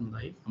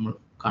നടക്കുന്നതായി നമ്മൾ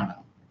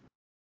കാണുന്നു.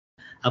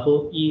 അപ്പോൾ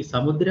ഈ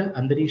സമുദ്ര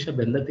അന്തരീക്ഷ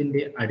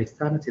ബന്ധത്തിന്റെ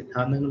അടിസ്ഥാന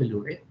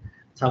സിദ്ധാന്തങ്ങളിലൂടെ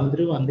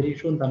സമുദ്രവും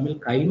അന്തരീക്ഷവും തമ്മിൽ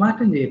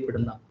കൈമാറ്റം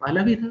ചെയ്യപ്പെടുന്ന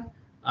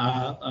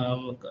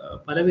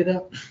പലവിധ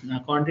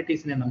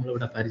ക്വാണ്ടിറ്റീസിനെ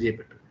നമ്മളിവിടെ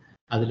പരിചയപ്പെട്ടു.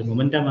 അതിൽ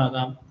മൊമെന്റം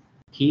ആകാം,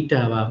 ഹീറ്റ്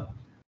ആവാം,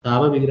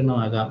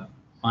 താപവികിരണമാകാം,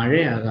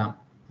 മഴയാകാം,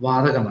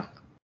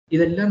 വാതകമാകാം.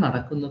 ഇതെല്ലാം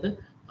നടക്കുന്നത്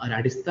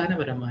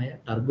അടിസ്ഥാനപരമായ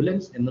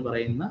ടർബുലൻസ് എന്ന്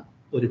പറയുന്ന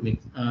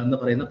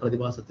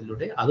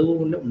പ്രതിഭാസത്തിലൂടെ,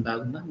 അതുകൊണ്ട്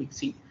ഉണ്ടാകുന്ന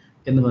മിക്സിംഗ്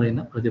എന്ന്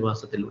പറയുന്ന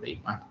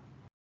പ്രതിഭാസത്തിലൂടെയുമാണ്.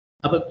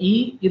 അപ്പം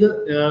ഇത്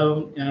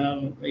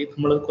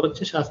നമ്മൾ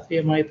കുറച്ച്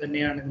ശാസ്ത്രീയമായി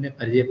തന്നെയാണ് ഇതിനെ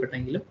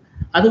പരിചയപ്പെട്ടെങ്കിലും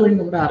അതുവഴി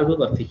നമ്മുടെ അറിവ്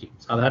വർദ്ധിക്കും.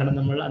 സാധാരണ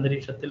നമ്മൾ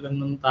അന്തരീക്ഷത്തിൽ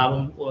നിന്നും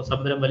താപം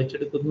സമുദ്രം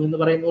വലിച്ചെടുക്കുന്നു എന്ന്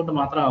പറയുന്നതുകൊണ്ട്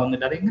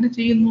മാത്രമാവുന്നില്ല. അതെങ്ങനെ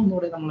ചെയ്യുന്നു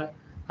എന്നൂടെ നമ്മൾ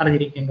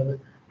അറിഞ്ഞിരിക്കേണ്ടത്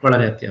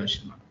വളരെ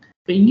അത്യാവശ്യമാണ്.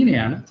 അപ്പൊ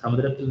ഇങ്ങനെയാണ്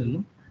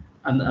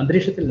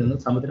അന്തരീക്ഷത്തിൽ നിന്നും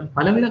സമുദ്രം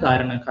പലവിധ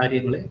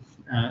കാര്യങ്ങളെ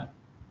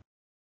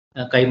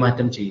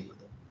കൈമാറ്റം ചെയ്യുന്നത്.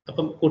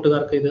 അപ്പം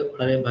കൂട്ടുകാർക്ക് ഇത്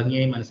വളരെ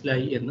ഭംഗിയായി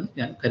മനസ്സിലായി എന്ന്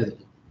ഞാൻ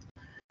കരുതുന്നു.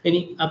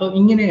 അപ്പം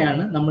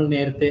ഇങ്ങനെയാണ് നമ്മൾ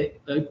നേരത്തെ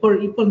ഇപ്പോൾ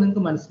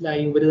നിങ്ങൾക്ക്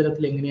മനസ്സിലായി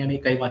ഉപരിതലത്തിൽ എങ്ങനെയാണ് ഈ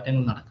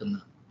കൈമാറ്റങ്ങൾ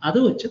നടക്കുന്നത്. അത്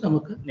വെച്ച്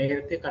നമുക്ക്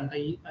നേരത്തെ കണ്ട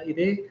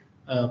ഇതേ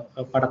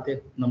പടത്തെ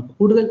നമുക്ക്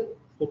കൂടുതൽ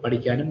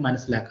പഠിക്കാനും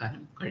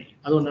മനസ്സിലാക്കാനും കഴിയും.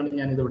 അതുകൊണ്ടാണ്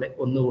ഞാൻ ഇതിവിടെ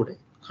ഒന്നുകൂടെ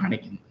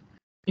കാണിക്കുന്നത്.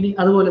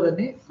 അതുപോലെ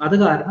തന്നെ അത്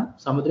കാരണം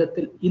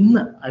സമുദ്രത്തിൽ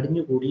ഇന്ന്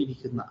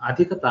അടിഞ്ഞുകൂടിയിരിക്കുന്ന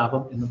അധിക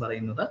താപം എന്ന്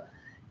പറയുന്നത്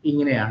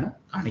ഇങ്ങനെയാണ്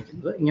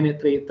കാണിക്കുന്നത്. ഇങ്ങനെ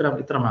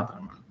ഇത്ര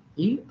മാത്രമാണ്.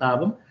 ഈ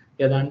താപം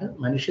ഏതാണ്ട്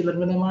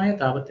മനുഷ്യനിർമ്മിതമായ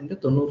താപത്തിന്റെ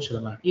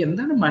 90%.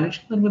 എന്താണ്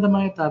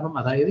മനുഷ്യനിർമ്മിതമായ താപം?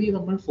 അതായത്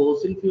നമ്മൾ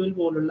ഫോസിൽ ഫ്യൂവൽ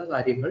പോലുള്ള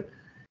കാര്യങ്ങൾ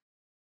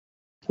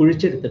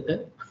കുഴിച്ചെടുത്തിട്ട്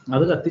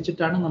അത്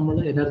കത്തിച്ചിട്ടാണ് നമ്മൾ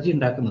എനർജി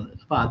ഉണ്ടാക്കുന്നത്.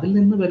 അപ്പൊ അതിൽ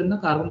നിന്ന് വരുന്ന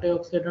കാർബൺ ഡൈ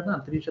ഓക്സൈഡാണ്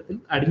അന്തരീക്ഷത്തിൽ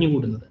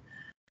അടിഞ്ഞുകൂടുന്നത്.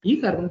 ഈ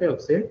കാർബൺ ഡൈ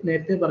ഓക്സൈഡ്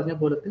നേരത്തെ പറഞ്ഞ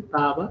പോലത്തെ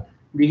താപ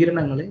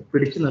വികിരണങ്ങളെ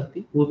പിടിച്ചു നിർത്തി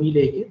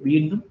ഭൂമിയിലേക്ക്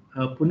വീണ്ടും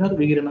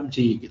പുനർവികിരണം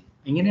ചെയ്യിക്കുന്നു.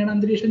 ഇങ്ങനെയാണ്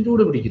അന്തരീക്ഷം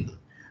ചൂട് പിടിക്കുന്നത്.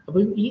 അപ്പൊ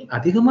ഈ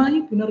അധികമായി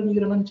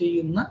പുനർവികിരണം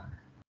ചെയ്യുന്ന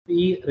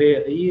ഈ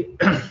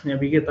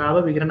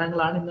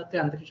താപവികിരണങ്ങളാണ് ഇന്നത്തെ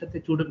അന്തരീക്ഷത്തെ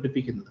ചൂട്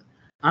പിടിപ്പിക്കുന്നത്.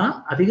 ആ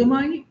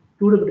അധികമായി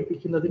ചൂട്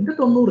പിടിപ്പിക്കുന്നതിന്റെ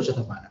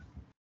 90%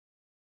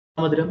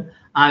 സമുദ്രം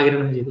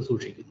ആഗിരണം ചെയ്ത്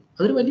സൂക്ഷിക്കുന്നു.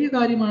 അതൊരു വലിയ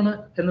കാര്യമാണ്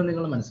എന്ന്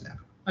നിങ്ങൾ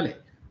മനസ്സിലാക്കണം അല്ലെ?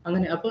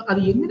 അങ്ങനെ അപ്പൊ അത്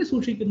എങ്ങനെ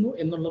സൂക്ഷിക്കുന്നു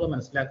എന്നുള്ളത്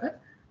മനസ്സിലാക്കാൻ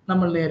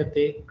നമ്മൾ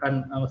നേരത്തെ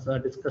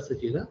ഡിസ്കസ്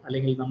ചെയ്ത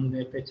അല്ലെങ്കിൽ നമ്മൾ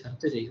നേരത്തെ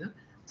ചർച്ച ചെയ്ത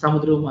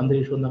സമുദ്രവും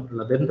അന്തരീക്ഷവും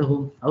തമ്മിലുള്ള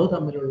ബന്ധവും അത്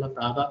തമ്മിലുള്ള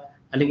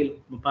അല്ലെങ്കിൽ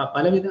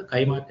പലവിധ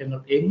കൈമാറ്റങ്ങൾ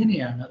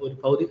എങ്ങനെയാണ് ഒരു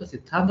ഭൗതിക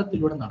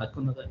സിദ്ധാന്തത്തിലൂടെ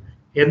നടക്കുന്നത്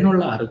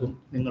എന്നുള്ള അറിവും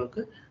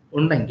നിങ്ങൾക്ക്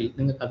ഉണ്ടെങ്കിൽ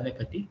നിങ്ങൾക്ക്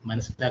അതിനെപ്പറ്റി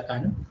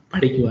മനസ്സിലാക്കാനും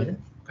പഠിക്കുവാനും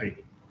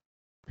കഴിയും.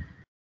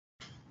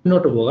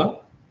 മുന്നോട്ട് പോകാം.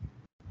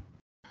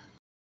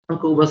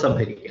 നമുക്ക്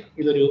ഉപസംഹരിക്കാം.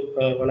 ഇതൊരു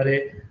വളരെ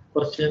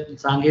കുറച്ച്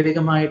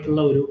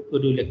സാങ്കേതികമായിട്ടുള്ള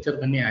ഒരു ലെക്ചർ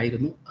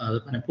തന്നെയായിരുന്നു. അത്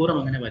മനഃപൂർവ്വം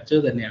അങ്ങനെ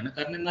വച്ചത് തന്നെയാണ്.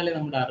 കാരണം എന്നാലേ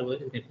നമ്മുടെ അറിവ്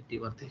ഇതിനെപ്പറ്റി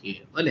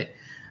വർദ്ധിക്കുകയുള്ളൂ അല്ലെ?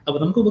 അപ്പൊ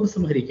നമുക്ക്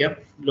ഉപസംഹരിക്കാം.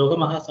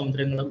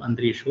 ലോകമഹാസമുദ്രങ്ങളും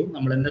അന്തരീക്ഷവും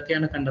നമ്മൾ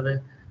എന്തൊക്കെയാണ് കണ്ടത്?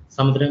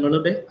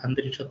 സമുദ്രങ്ങളുടെ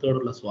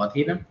അന്തരീക്ഷത്തോടുള്ള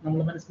സ്വാധീനം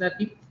നമ്മൾ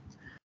മനസ്സിലാക്കി.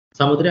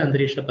 സമുദ്ര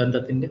അന്തരീക്ഷ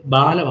ബന്ധത്തിന്റെ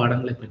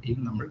ബാലപാഠങ്ങളെ പറ്റിയും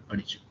നമ്മൾ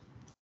പഠിച്ചു.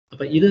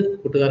 അപ്പൊ ഇത്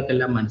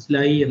കൂട്ടുകാർക്കെല്ലാം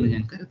മനസ്സിലായി എന്ന്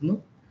ഞാൻ കരുതുന്നു.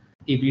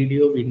 ഈ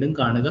വീഡിയോ വീണ്ടും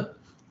കാണുക.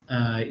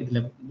 ഇതിൽ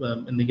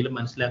എന്തെങ്കിലും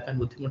മനസ്സിലാക്കാൻ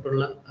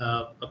ബുദ്ധിമുട്ടുള്ള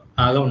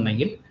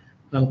ഭാഗമുണ്ടെങ്കിൽ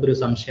നമുക്കൊരു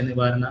സംശയ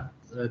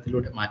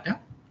നിവാരണത്തിലൂടെ മാറ്റാം.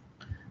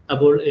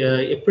 അപ്പോൾ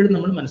എപ്പോഴും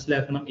നമ്മൾ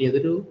മനസ്സിലാക്കണം,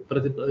 ഏതൊരു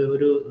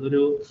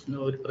ഒരു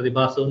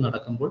പ്രതിഭാസവും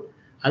നടക്കുമ്പോൾ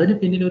അതിന്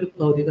പിന്നിൽ ഒരു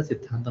ഭൗതിക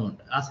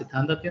സിദ്ധാന്തമുണ്ട്. ആ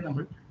സിദ്ധാന്തത്തെ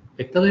നമ്മൾ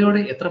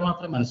വ്യക്തതയോടെ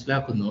എത്രമാത്രം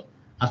മനസ്സിലാക്കുന്നു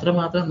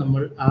അത്രമാത്രം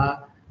നമ്മൾ ആ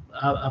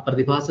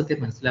പ്രതിഭാസത്തെ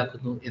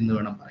മനസ്സിലാക്കുന്നു എന്ന്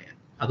വേണം പറയാൻ.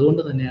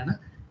 അതുകൊണ്ട് തന്നെയാണ്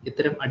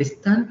ഇത്തരം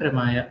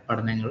അടിസ്ഥാനപരമായ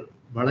പഠനങ്ങൾ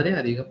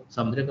വളരെയധികം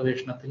സമുദ്ര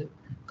ഗവേഷണത്തിലും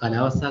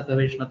കാലാവസ്ഥാ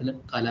ഗവേഷണത്തിലും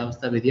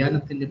കാലാവസ്ഥാ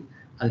വ്യതിയാനത്തിലും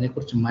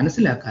അതിനെക്കുറിച്ച്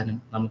മനസ്സിലാക്കാനും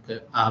നമുക്ക്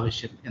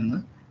ആവശ്യം എന്ന്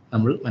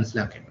നമ്മൾ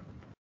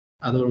മനസ്സിലാക്കേണ്ടതുണ്ട്.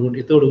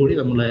 ഇതോടുകൂടി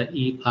നമ്മൾ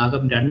ഈ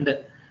ഭാഗം 2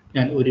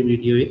 ഞാൻ ഒരു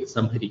വീഡിയോയിൽ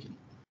സംഭരിക്കുന്നു.